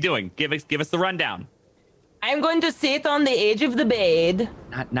 What is she doing? Give us the rundown. I'm going to sit on the edge of the bed.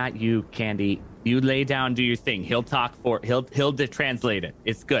 Not you, Candy. You lay down, do your thing. He'll translate it.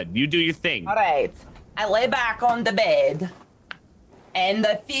 It's good. You do your thing. All right. I lay back on the bed. And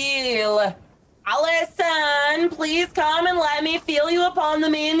I feel, Allison, please come and let me feel you upon the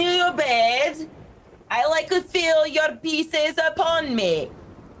man of your bed. I like to feel your pieces upon me.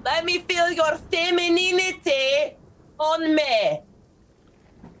 Let me feel your femininity on me. All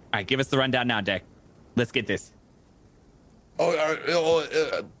right, give us the rundown now, Deck. Let's get this.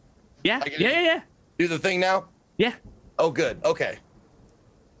 Yeah. I can- Yeah. Do the thing now. Yeah. Oh, good. Okay.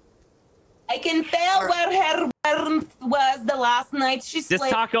 I can tell where her warmth was the last night she slept.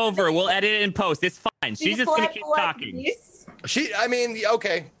 Just talk over. We'll edit it in post. It's fine. She's just gonna slept keep like talking. this.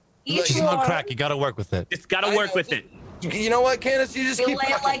 Okay. Each She's on one. crack. You got to work with it. Just gotta I work know. with it. You know what, Candace? You just You keep lay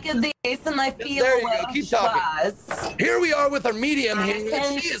talking. like this, and I feel There you go. where Keep she talking. was. Here we are with our medium here.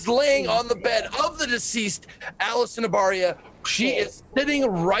 And she is laying on the bed of the deceased Allison Abaria. She is sitting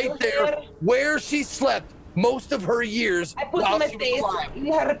right there where she slept most of her years. I put while my she was face alive. in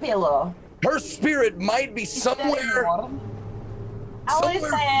her pillow. Her spirit might be somewhere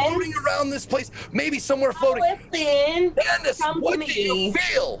floating around this place. Maybe somewhere floating. Allison, Candace, come to what do me. you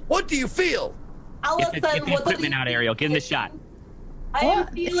feel? What do you feel? Allison, Get the what do equipment out, Ariel. Give him the shot. I am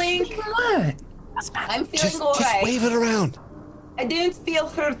feeling. I'm feeling Just alright. wave it around. I don't feel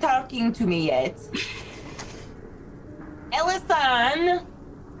her talking to me yet. Allison,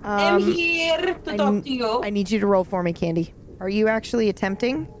 I'm here to talk to you. I need you to roll for me, Candy. Are you actually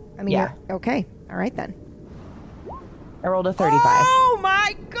attempting? I mean, Yeah. okay. All right then. I rolled a 35. Oh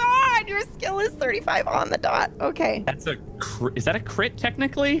my god, your skill is 35 on the dot. Okay. That's is that a crit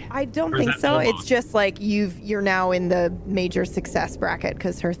technically? I don't Or is think that so. full It's on? just like you're now in the major success bracket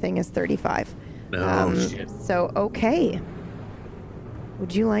because her thing is 35. Shit. So okay.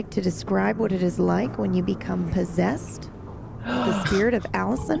 Would you like to describe what it is like when you become possessed? The spirit of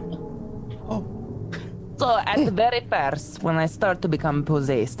Allison? So at the very first, when I start to become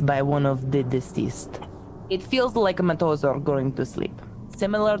possessed by one of the deceased, it feels like my toes are going to sleep.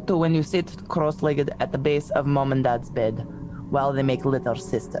 Similar to when you sit cross-legged at the base of mom and dad's bed while they make little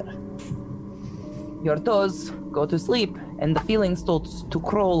sister. Your toes go to sleep and the feeling starts to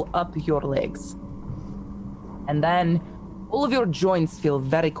crawl up your legs. And then all of your joints feel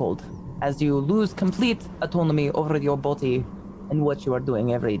very cold as you lose complete autonomy over your body and what you are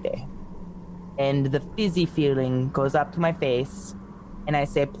doing every day. And the fizzy feeling goes up to my face, and I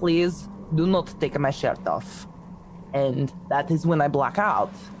say, please do not take my shirt off. And that is when I black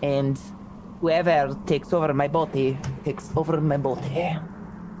out, and whoever takes over my body takes over my body.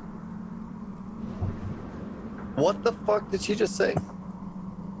 What the fuck did she just say?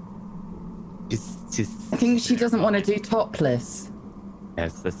 I think she doesn't want to do topless.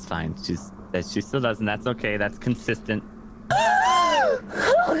 Yes, that's fine. She still doesn't. That's okay. That's consistent. Oh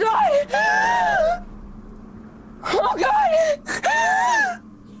god! Oh god!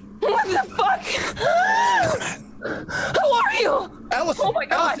 What the fuck? Who are you? Allison! Oh my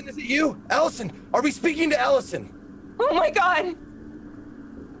God. Allison, is it you? Allison, are we speaking to Allison? Oh my god!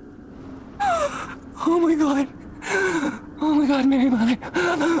 Oh my god! Oh my god, Mary Mother!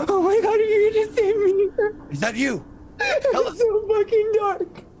 Oh my god, you're here to save me! Is that you? It's so fucking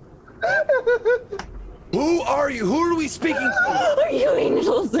dark! Who are you? Who are we speaking to? Are you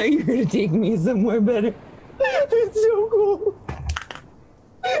angels? Are you here to take me somewhere better? It's so cool.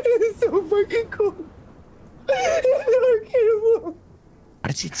 It's so fucking cool. It's so cool.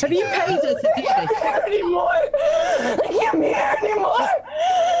 Have you paid her to do I can't this? bear anymore. I can't bear anymore.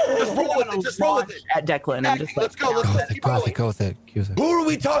 Just roll with it. Just roll with it. At Declan and just Let's go. Let's keep going. Go with it. Who are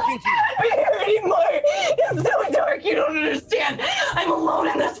we talking to? I can't bear anymore. It's so dark. You don't understand. I'm alone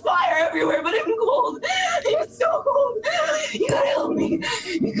in this fire everywhere, but I'm cold. I'm so cold. You gotta help me.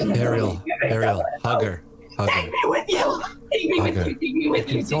 You gotta help me. Ariel, hug her. Hug Take her. me with you. Take me with you. Take me with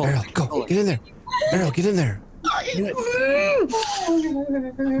you. Ariel, go. Get in there. Ariel, get in there.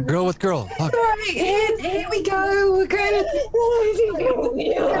 Girl with girl. Hug. Here we go. We're going to.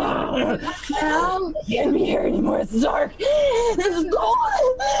 I can't be here anymore. It's dark. It's cold.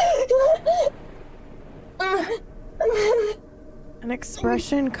 An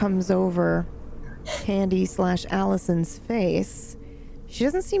expression comes over Candy/Allison's face. She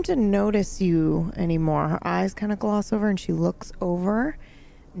doesn't seem to notice you anymore. Her eyes kind of gloss over and she looks over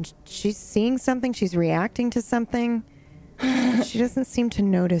and she's seeing something. She's reacting to something. She doesn't seem to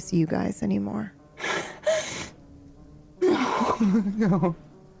notice you guys anymore. No.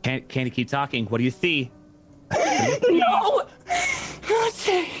 Candy, keep talking. What do you see? No.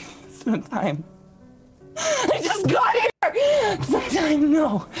 It's not time. I just got here. It's not time.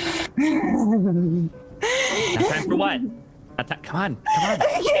 No. Not time for what? Not time. Come on. I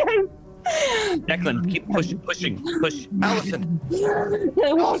can't. Declan, keep push. Allison.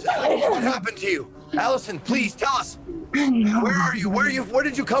 I won't Allison, die. what happened to you? Allison, please tell us. Where are you? Where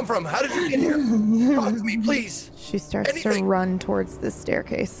did you come from? How did you get here? Talk to me, please. She starts to Anything. run towards the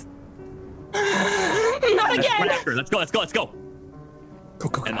staircase. Not Run again. after her. Let's go. Go.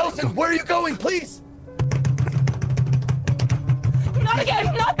 Allison, where are you going, please? Not again.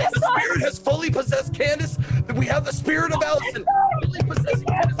 Not this The time. spirit has fully possessed Candace. We have the spirit of Allison fully possessing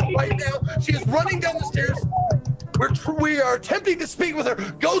Candace right now. She is running down the stairs. We are attempting to speak with her.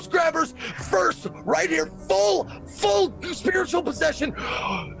 Ghost grabbers first, right here, full spiritual possession.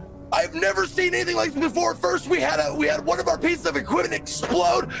 I've never seen anything like this before. First, we had one of our pieces of equipment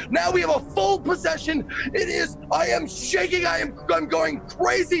explode. Now we have a full possession. It is. I am shaking. I'm going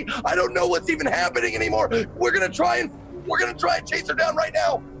crazy. I don't know what's even happening anymore. We're gonna try and chase her down right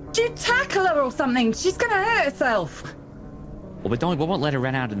now. Do you tackle her or something? She's going to hurt herself. Well, we won't let her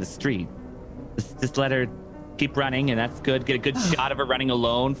run out in the street. Just let her keep running, and that's good. Get a good shot of her running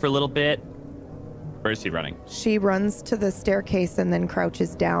alone for a little bit. Where is she running? She runs to the staircase and then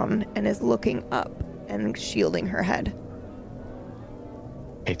crouches down and is looking up and shielding her head.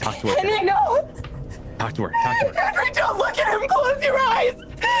 Hey, talk to her. Henry, no! Talk to her. Talk to her. Henry, don't look at him! Close your eyes!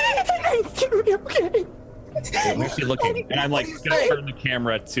 Henry's gonna be okay. Where's she looking? And I'm like, gonna turn the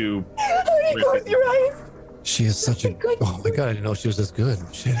camera to. Henry, close your eyes! She is such a. Oh my god! I didn't know she was this good.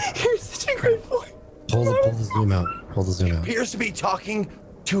 Shit. You're such a great boy. Pull the zoom out. Pull the zoom out. Appears to be talking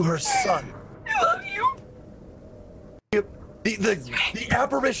to her son. I love you. The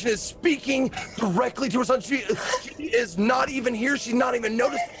apparition is speaking directly to her son. She is not even here. She's not even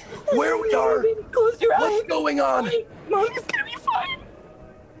noticed where we are. Close your eyes. What's going on? Mommy's gonna be fine.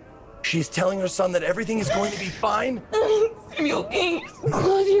 She's telling her son that everything is going to be fine. Samuel,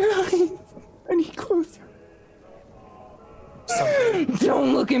 close your eyes. I need close your eyes.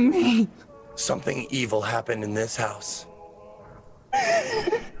 Don't look at me. Something evil happened in this house.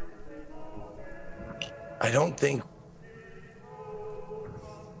 I don't think.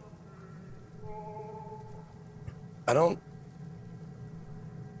 I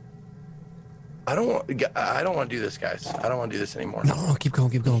don't want to do this, guys. I don't want to do this anymore. No, keep going.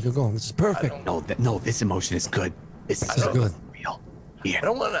 This is perfect. No, this emotion is good. This is good. Real. Yeah. I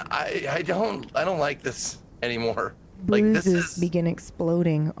don't want to. I don't like this anymore. Like this Bruises is. begin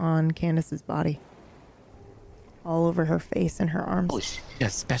exploding on Candace's body. All over her face and her arms. Holy shit, yeah,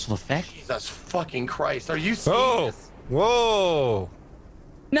 special effect. Jesus fucking Christ! Are you seeing Oh, this? whoa,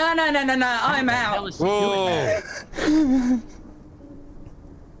 No, I'm out. whoa.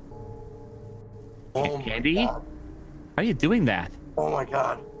 Oh my Candy? God. How are you doing that? Oh my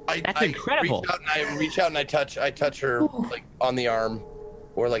God! That's incredible. I reach out and I touch her like on the arm,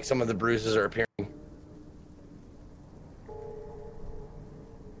 where like some of the bruises are appearing.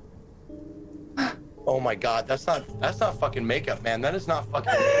 Oh my God! That's not fucking makeup, man. That is not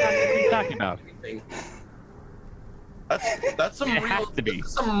fucking. What are you talking about? That's some It real. has to be.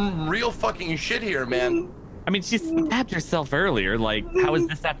 That's some real fucking shit here, man. I mean, she stabbed herself earlier. Like, how is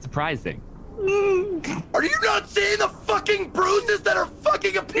this that surprising? Are you not seeing the fucking bruises that are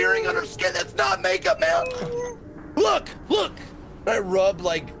fucking appearing on her skin? That's not makeup, man. Look. I rub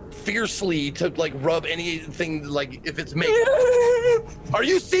like fiercely to like rub anything like if it's makeup. Are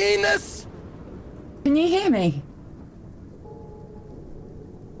you seeing this? Can you hear me?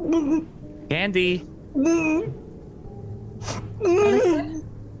 Candy.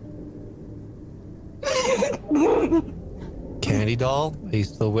 Candy doll, are you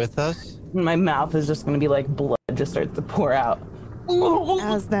still with us? My mouth is just gonna be like blood just starts to pour out.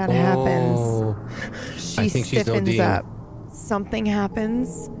 As that happens, Oh, she I think she's stiffens ODing. up. Something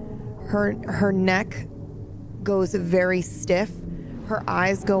happens. Her neck goes very stiff. Her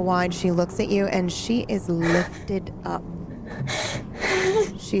eyes go wide. She looks at you and she is lifted up.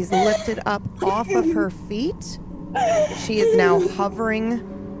 She's lifted up off of her feet. She is now hovering.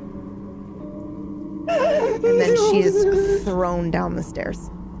 And then she is thrown down the stairs.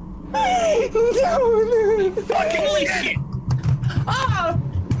 Holy shit!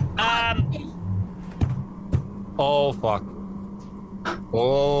 Oh fuck.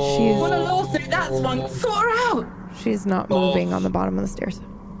 Oh. Want a lawsuit? That's one. Sort her out. She's not moving on the bottom of the stairs.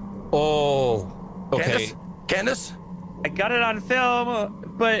 Oh. Okay. Candace? I got it on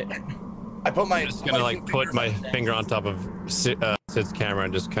film, but I put my. I'm just gonna like put my finger on top of Sid's camera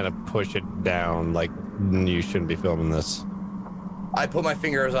and just kind of push it down. Like you shouldn't be filming this. I put my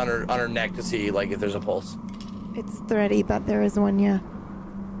fingers on her neck to see like if there's a pulse. It's thready, but there is one, yeah.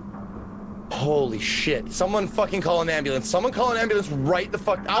 Holy shit! Someone fucking call an ambulance! Someone call an ambulance right the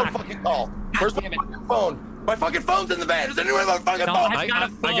fuck! I'll fucking call. Where's my fucking phone? My fucking phone's in the van. Is anyone have a fucking no, phone? I've got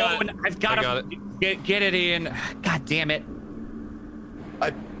a phone. I got it. I've got I got it. Get it in. God damn it!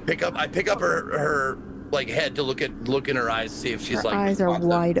 I pick up her like head to look in her eyes, see if she's Her like. eyes are responsive.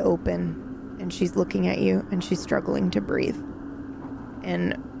 wide open, and she's looking at you, and she's struggling to breathe.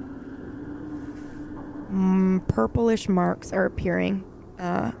 And purplish marks are appearing,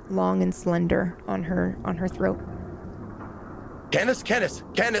 long and slender on her throat. Candace. Candace,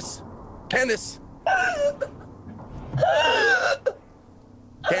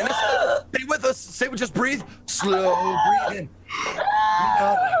 stay with us. Just breathe. Slow.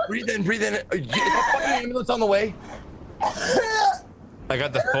 Breathe in. Breathe out. Breathe in. Is a fucking ambulance on the way? I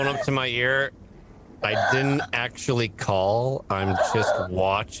got the phone up to my ear. I didn't actually call. I'm just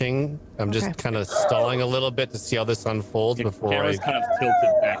watching. I'm just kind of stalling a little bit to see how this unfolds before Camera's kind of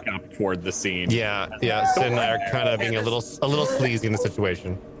tilted back up toward the scene. Yeah. Sid and I are kind of being a little sleazy in the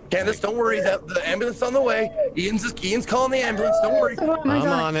situation. Candace, don't worry. The ambulance is on the way. Ian's calling the ambulance. Don't worry.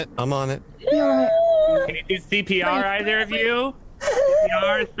 I'm on it. Can you do CPR, either of you?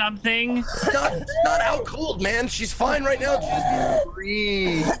 CPR or something? Not out cold, man. She's fine right now. She just needs to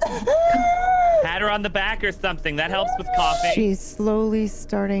breathe. Pat her on the back or something. That helps with coughing. She's slowly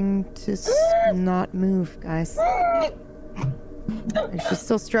starting to not move, guys. And she's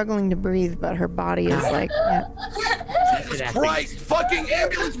still struggling to breathe, but her body is like, yeah. Jesus Christ, fucking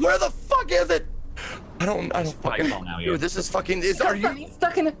ambulance, where the fuck is it? I don't fucking know now. Dude, this is fucking, are you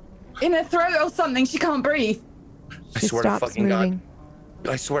stuck in her throat or something? She can't breathe. I swear to fucking moving.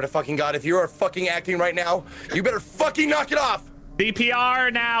 God. I swear to fucking God, if you are fucking acting right now, you better fucking knock it off.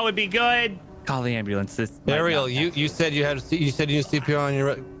 CPR now would be good. Call the ambulance. Ariel, you said you used CPR on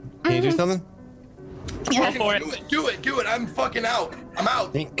your. Can you do something? Yeah. Do it. I'm fucking out. I'm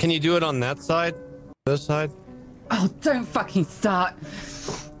out. Can you do it on that side? This side? Oh, don't fucking start.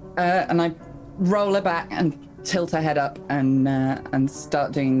 And I roll her back and tilt her head up and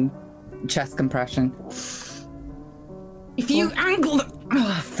start doing chest compression. If you angle the...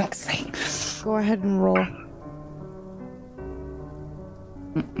 Oh, fuck's sake. Go ahead and roll.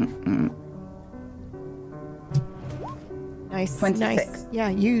 Nice. 26. Nice. Yeah,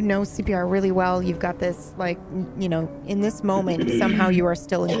 you know CPR really well. You've got this, like, you know, in this moment, somehow you are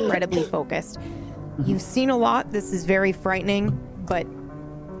still incredibly focused. You've seen a lot. This is very frightening, but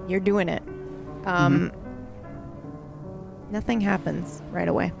you're doing it. Nothing happens right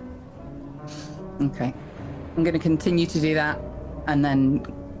away. Okay. I'm going to continue to do that and then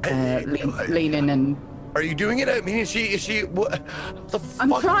lean in and... Are you doing it? I mean, is she what the fuck?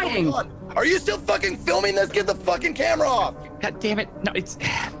 I'm trying. Are you still fucking filming this? Get the fucking camera off. God damn it. No, it's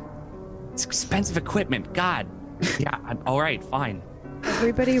expensive equipment. God. Yeah, all right, fine.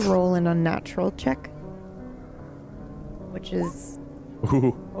 Everybody roll an unnatural check. Which is...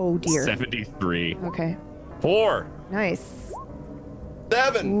 Ooh, oh, dear. 73. Okay. 4. Nice.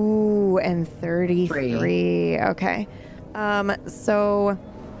 7. Ooh, and 33. Okay. So...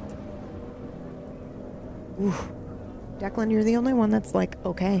 Ooh. Declan, you're the only one that's like,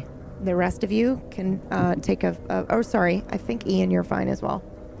 okay. The rest of you can take oh, sorry. I think Ian, you're fine as well.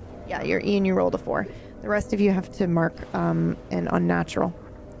 Yeah, Ian, you rolled a 4. The rest of you have to mark an unnatural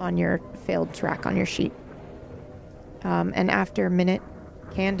on your failed track on your sheet. And after a minute,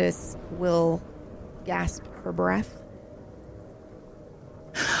 Candace will gasp for breath.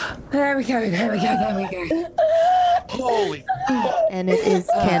 There we go. Holy and it is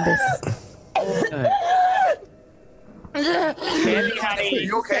Candace. Candy, honey. Are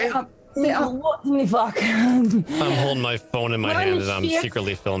you okay? What the fuck? I'm holding my phone in my hand and I'm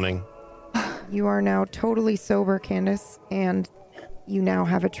secretly filming. You are now totally sober, Candace, and you now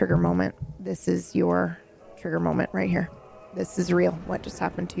have a trigger moment. This is your trigger moment right here. This is real. What just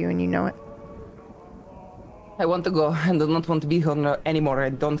happened to you, and you know it. I want to go. I do not want to be here anymore. I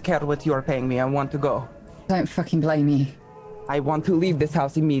don't care what you are paying me. I want to go. Don't fucking blame me. I want to leave this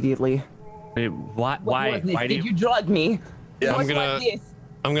house immediately. Wait, why? Why did you drug me? Yeah, I'm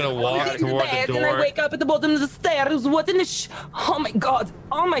gonna walk toward the door. And I wake up at the bottom of the stairs. What in the Oh my god.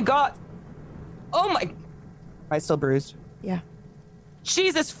 Oh my god. Oh my... Am I still bruised? Yeah.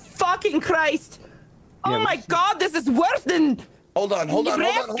 Jesus fucking Christ. Oh my god, this is worse than... Hold on. Oh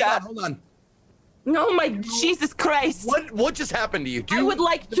my Jesus Christ. What just happened to you? I would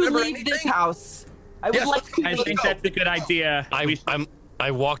like to leave this house. I think that's a good idea. I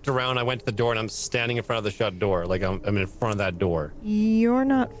walked around, I went to the door, and I'm standing in front of the shut door. Like, I'm in front of that door. You're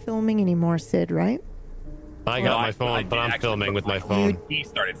not filming anymore, Sid, right? I got my phone, but I'm filming with my phone. He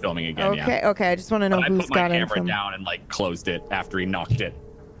started filming again, Okay, I just want to know who's got it. I put my camera down and, like, closed it after he knocked it.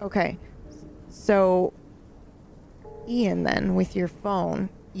 Okay. So, Ian, then, with your phone,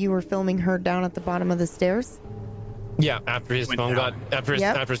 you were filming her down at the bottom of the stairs? Yeah, after his phone after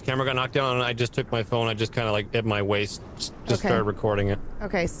his camera got knocked down, and I just took my phone, I just kind of like at my waist, just started recording it.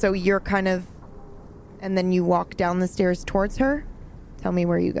 Okay, so you're kind of, and then you walk down the stairs towards her? Tell me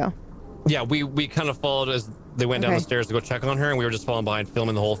where you go. Yeah, we kind of followed as they went down the stairs to go check on her, and we were just following behind,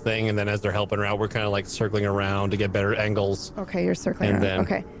 filming the whole thing, and then as they're helping her out, we're kind of like circling around to get better angles. Okay, you're circling around.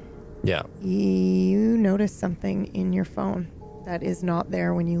 Okay. Yeah. You notice something in your phone that is not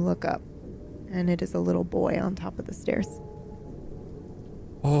there when you look up. And it is a little boy on top of the stairs.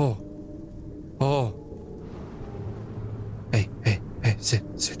 Oh. Hey, sit.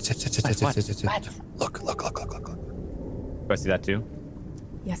 Look. Do I see that too?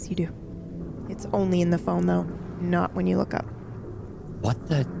 Yes, you do. It's only in the phone, though, not when you look up. What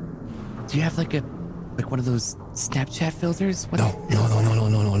the? Do you have like one of those Snapchat filters? No.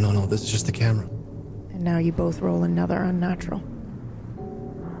 This is just the camera. And now you both roll another unnatural.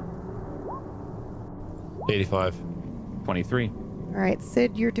 85. 23. All right,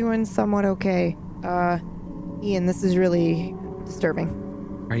 Sid, you're doing somewhat okay. Ian, this is really disturbing.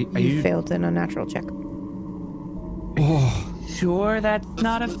 Are You you failed an unnatural check. sure that's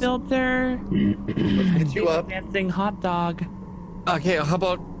not a filter? Get you up. Dancing hot dog. Okay, how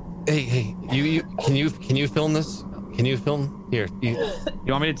about hey, you can you film this? Can you film here? You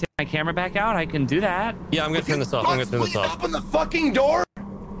want me to take my camera back out? I can do that. Yeah, I'm gonna turn this off. I'm gonna turn this Please off. open the fucking door.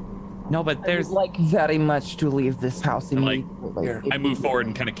 No, but I there's would like very much to leave this house Like, immediately. I move forward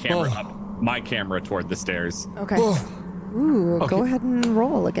and kind of camera up my camera toward the stairs. Okay. Ooh, Okay. go ahead and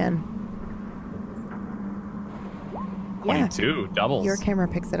roll again. Yeah, 22 doubles. your camera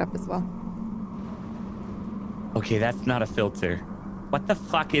picks it up as well. okay. That's not a filter. What the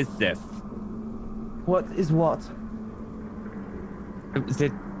fuck is this? What is what?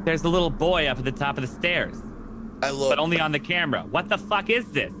 There's a little boy up at the top of the stairs, I look. but only on the camera. What the fuck is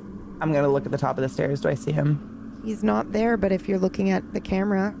this? I'm gonna look at the top of the stairs. Do I see him? He's not there, but if you're looking at the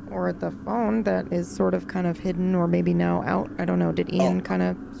camera or the phone, that is sort of kind of hidden or maybe now out. I don't know. Did Ian kind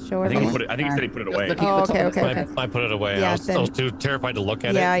of show I it? think he put it. I think he said he put it away. Looking at Oh, the top okay, of the okay, stairs. okay. I put it away. Yeah, I was then- too terrified to look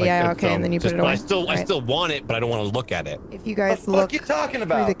at Yeah, it. yeah, okay, and then you put it but away. I still Right. want it, but I don't want to look at it. If you What guys the look fuck you talking through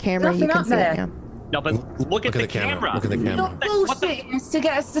about? the camera, you Nothing can up see it. there. Yeah. No, but look at the camera. Look at the camera. Not bullshitting us to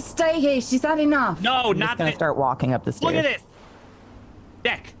get us to stay here. She's had enough. No, I'm not just gonna this. start walking up the stairs. Look at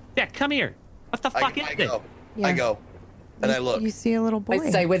this. Deck, come here. What the fuck is I this? go. Yeah. I go. And I look. You see a little boy. I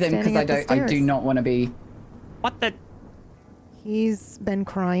stay with him because standing at the I do stairs. not want to be. What the? He's been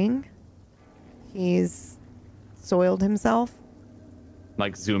crying. He's soiled himself.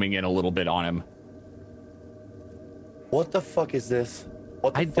 Like zooming in a little bit on him. What the fuck is this?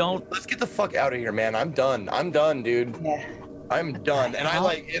 What the I fuck? don't- Let's get the fuck out of here, man. I'm done. I'm done, dude. Yeah. I'm done. And I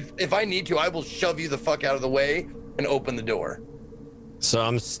like, if I need to, I will shove you the fuck out of the way and open the door. So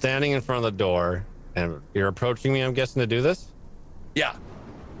I'm standing in front of the door, and you're approaching me, I'm guessing, to do this? Yeah.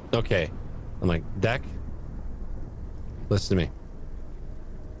 Okay. I'm like, Deck, listen to me.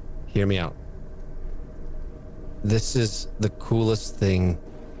 Hear me out. This is the coolest thing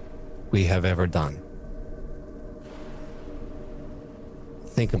we have ever done.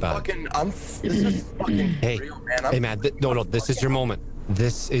 Think about it. This is fucking Hey, real, man. hey, man. No, this is your moment.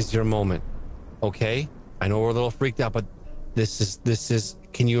 This is your moment. Okay? I know we're a little freaked out, but this is.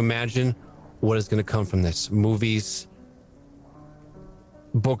 Can you imagine what is going to come from this? Movies,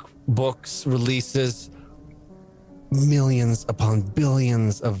 books, releases, millions upon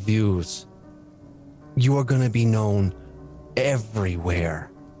billions of views. You are going to be known everywhere.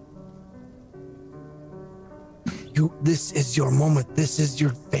 This is your moment. This is your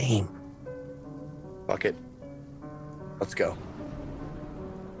fame. Fuck it. Let's go.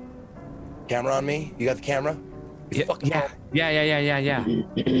 Camera on me? You got the camera? You fucking Yeah.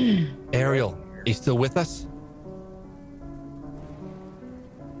 Ariel, are you still with us?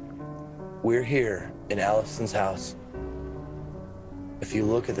 We're here in Allison's house. If you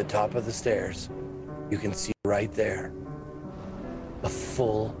look at the top of the stairs, you can see right there a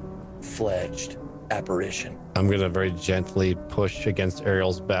full-fledged apparition. I'm gonna very gently push against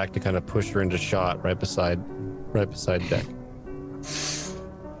Ariel's back to kind of push her into shot right beside Deck.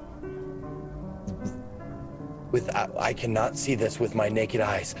 I cannot see this with my naked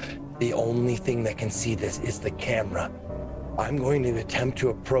eyes. The only thing that can see this is the camera. I'm going to attempt to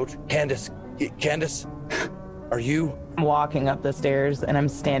approach Candace. Candace, are you? I'm walking up the stairs and I'm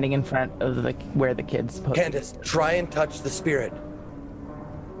standing in front of where the kid's supposed to be. Candace, try and touch the spirit.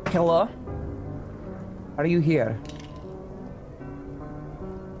 Hello? Are you here?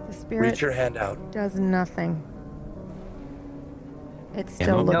 The spirit Reach your hand out. does nothing. It's Yeah,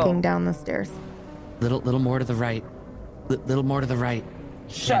 still no. looking down the stairs. Little more to the right. Little more to the right.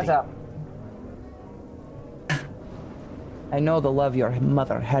 Shut up. I know the love your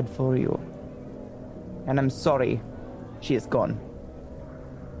mother had for you. And I'm sorry she is gone.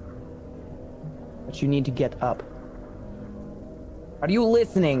 But you need to get up. Are you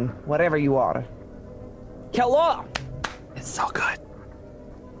listening, whatever you are? Hello! It's so good.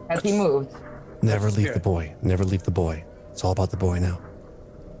 Has he moved? Never leave the boy. Never leave the boy. It's all about the boy now.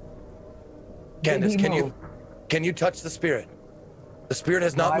 Candace, Did he can you touch the spirit? The spirit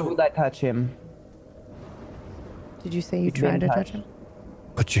has not Why moved. would I touch him? Did you say you He's been tried to touch touched. him?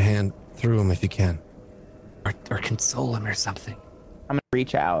 Put your hand through him if you can. Or console him or something. I'm gonna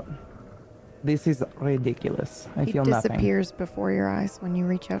reach out. This is ridiculous. I He feel nothing. disappears before your eyes when you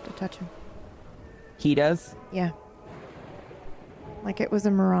reach out to touch him. He does? Yeah. Like it was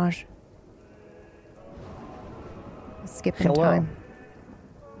a mirage. A skip in Hello? time.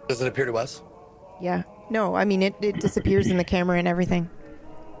 Does it appear to us? Yeah. No, I mean it disappears in the camera and everything.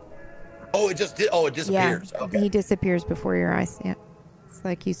 Oh, it just did. Oh, it disappears. Yeah, Okay. he disappears before your eyes. Yeah, it's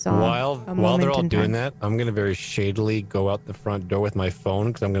like you saw. While they're all doing that, I'm gonna very shadily go out the front door with my phone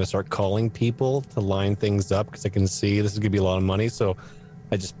because I'm gonna start calling people to line things up because I can see this is gonna be a lot of money. So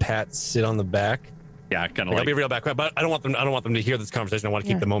I just pat Sid on the back. Yeah, kind of I'll be real back, but I don't want them to hear this conversation. I want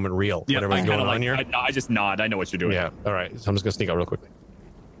to keep the moment real. Yeah, whatever's going on here. I just nod. I know what you're doing. Yeah. All right. So I'm just gonna sneak out real quickly.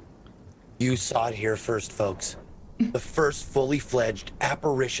 You saw it here first, folks. The first fully fledged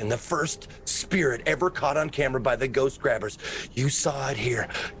apparition, the first spirit ever caught on camera by the Ghost Grabbers. You saw it here.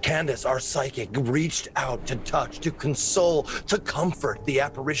 Candace, our psychic, reached out to touch, to console, to comfort the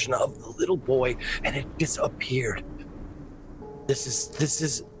apparition of the little boy, and it disappeared.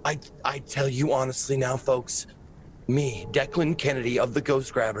 I tell you honestly now, folks, me, Declan Kennedy of the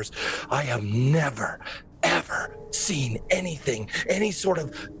Ghost Grabbers, I have never, ever seen anything, any sort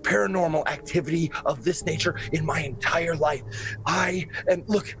of paranormal activity of this nature in my entire life. I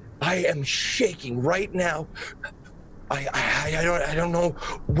am shaking right now. I don't know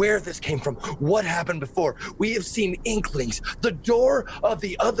where this came from, what happened before. We have seen inklings. The door of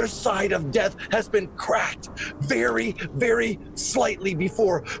the other side of death has been cracked very, very slightly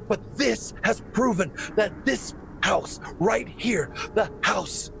before, but this has proven that this house right here, the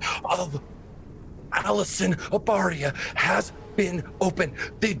house of Allison Abardia, has been open.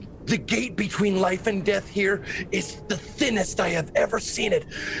 The gate between life and death here is the thinnest I have ever seen it.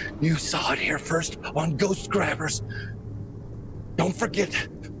 You saw it here first on Ghost Grabbers. Don't forget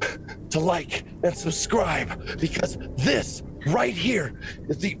to like and subscribe because this right here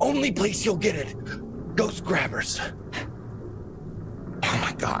is the only place you'll get it. Ghost Grabbers. Oh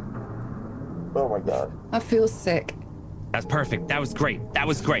my God. Oh my God. I feel sick. That's perfect. That was great. That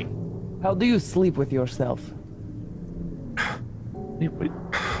was great. How do you sleep with yourself?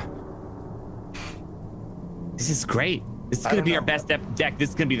 This is great. This is going to be our best deck. This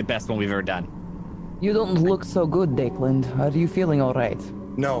is going to be the best one we've ever done. You don't look so good, Declan. Are you feeling all right?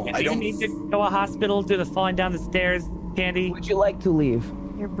 No, I don't. Do you need to go to hospital due to falling down the stairs, Candy? Would you like to leave?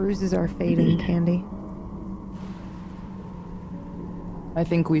 Your bruises are fading, Candy. I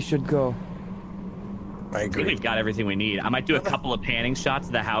think we should go. I agree. I think we've got everything we need. I might do a couple of panning shots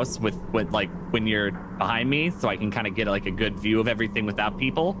of the house with like when you're behind me, so I can kind of get like a good view of everything without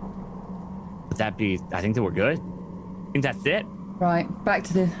people. Would that be? I think that we're good. I think that's it. Right, back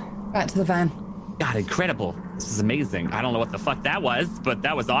to the van. God, incredible! This is amazing. I don't know what the fuck that was, but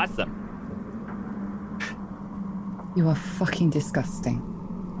that was awesome. You are fucking disgusting.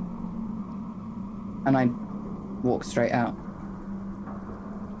 And I walk straight out.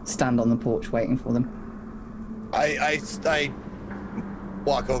 Stand on the porch waiting for them. I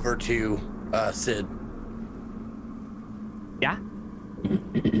walk over to Sid. Yeah?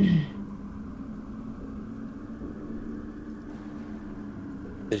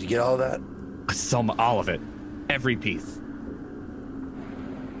 Did you get all of that? All of it. Every piece.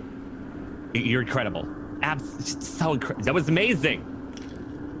 You're incredible. So incredible. That was amazing.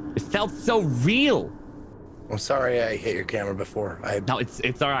 It felt so real. I'm sorry I hit your camera before. No,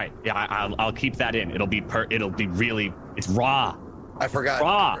 it's all right. Yeah, I'll keep that in. It'll be really. It's raw. I forgot.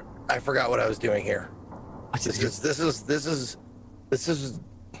 Raw. I forgot what I was doing here. This is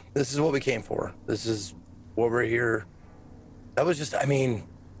what we came for. This is what we're here. That was just. I mean,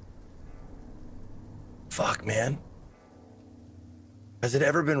 fuck, man. Has it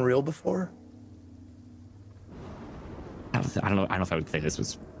ever been real before? I don't know if I would say this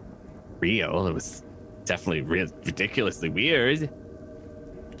was real. It was definitely ridiculously weird.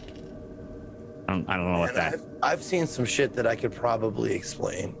 I don't know what that. I've seen some shit that I could probably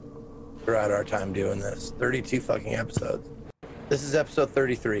explain throughout our time doing this. 32 fucking episodes. This is episode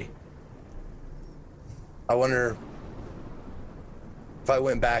 33. I wonder if I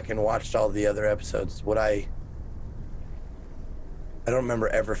went back and watched all the other episodes, would I don't remember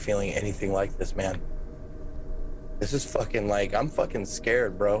ever feeling anything like this, man. This is fucking like, I'm fucking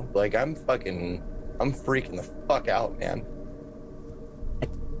scared, bro. Like, I'm freaking the fuck out, man.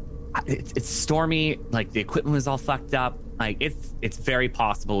 It's stormy. Like, the equipment was all fucked up. Like, it's very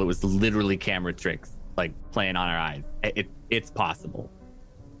possible it was literally camera tricks, like, playing on our eyes. It's possible.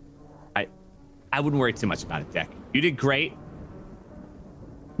 I wouldn't worry too much about it, Deck. You did great.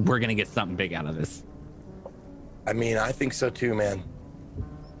 We're gonna get something big out of this. I mean, I think so too, man.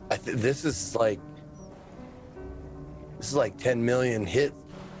 This is like 10 million hit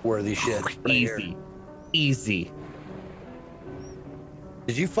worthy shit. Right Easy. here. Easy.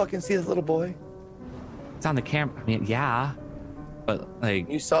 Did you fucking see this little boy? It's on the camera. I mean, yeah. But, like...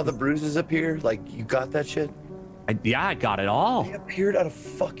 You saw the bruises appear? Like, you got that shit? I got it all. They appeared out of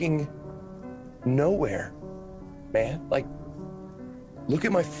fucking nowhere, man. Like, look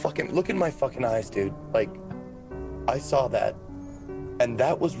in my fucking eyes, dude. Like, I saw that, and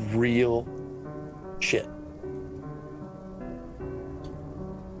that was real shit.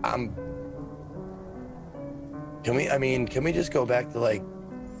 Can we just go back to like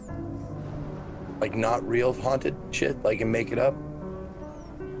not real haunted shit, like, and make it up?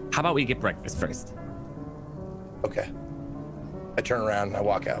 How about we get breakfast first? Okay. I turn around and I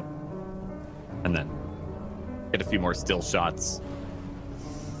walk out. And then get a few more still shots.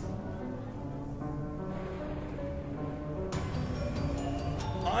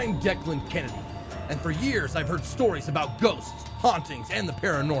 I'm Declan Kennedy, and for years I've heard stories about ghosts, hauntings, and the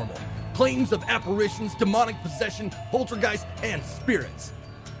paranormal. Claims of apparitions, demonic possession, poltergeists, and spirits.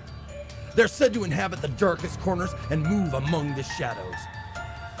 They're said to inhabit the darkest corners and move among the shadows.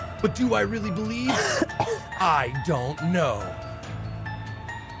 But do I really believe? I don't know.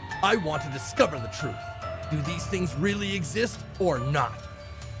 I want to discover the truth. Do these things really exist or not?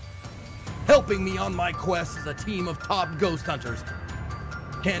 Helping me on my quest is a team of top ghost hunters.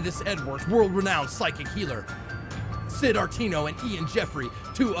 Candace Edwards, world-renowned psychic healer. Sid Artino and Ian Jeffrey,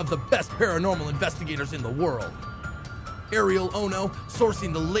 two of the best paranormal investigators in the world. Ariel Ono,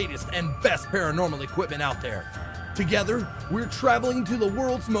 sourcing the latest and best paranormal equipment out there. Together, we're traveling to the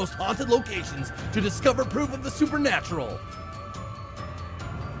world's most haunted locations to discover proof of the supernatural.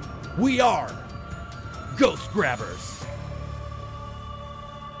 We are Ghost Grabbers.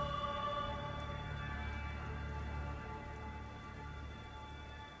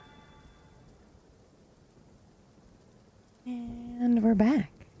 And we're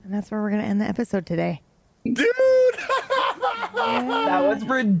back. And that's where we're going to end the episode today. Dude! That was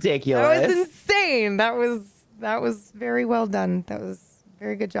ridiculous. That was insane. That was very well done. That was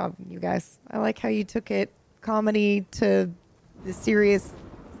very good job, you guys. I like how you took it comedy to the serious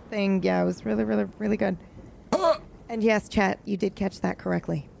thing. Yeah, it was really, really, really good. And yes, chat, you did catch that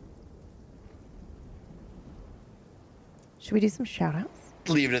correctly. Should we do some shout outs?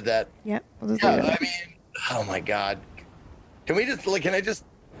 Leave it at that. Yep. We'll just leave it at that. I mean, oh my God. Can I just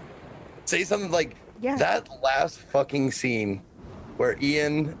say something like, yeah, that last fucking scene where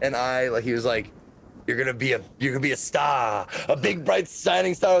Ian and I, like, he was like, you're gonna be a star, a big bright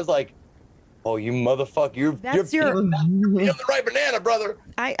shining star. I was like, oh, you motherfucker, you're the right banana, brother.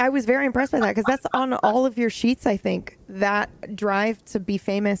 I was very impressed by that because that's on all of your sheets, I think. That drive to be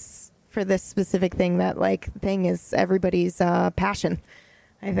famous for this specific thing, that like thing is everybody's passion,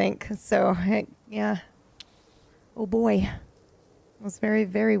 I think. So, yeah. Oh boy. It was very,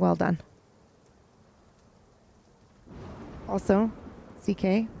 very well done. Also,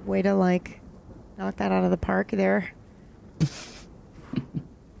 CK, way to like knock that out of the park there.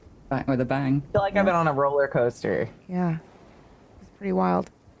 Back with a bang. I feel like I've been on a roller coaster. Yeah. It was pretty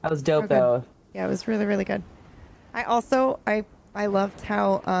wild. That was dope, Okay. though. Yeah, it was really, really good. I loved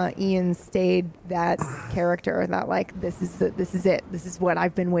how Ian stayed that character, that like this is it. This is what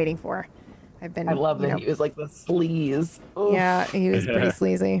I've been waiting for. I love that he was like the sleaze. Oof. Yeah, he was pretty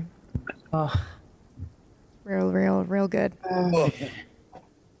sleazy. Oh. Real good. Dan.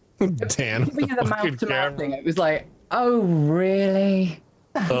 Giving the mouth to mouth thing, it was like, oh really?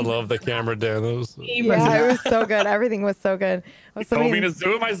 I love the camera, Dan. Yeah, it was so good. Everything was so good. You told me to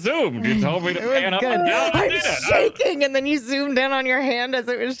zoom, I zoomed. You told me to pan up and down, I I'm did it. shaking, and then you zoomed in on your hand as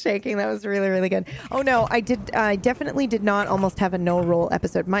it was shaking. That was really, really good. Oh no, I definitely did not almost have a no roll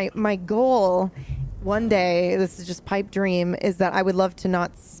episode. My goal one day, this is just pipe dream, is that I would love to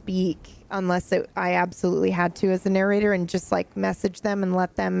not speak unless I absolutely had to as a narrator, and just like message them and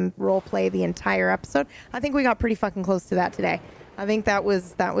let them role play the entire episode. I think we got pretty fucking close to that today. I think that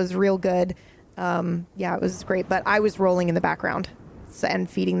was real good. Yeah, it was great. But I was rolling in the background and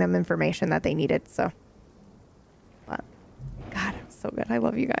feeding them information that they needed. So, but God, it was so good. I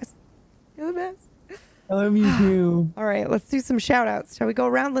love you guys. You're the best. I love you too. All right, let's do some shout outs. Shall we go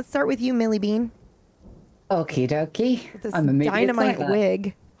around? Let's start with you, Millie Bean. Okie dokie. With this I'm immediately dynamite excited.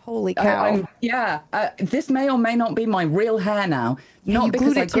 wig. Holy cow. This may or may not be my real hair now. Not you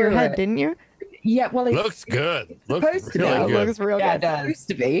because glued I it to your grew head, it. didn't you? Yeah, well, it's Looks good. Looks supposed to be. really good. Looks real Yeah, good. it's supposed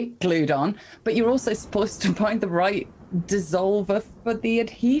to be glued on, but you're also supposed to find the right dissolver for the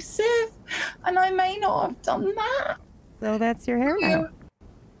adhesive, and I may not have done that. So that's your hair now.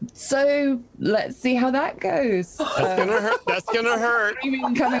 So let's see how that goes. That's gonna hurt. That's gonna hurt.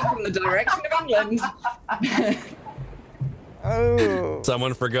 Screaming coming from the direction of England. Oh.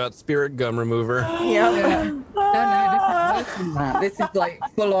 Someone forgot spirit gum remover. Yeah. No, this is worse than that. This is like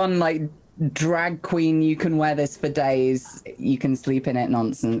full on like drag queen. You can wear this for days. You can sleep in it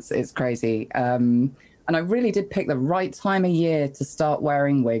nonsense. It's crazy. And And I really did pick the right time of year to start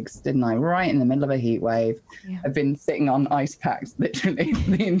wearing wigs, didn't I? Right in the middle of a heat wave. Yeah. I've been sitting on ice packs literally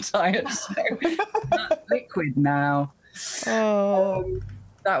the entire show. That's liquid now. Oh.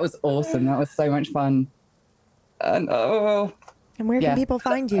 That was awesome. That was so much fun. And where can people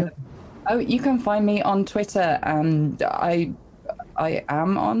find you? Oh, you can find me on Twitter, and I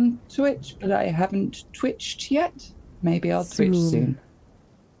am on Twitch, but I haven't twitched yet. Maybe I'll twitch soon.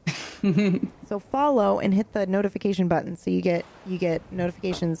 So follow and hit the notification button so you get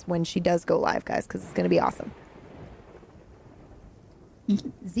notifications when she does go live, guys, because it's going to be awesome.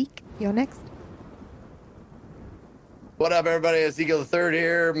 Zeke, you're next. What up, everybody? Ezekiel the Third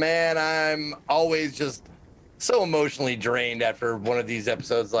here. Man, I'm always just so emotionally drained after one of these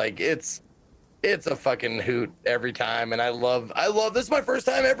episodes. Like it's a fucking hoot every time, and I love this is my first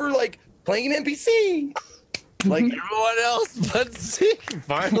time ever like playing an NPC. Like everyone else, but Zeke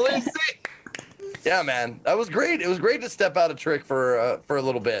finally. Yeah, man, that was great. It was great to step out of Trick for a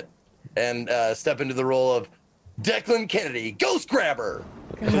little bit and step into the role of Declan Kennedy, Ghost Grabber.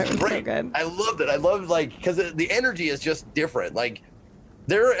 God, that was so good. I loved it. I loved like because the energy is just different. Like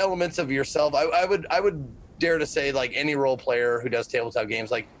there are elements of yourself. I would dare to say like any role player who does tabletop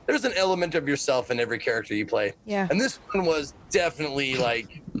games, like there's an element of yourself in every character you play. Yeah. And this one was definitely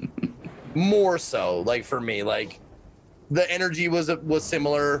like more so. Like for me, like the energy was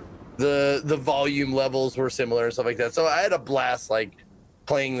similar. The volume levels were similar and stuff like that. So I had a blast like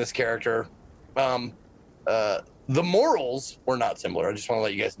playing this character. The morals were not similar. I just want to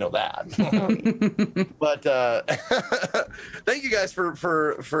let you guys know that. But thank you guys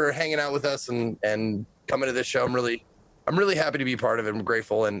for hanging out with us and coming to this show. I'm really happy to be part of it. I'm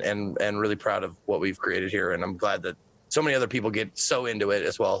grateful and really proud of what we've created here. And I'm glad that so many other people get so into it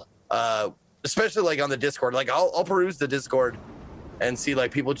as well. Especially like on the Discord. Like I'll peruse the Discord and see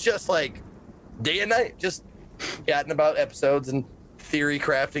like people just like day and night just chatting about episodes and theory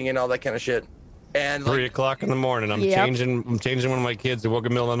crafting and all that kind of shit. And 3 o'clock in the morning, I'm changing one of my kids. They woke in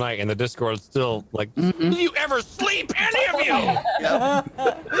the middle of the night, and the Discord's still like, do you ever sleep, any of you?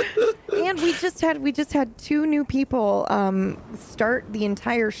 And we just had 2 new people start the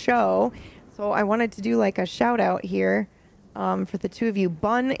entire show, so I wanted to do like a shout out here for the 2 of you.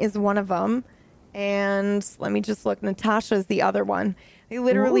 Bun is one of them, and let me just look. Natasha's the other one. They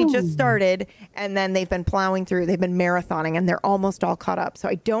literally just started, and then they've been plowing through. They've been marathoning, and they're almost all caught up. So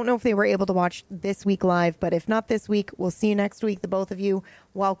I don't know if they were able to watch this week live, but if not this week, we'll see you next week. The both of you,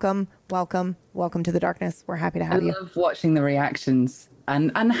 welcome to the darkness. We're happy to have you. I love watching the reactions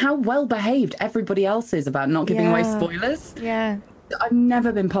and how well behaved everybody else is about not giving away spoilers. Yeah. I've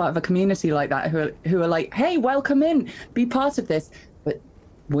never been part of a community like that who are like, hey, welcome in, be part of this, but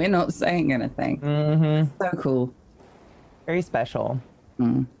we're not saying anything. So cool. Very special. We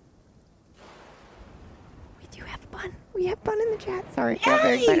do have Bun. We have Bun in the chat. Sorry. I'm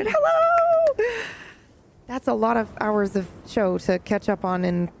very excited. Hello! That's a lot of hours of show to catch up on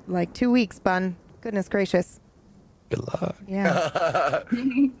in like 2 weeks, Bun. Goodness gracious. Good luck. Yeah.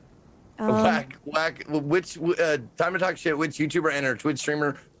 Whack. Which time to talk shit? Which YouTuber and or Twitch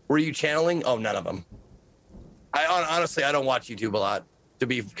streamer were you channeling? Oh, none of them. Honestly, I don't watch YouTube a lot. To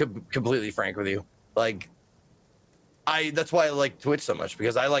be completely frank with you, like, that's why I like Twitch so much,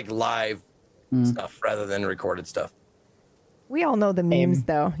 because I like live stuff rather than recorded stuff. We all know the memes,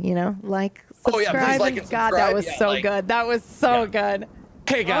 though. You know, like, subscribe. Oh yeah, please like and subscribe. God, that was so good. That was so good.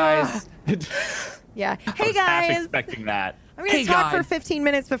 Hey guys. Yeah. I Hey was half guys. expecting that. I'm gonna talk for 15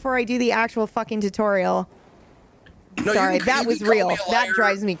 minutes before I do the actual fucking tutorial. No, Sorry, that was real. Me a That liar.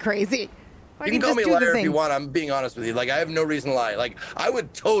 drives me crazy. You can call me a liar if you want. I'm being honest with you. Like, I have no reason to lie. Like, I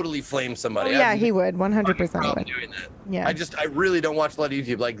would totally flame somebody. Oh, yeah, he would. 100% would. Doing that. Yeah. I really don't watch a lot of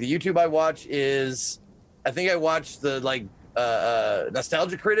YouTube. Like, the YouTube I watch is, I think I watch the like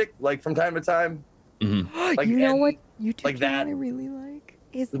Nostalgia Critic, like from time to time. Like, you know what YouTube like channel that. I really like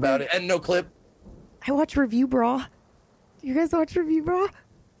is About it, and No Clip. I watch Review Bra. Do you guys watch Review Bra?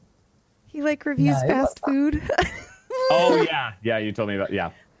 He like reviews fast food. Oh yeah, you told me about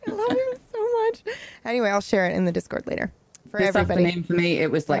I love him so much. Anyway, I'll share it in the Discord later for This everybody. afternoon for me,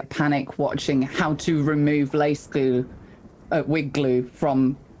 it was like panic watching how to remove lace glue, wig glue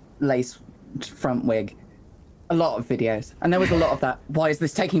from lace front wig. A lot of videos, and there was a lot of that. Why is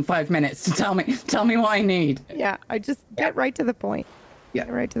this taking 5 minutes to tell me what I need? Yeah, I just get right to the point. Yeah,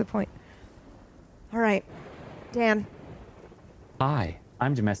 get right to the point. All right, Dan. Hi,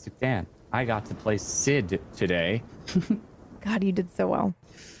 I'm Domestic Dan. I got to play Sid today. God, you did so well.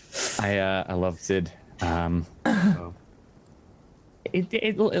 I love Sid.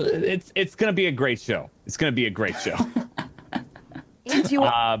 It's gonna be a great show. It's gonna be a great show. Into you,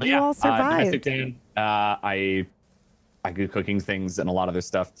 But you yeah, all Domestic survived. Dan, I do cooking things and a lot of other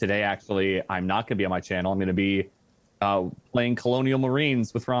stuff. Today, actually, I'm not going to be on my channel. I'm going to be playing Colonial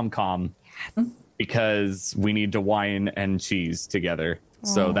Marines with Romcom because we need to wine and cheese together.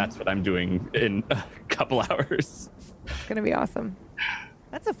 So that's what I'm doing in a couple hours. It's going to be awesome.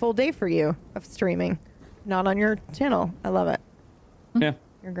 That's a full day for you of streaming. Not on your channel. I love it. Yeah.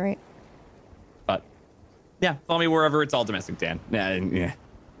 You're great. But yeah, follow me wherever it's all Domestic Dan. Yeah.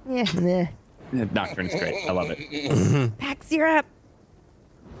 Yeah. Nocturne's great. I love it. Pax, you're up.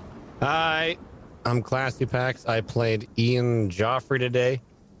 Hi, I'm Classy Pax. I played Ian Joffrey today.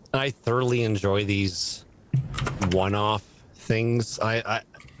 I thoroughly enjoy these one-off things. I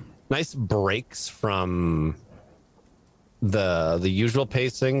nice breaks from the usual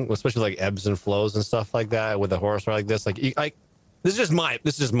pacing, especially like ebbs and flows and stuff like that with a horror story like this. Like this is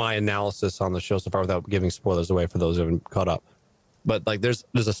just my analysis on the show so far without giving spoilers away for those who haven't caught up. But like there's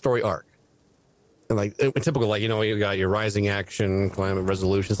a story arc. And like typical, like, you know, you got your rising action, climate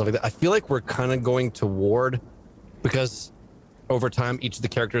resolution, stuff like that. I feel like we're kind of going toward, because over time each of the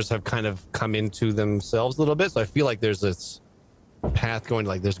characters have kind of come into themselves a little bit. So I feel like there's this path going to,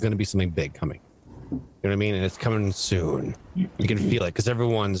 like, there's going to be something big coming. You know what I mean? And it's coming soon. You can feel it because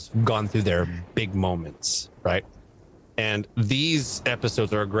everyone's gone through their big moments, right? And these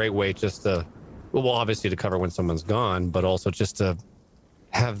episodes are a great way just to, well, obviously to cover when someone's gone, but also just to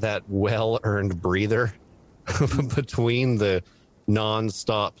have that well-earned breather between the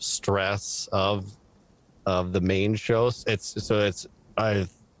non-stop stress of the main shows. I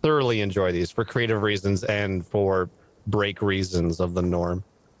thoroughly enjoy these for creative reasons and for break reasons of the norm.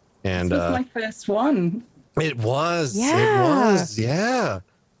 And This was my first one. it was. Yeah.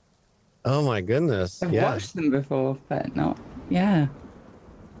 Oh my goodness. I've Yeah. watched them before, but not. Yeah.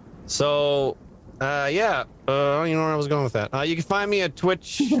 So, you know where I was going with that. You can find me at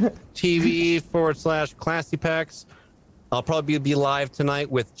Twitch TV /ClassyPax. I'll probably be live tonight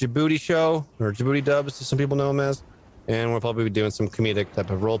with Djibouti Show, or Djibouti Dubs, as some people know him as. And we'll probably be doing some comedic type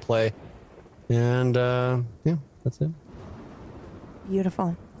of role play. And, yeah, that's it.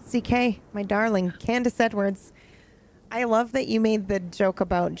 Beautiful. CK, my darling, Candace Edwards. I love that you made the joke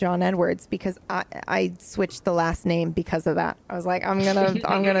about John Edwards because I switched the last name because of that. I was like, I'm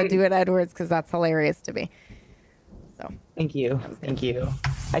gonna do it Edwards because that's hilarious to me. So Thank you.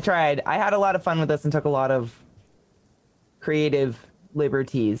 I tried. I had a lot of fun with this and took a lot of creative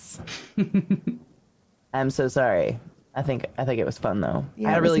liberties. I'm so sorry. I think it was fun though. Yeah,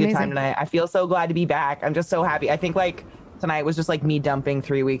 I had it a was really good time amazing. tonight. I feel so glad to be back. I'm just so happy. I think like tonight was just like me dumping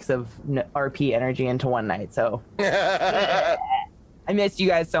 3 weeks of RP energy into one night. So I missed you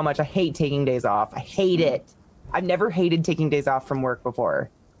guys so much. I hate taking days off. I hate it. I've never hated taking days off from work before.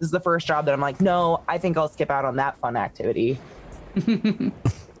 This is the first job that I'm like, no, I think I'll skip out on that fun activity.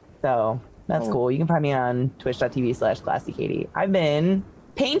 So that's cool. You can find me on twitch.tv/ClassyKatie. I've been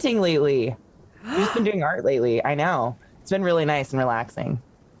painting lately. I've just been doing art lately. I know. It's been really nice and relaxing.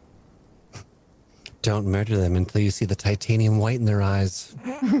 Don't murder them until you see the titanium white in their eyes.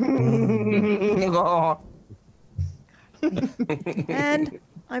 And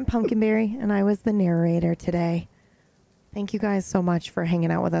I'm Pumpkinberry, and I was the narrator today. Thank you guys so much for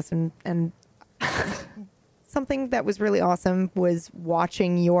hanging out with us. And something that was really awesome was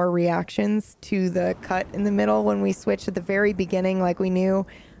watching your reactions to the cut in the middle when we switched at the very beginning, like we knew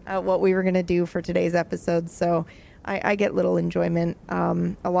what we were going to do for today's episode. So I get little enjoyment,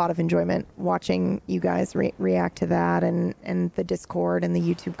 a lot of enjoyment watching you guys react to that and the Discord and the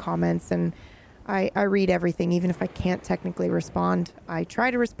YouTube comments. And I read everything, even if I can't technically respond. I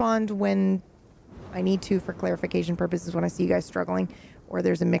try to respond when I need to for clarification purposes when I see you guys struggling or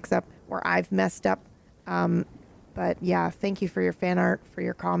there's a mix-up or I've messed up. But yeah, thank you for your fan art, for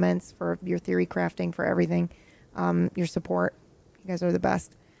your comments, for your theory crafting, for everything, your support. You guys are the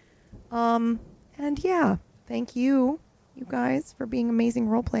best. And yeah, thank you guys, for being amazing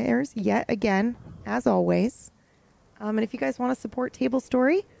role players yet again, as always. And if you guys want to support Table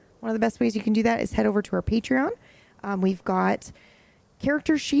Story, one of the best ways you can do that is head over to our Patreon. We've got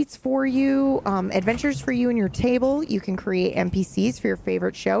character sheets for you, adventures for you and your table. You can create NPCs for your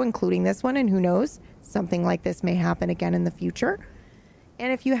favorite show, including this one, and who knows, something like this may happen again in the future.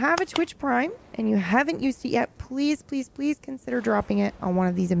 And if you have a Twitch Prime and you haven't used it yet, please, please, please consider dropping it on one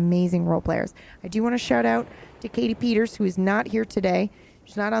of these amazing role players. I do want to shout out to Katie Peters, who is not here today.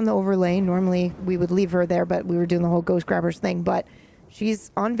 She's not on the overlay. Normally we would leave her there, but we were doing the whole Ghost Grabbers thing. But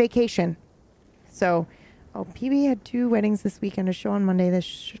she's on vacation. So, PB had 2 weddings this weekend, a show on Monday.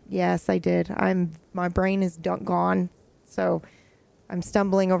 Yes, I did. My brain is gone. So I'm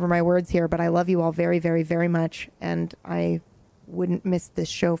stumbling over my words here, but I love you all very, very, very much. And I wouldn't miss this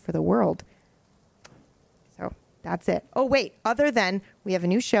show for the world. So that's it. Oh, wait. Other than we have a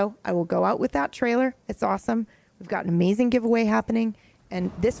new show. I will go out with that trailer. It's awesome. We've got an amazing giveaway happening.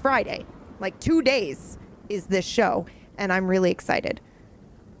 And this Friday, like 2 days, is this show. And I'm really excited.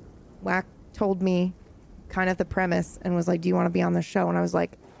 Whack told me kind of the premise and was like, do you want to be on the show? And I was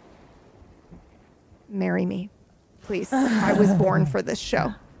like, marry me, please. I was born for this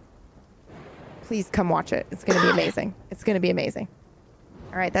show. Please come watch it. It's going to be amazing. It's going to be amazing.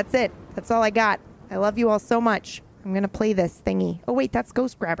 All right, that's it. That's all I got. I love you all so much. I'm going to play this thingy. Oh, wait, that's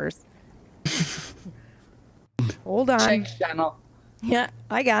Ghost Grabbers. Hold on. Check channel. Yeah,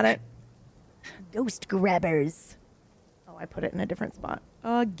 I got it. Ghost Grabbers. Oh, I put it in a different spot.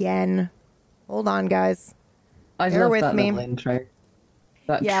 Again. Hold on, guys. I Bear love with that me. little intro.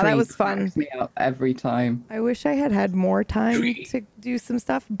 That was fun. cracks me up every time. I wish I had more time to do some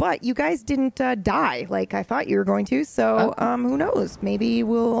stuff, but you guys didn't die like I thought you were going to. So who knows? Maybe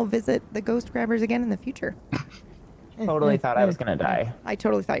we'll visit the Ghost Grabbers again in the future. Totally thought I was gonna die. I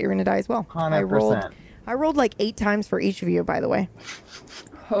totally thought you were going to die as well. 100%. I rolled like 8 times for each of you, by the way.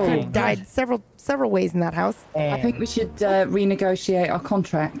 Oh, Died several ways in that house. I think we should renegotiate our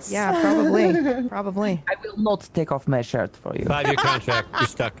contracts. Yeah, probably. Probably. I will not take off my shirt for you. 5-year contract. You're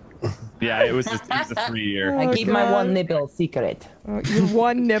stuck. Yeah, it was a 3-year. I keep my one nipple secret. Your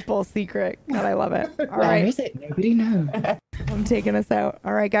one nipple secret. God, I love it. All Where right. is it? Nobody knows. I'm taking us out.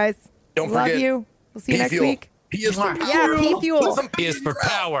 All right, guys. Don't Love forget, you. We'll see you P next Fuel. week. P is for Yeah, P Fuel. P is for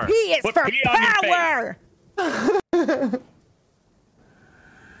power. P is Put for P on your power.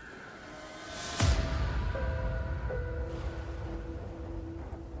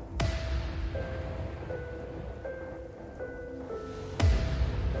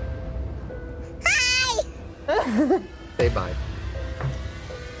 Say bye.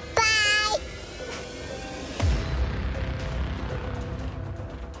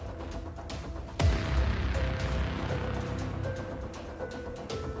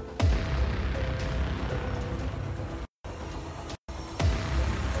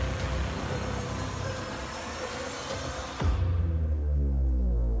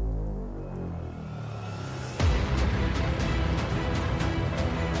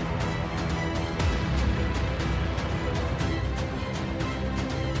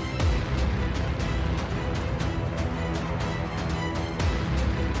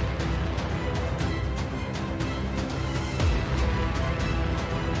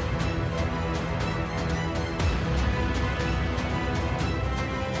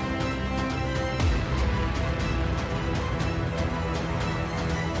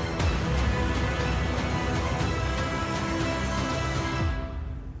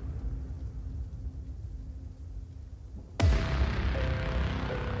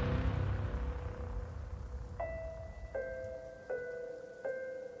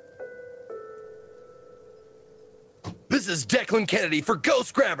 This is Declan Kennedy for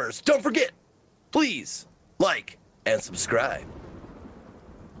Ghost Grabbers. Don't forget, please like and subscribe.